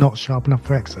not sharp enough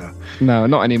for Exeter. No,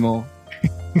 not anymore.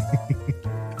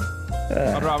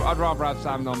 I'd rather have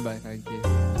Sam Nombe. Thank you.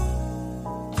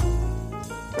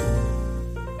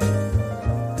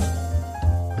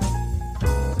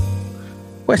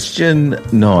 Question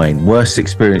 9. Worst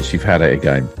experience you've had at a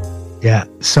game? Yeah.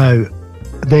 So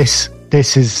this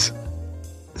is.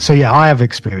 So yeah, I have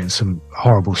experienced some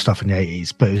horrible stuff in the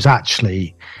 80s, but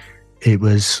it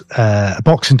was a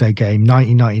Boxing Day game,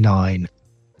 1999,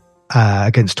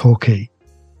 against Torquay.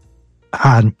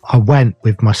 And I went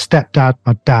with my stepdad,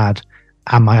 my dad,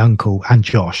 and my uncle, and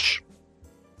Josh.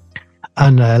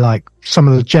 And like some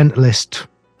of the gentlest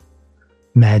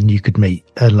men you could meet.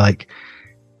 And like,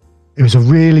 it was a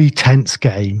really tense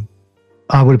game.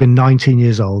 I would have been 19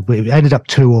 years old, but it ended up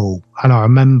 2-2. And I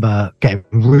remember getting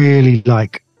really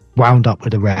like wound up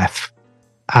with the ref.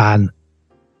 And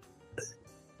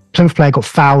Plymouth player got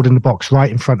fouled in the box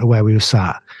right in front of where we were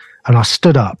sat. And I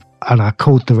stood up and I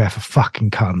called the ref a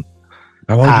fucking cunt.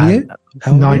 How old are you?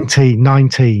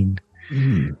 19.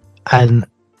 And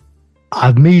I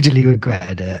immediately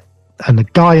regretted it. And the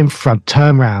guy in front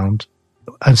turned around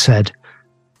and said,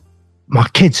 "My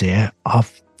kid's here.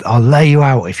 I'll lay you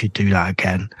out if you do that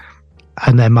again."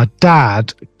 And then my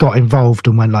dad got involved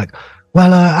and went like,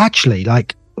 "Well, actually,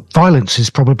 like, violence is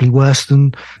probably worse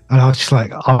than," and I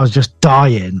was just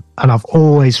dying, and I've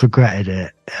always regretted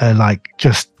it.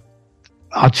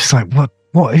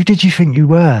 What, who did you think you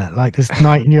were? Like this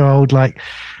 19-year-old, like,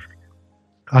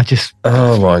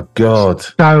 oh my God.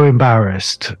 So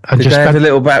embarrassed. And Did they have a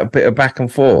little bit of back and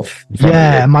forth?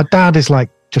 Yeah, my dad is like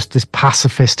just this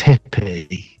pacifist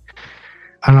hippie.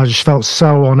 And I just felt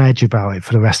so on edge about it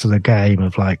for the rest of the game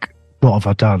of like, what have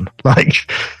I done? Like,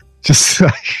 just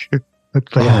like...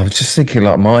 I was just thinking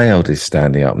like my eldest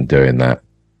standing up and doing that.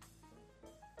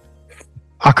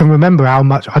 I can remember how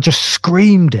much I just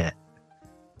screamed it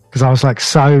because I was like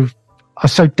I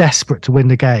was so desperate to win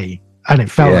the game, and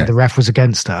it felt like the ref was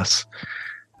against us.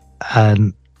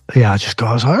 And yeah, I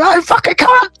was like, "I fucking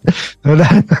can't!" And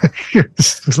then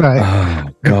it's like, oh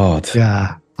God,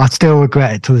 yeah, I still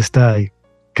regret it to this day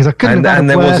because I couldn't. And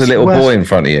there was a little boy in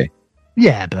front of you.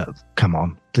 Yeah, but come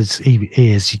on, he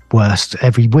is worse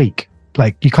every week.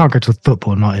 Like, you can't go to the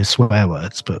football and not hear swear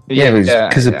words, but yeah, it's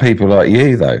because of people like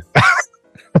you, though.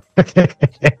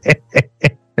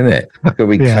 Isn't it? Got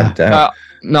we clamped down.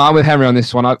 No, I'm with Henry on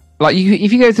this one.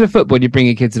 If you go to the football and you bring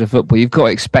your kids to the football, you've got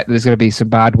to expect that there's going to be some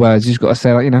bad words. You've just got to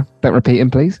say, like, don't repeat them,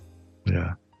 please.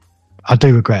 Yeah, I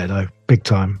do regret it though, big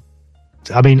time.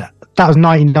 I mean, that was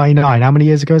 1999. How many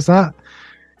years ago is that?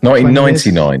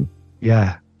 1999.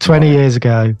 Yeah, 20 years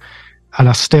ago, and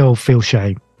I still feel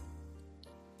shame.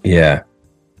 Yeah.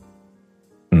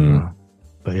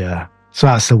 But yeah, so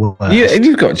that's the worst. And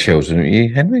you've got children, haven't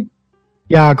you, Henry?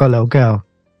 Yeah, I got a little girl.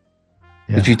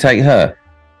 Yeah. Did you take her?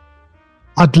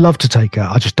 I'd love to take her.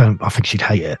 I just don't. I think she'd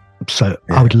hate it. So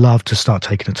I would love to start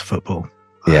taking her to football.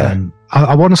 Yeah.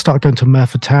 I want to start going to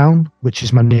Merthyr Town, which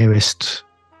is my nearest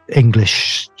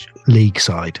English league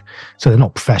side. So they're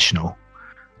not professional,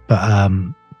 but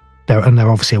they're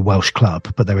obviously a Welsh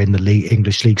club, but they're in the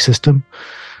English league system.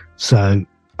 So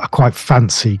I quite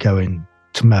fancy going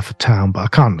to Merthyr Town, but I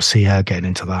can't see her getting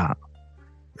into that.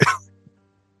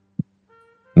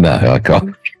 No, I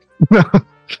can't.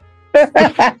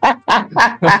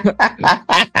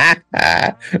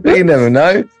 You never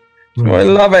know. I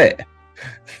love it.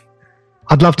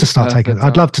 I'd love to start taking.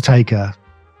 I'd love to take her.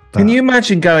 Can you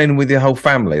imagine going with your whole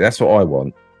family? That's what I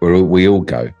want. We all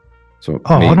go. So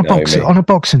on a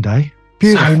Boxing Day.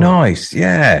 Beautiful. So nice.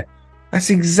 Yeah, that's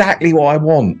exactly what I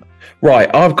want.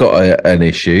 Right, I've got an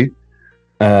issue.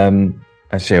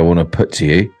 actually, I want to put to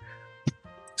you.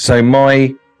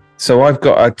 So I've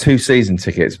got 2 season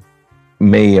tickets,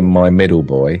 me and my middle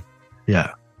boy.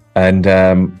 Yeah. And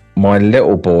my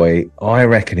little boy, I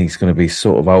reckon he's going to be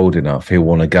sort of old enough. He'll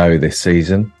want to go this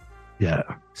season. Yeah.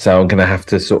 So I'm going to have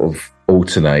to sort of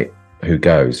alternate who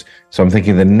goes. So I'm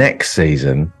thinking the next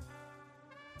season,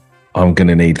 I'm going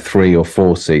to need 3 or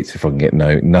 4 seats if I can get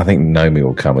nothing. Nomi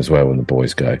will come as well when the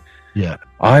boys go. Yeah.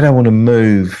 I don't want to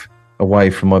move away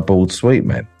from my bald sweet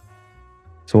men.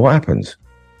 So what happens?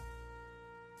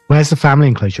 Where's the family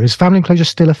enclosure? Is family enclosure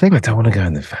still a thing? I don't want to go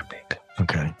in the family enclosure.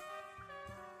 Okay.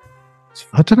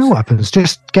 I don't know what happens.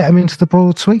 Just get them into the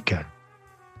bald suite game.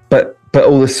 But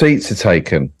all the seats are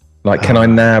taken. Like, can I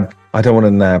nab? I don't want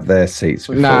to nab their seats.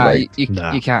 You can't. You're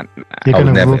I would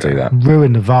going never to do that.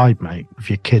 ruin the vibe, mate, with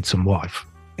your kids and wife.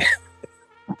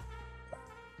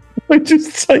 I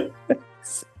just say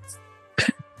this.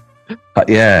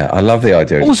 Yeah, I love the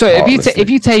idea. Also, if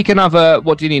you take another,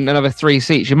 what do you need? Another 3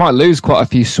 seats, you might lose quite a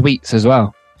few suites as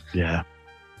well. Yeah.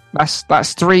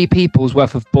 That's 3 people's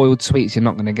worth of boiled sweets you're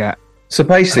not going to get. So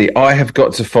basically, I have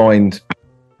got to find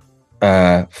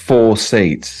 4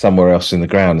 seats somewhere else in the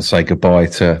ground and say goodbye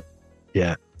to.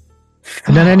 Yeah.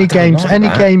 And then any games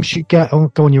you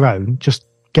go on your own, just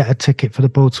get a ticket for the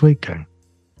boiled sweet game.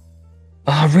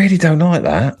 Oh, I really don't like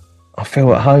that. I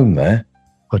feel at home there.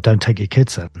 Or don't take your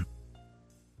kids then.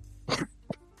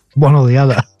 One or the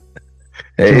other.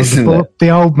 The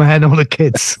old man or the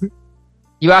kids.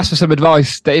 You asked for some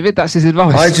advice, David. That's his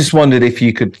advice. I just wondered if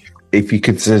you could,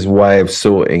 there's a way of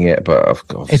sorting it, but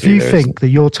if you think that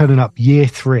you're turning up year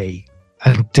 3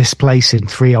 and displacing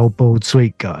 3 old bald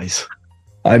sweet guys,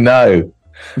 I know.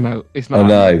 No, it's not. I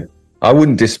know. I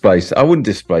wouldn't displace anyone.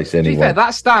 To be fair,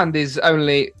 that stand is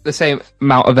only the same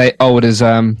amount of old as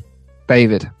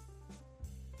David.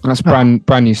 That's brand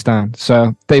new stand.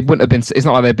 So they wouldn't have been. It's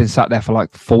not like they've been sat there for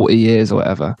like 40 years or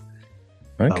whatever.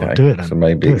 Okay, do it then. So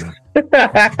maybe.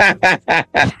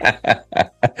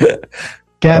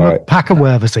 Get them a pack of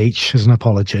Werthers each as an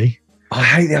apology. I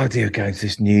hate the idea of going to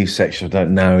this new section. I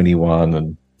don't know anyone,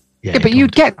 and yeah, but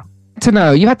you'd get to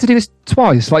know. You had to do this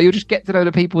twice. Like you'll just get to know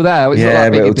the people there. It's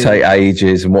but it'll take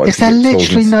ages. And what is there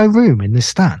literally no room in this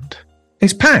stand?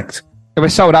 It's packed. We're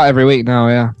sold out every week now.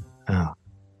 Yeah. Oh,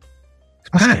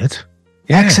 that's good.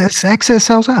 Yeah, Exeter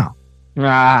sells out.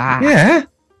 Yeah.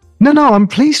 No, I'm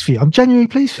pleased for you. I'm genuinely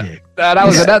pleased for you.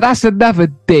 That's another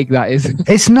dig. That is.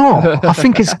 It's not. I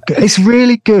think it's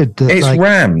really good. It's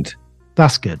rammed.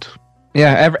 That's good.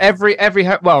 Yeah, every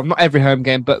well, not every home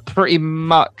game, but pretty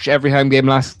much every home game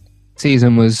last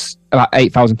season was about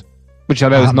 8,000, which I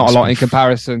know is not a lot in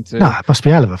comparison to. No, it must be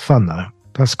hell of a fun though.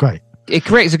 That's great. It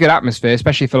creates a good atmosphere,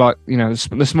 especially for like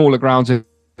the smaller grounds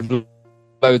with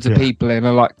loads of people in,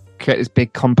 and like create this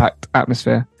big compact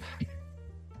atmosphere.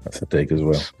 That's a dig as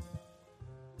well.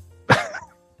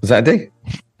 Was that a dig?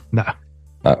 No.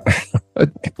 Oh.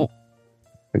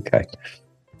 Okay.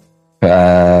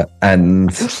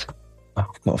 And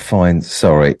I've got to find.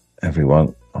 Sorry,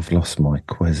 everyone. I've lost my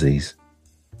Quezzies.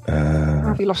 How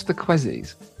have you lost the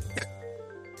Quezzies?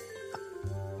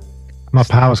 My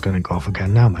power's going to go off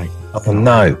again now, mate. Oh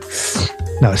no!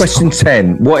 Question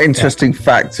 10. What interesting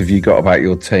facts have you got about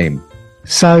your team?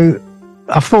 So,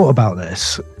 I've thought about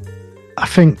this. I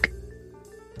think.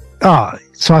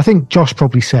 So I think Josh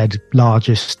probably said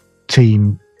largest city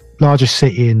in.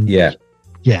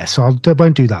 Yeah, so I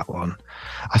won't do that one.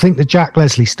 I think the Jack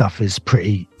Leslie stuff is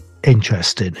pretty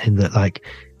interesting in that, like,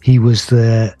 he was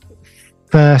the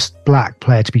first black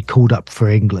player to be called up for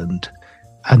England,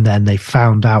 and then they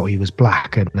found out he was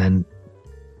black, and then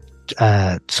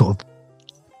sort of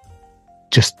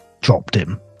just dropped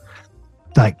him.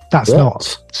 Like, that's not.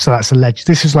 So that's alleged.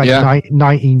 This is like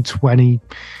 1920.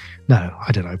 No,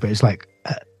 I don't know, but it's like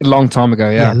a long time ago.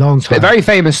 Yeah, long time. A very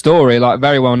famous story, like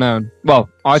very well known. Well,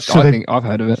 I think I've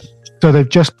heard of it. So they've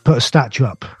just put a statue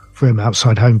up for him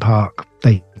outside Home Park.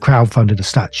 They crowdfunded a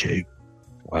statue.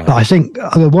 Wow. But I think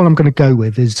the one I'm going to go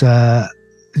with is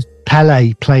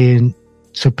Pele playing.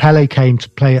 So Pele came to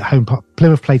play at Home Park.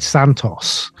 Plymouth played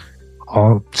Santos.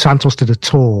 Santos did a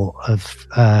tour of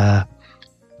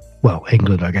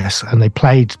England, I guess, and they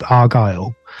played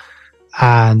Argyle,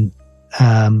 and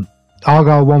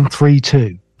Argyle won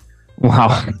 3-2.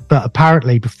 Wow. But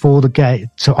apparently before the game,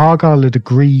 so Argyle had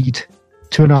agreed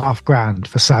 $2,500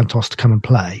 for Santos to come and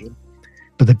play.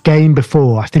 But the game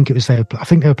before, I think they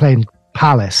were playing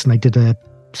Palace, and they did a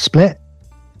split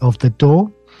of the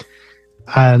door.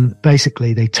 And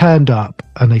basically they turned up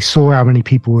and they saw how many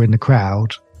people were in the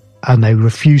crowd, and they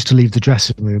refused to leave the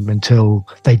dressing room until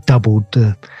they doubled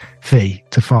the fee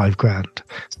to $5,000.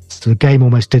 So the game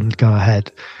almost didn't go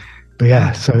ahead But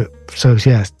yeah, so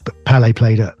yeah, Pele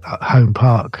played at Home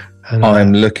Park. And,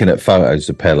 I'm looking at photos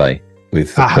of Pele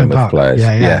with the Plymouth players.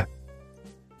 Yeah.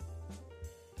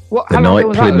 What, The how long night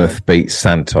was that, Plymouth beat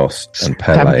Santos and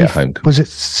Pele at home. Was it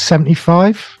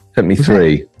 75?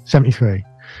 73. 73.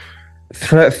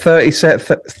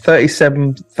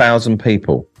 37,000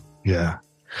 people. Yeah.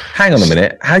 Hang on a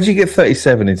minute. How did you get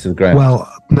 37 into the ground? Well,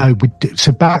 no,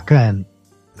 so back then,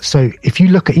 so if you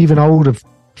look at even older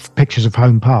pictures of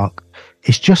Home Park,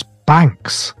 it's just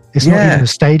banks. It's not even a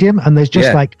stadium, and there's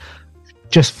just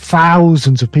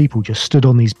thousands of people just stood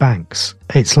on these banks.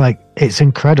 It's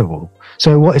incredible.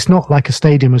 So it's not like a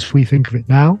stadium as we think of it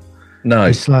now. No,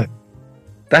 it's like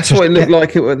that's what it looked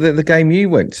like. The game you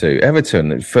went to,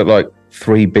 Everton. It felt like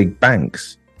 3 big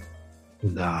banks.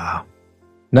 No.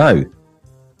 No.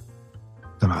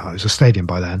 It was a stadium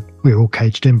by then. We were all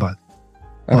caged in by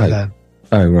then.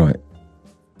 Oh, right.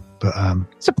 But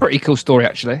it's a pretty cool story,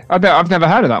 actually. I've never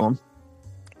heard of that one.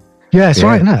 Yeah, it's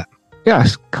right, isn't it? Yeah,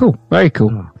 it's cool. Very cool.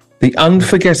 Oh. The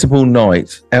unforgettable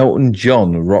night Elton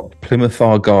John rocked Plymouth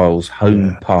Argyle's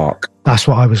Home Park. That's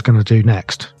what I was going to do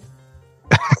next.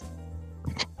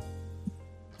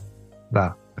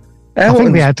 No. I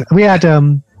think we had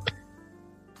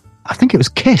I think it was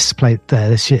Kiss played there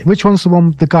this year. Which one's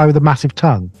the guy with the massive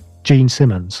tongue? Gene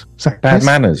Simmons. Is that Bad Kiss?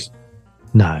 Manners.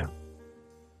 No.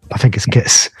 I think it's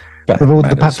Kiss. Bad With all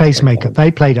the Manners. face makeup.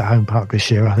 They played at Home Park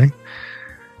this year, I think.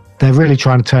 They're really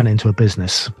trying to turn it into a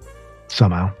business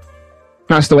somehow.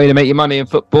 That's the way to make your money in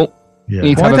football. Yeah. You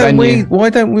need to have a venue. Why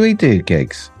don't we do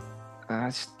gigs?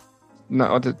 There's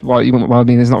not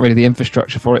really the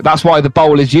infrastructure for it. That's why the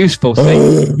bowl is useful.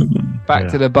 Back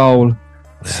to the bowl.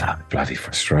 So bloody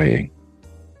frustrating.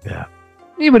 Yeah.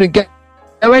 You wouldn't go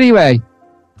anyway.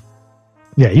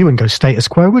 Yeah, you wouldn't go status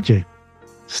quo, would you?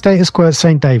 Status quo at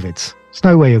St. David's. There's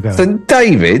no way you're going. St.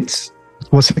 David's?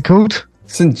 What's it called?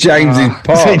 St. James's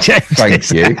Park. St. James's.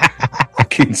 Thank you.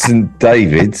 Fucking St.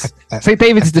 David's. St.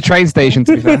 David's is the train station,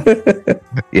 to be fair.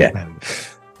 Yeah.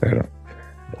 Fair enough.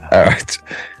 All right.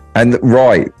 And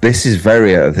this is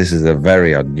a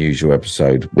very unusual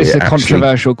episode. This is a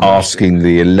controversial question. Asking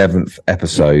the 11th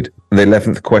episode, the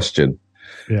 11th question,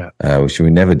 which we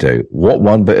never do. What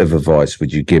one bit of advice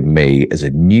would you give me as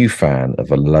a new fan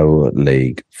of a lower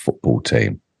league football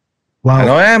team? Well, and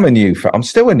I am a new fan. I'm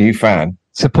still a new fan.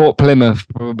 Support Plymouth,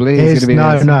 probably. It's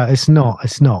not.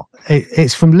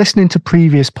 It's from listening to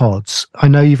previous pods. I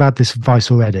know you've had this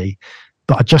advice already,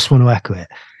 but I just want to echo it.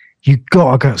 You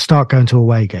got to start going to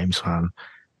away games, man.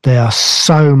 They are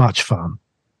so much fun.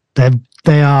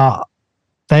 They are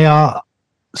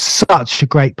such a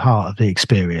great part of the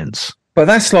experience. But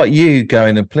that's like you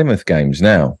going to Plymouth games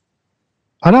now.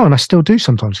 I know, and I still do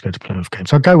sometimes go to Plymouth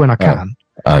games. I go when I can.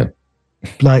 Oh.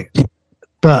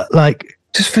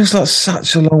 Just feels like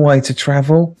such a long way to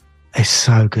travel. It's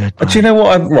so good. But do you know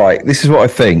what? This is what I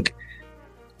think.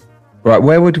 Right,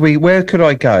 where could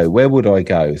I go? Where would I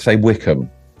go? Say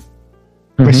Widdicombe.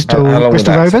 Bristol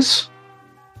Rovers?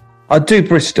 I'd do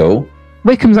Bristol.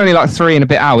 Wickham's only like 3 and a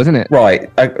bit hours, isn't it? Right.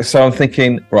 So I'm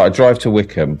thinking, I drive to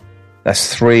Widdicombe.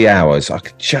 That's 3 hours. I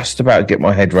could just about get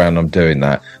my head around I'm doing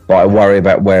that. But I worry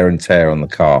about wear and tear on the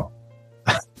car.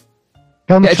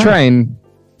 Go on Get a train.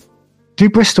 Do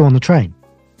Bristol on the train.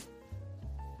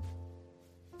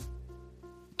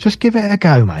 Just give it a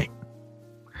go, mate.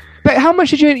 But how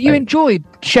much did you enjoyed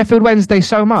Sheffield Wednesday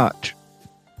so much?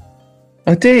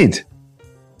 I did.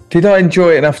 Did I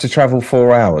enjoy it enough to travel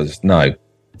 4 hours? No.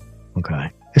 Okay.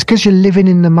 It's because you're living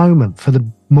in the moment for the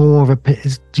more of a bit.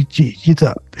 It's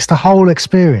the whole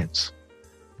experience.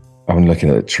 I'm looking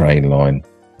at the train line.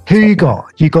 Who you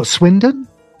got? You got Swindon?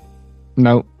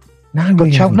 No. No,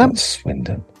 got Cheltenham? Got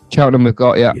Swindon. Cheltenham we've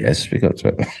got, yeah. Yes, we got to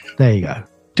it. There you go.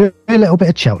 Do a little bit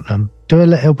of Cheltenham. Do a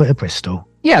little bit of Bristol.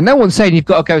 Yeah, no one's saying you've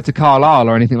got to go to Carlisle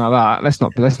or anything like that. Let's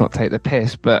not take the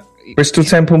piss, but Bristol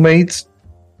Temple Meads? Is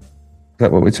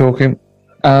that what we're talking?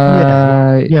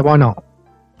 Yeah, why not?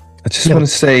 I just want to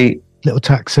see little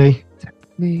taxi.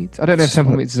 Meads. I don't know if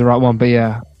Temple Meads is the right one, but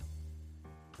yeah.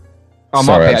 Oh,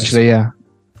 Sorry, might be actually, yeah.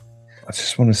 I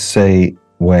just want to see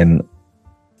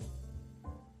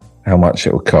how much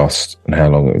it will cost and how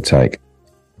long it would take.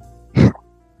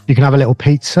 You can have a little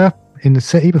pizza in the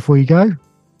city before you go.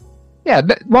 Yeah,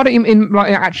 why don't you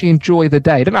actually enjoy the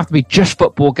day? It doesn't have to be just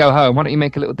football, go home. Why don't you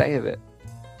make a little day of it?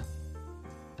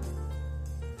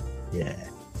 Yeah.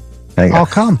 I'll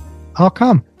come.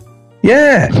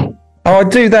 Yeah. Oh, I'd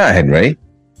do that, Henry.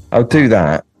 I'll do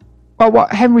that. Well,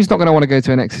 what? Henry's not going to want to go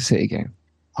to an Exeter City game.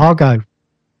 I'll go.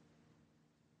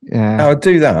 Yeah. I'll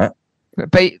do that.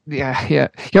 But yeah.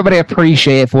 You got to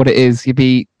appreciate it for what it is. You'd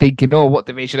be thinking, what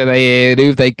division are they in?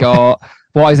 Who've they got?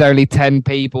 Why is there only 10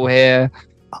 people here?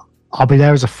 I'll be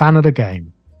there as a fan of the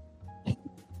game.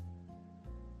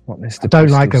 What is I don't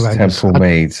like the Rovers. Temple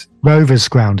Meads. Rovers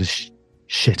ground is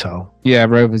shithole. Yeah,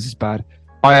 Rovers is bad.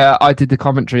 I did the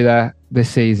commentary there this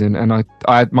season, and I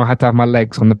had to have my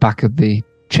legs on the back of the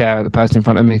chair of the person in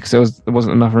front of me because there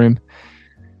wasn't enough room.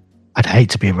 I'd hate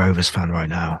to be a Rovers fan right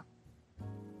now.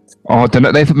 Oh, I don't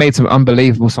know. They've made some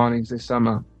unbelievable signings this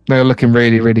summer. They're looking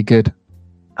really, really good.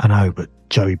 I know, but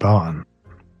Joey Barton.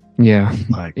 Yeah,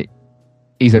 Like,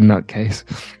 he's a nutcase.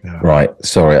 yeah. Right.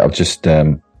 Sorry, I'm just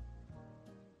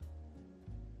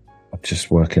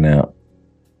working out.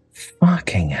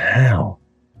 Fucking hell.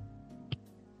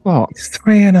 What? It's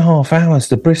 3.5 hours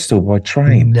to Bristol by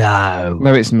train. No.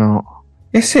 No, it's not.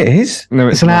 Yes, it is. No,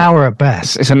 It's an not. hour at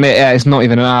best. It's not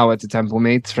even an hour to Temple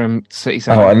Meads from City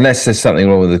Centre. Oh, unless there's something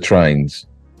wrong with the trains.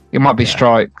 It might be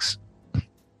strikes.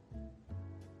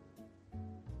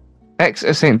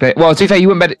 St. David. Well, to be fair, you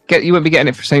wouldn't be getting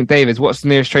it for St. David's. What's the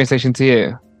nearest train station to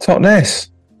you? Totnes.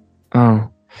 Oh,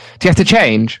 do you have to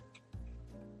change?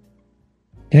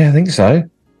 Yeah, I think so.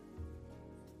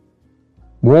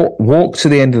 Walk to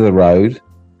the end of the road.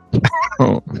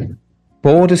 Oh.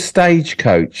 Board a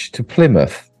stagecoach to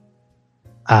Plymouth.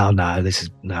 Oh, no, this is...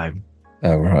 No.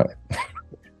 Oh, right.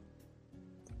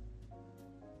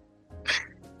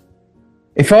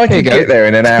 If I could get there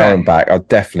in an hour and back, I'd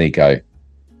definitely go.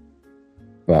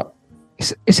 But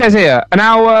It says here, an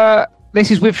hour... This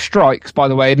is with strikes, by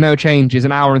the way. No changes.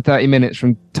 An hour and 30 minutes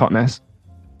from Totnes.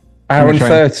 hour and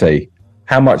 30?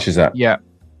 How much is that? Yeah.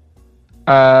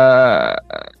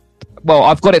 Well,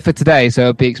 I've got it for today, so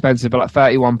it'll be expensive, but like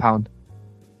 £31.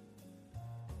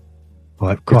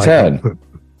 Return?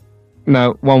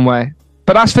 No, one way.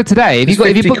 But that's for today. If It's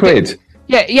you 50 quid.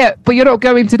 It, yeah, but you're not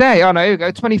going today. Oh no, here we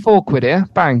go. 24 quid here.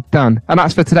 Bang, done. And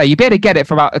that's for today. You'd be able to get it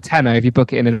for about a tenner if you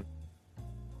book it in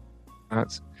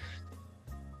advance.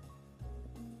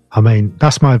 I mean,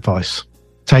 that's my advice.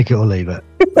 Take it or leave it.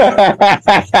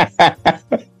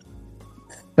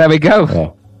 There we go.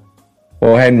 Oh.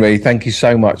 Well, Henry, thank you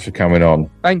so much for coming on.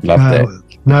 Thank you. Loved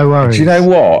it. No worries. Do you know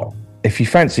what? If you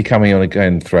fancy coming on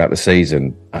again throughout the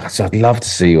season, I'd love to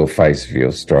see your face if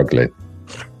you're struggling.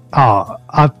 Oh,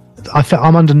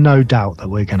 I'm under no doubt that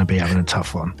we're going to be having a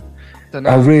tough one. Don't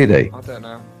know. Oh, really? I don't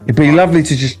know. It'd be lovely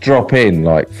to just drop in,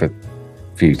 like, for a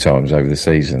few times over the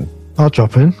season. I'll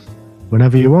drop in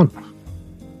whenever you want.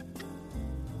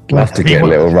 Love to get a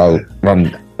little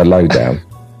run a lowdown.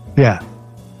 Yeah.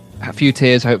 A few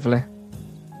tears, hopefully.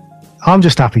 I'm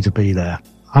just happy to be there.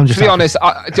 I'm just To be happy. honest,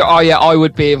 I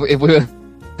would be if we were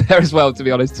there as well, to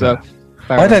be honest. So,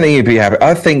 I don't think you'd be happy.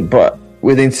 I think, but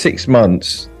within 6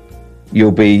 months,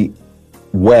 you'll be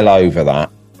well over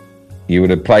that. You would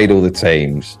have played all the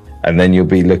teams, and then you'll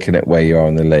be looking at where you are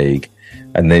in the league,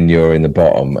 and then you're in the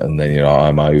bottom, and then you're like,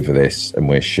 I'm over this, and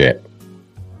we're shit.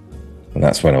 And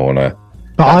that's when I want to.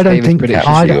 But I don't think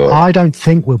prediction. I don't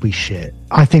think we'll be shit.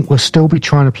 I think we'll still be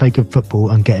trying to play good football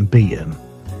and getting beaten.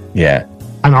 Yeah.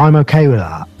 And I'm okay with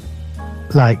that.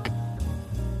 Like,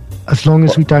 as long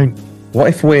as we don't. What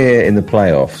if we're in the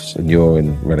playoffs and you're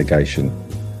in relegation?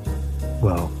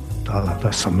 Well,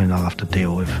 that's something I'll have to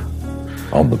deal with.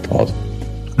 On the pod.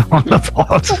 On the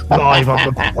pod. Live on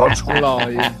the pod.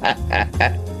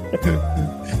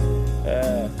 Live.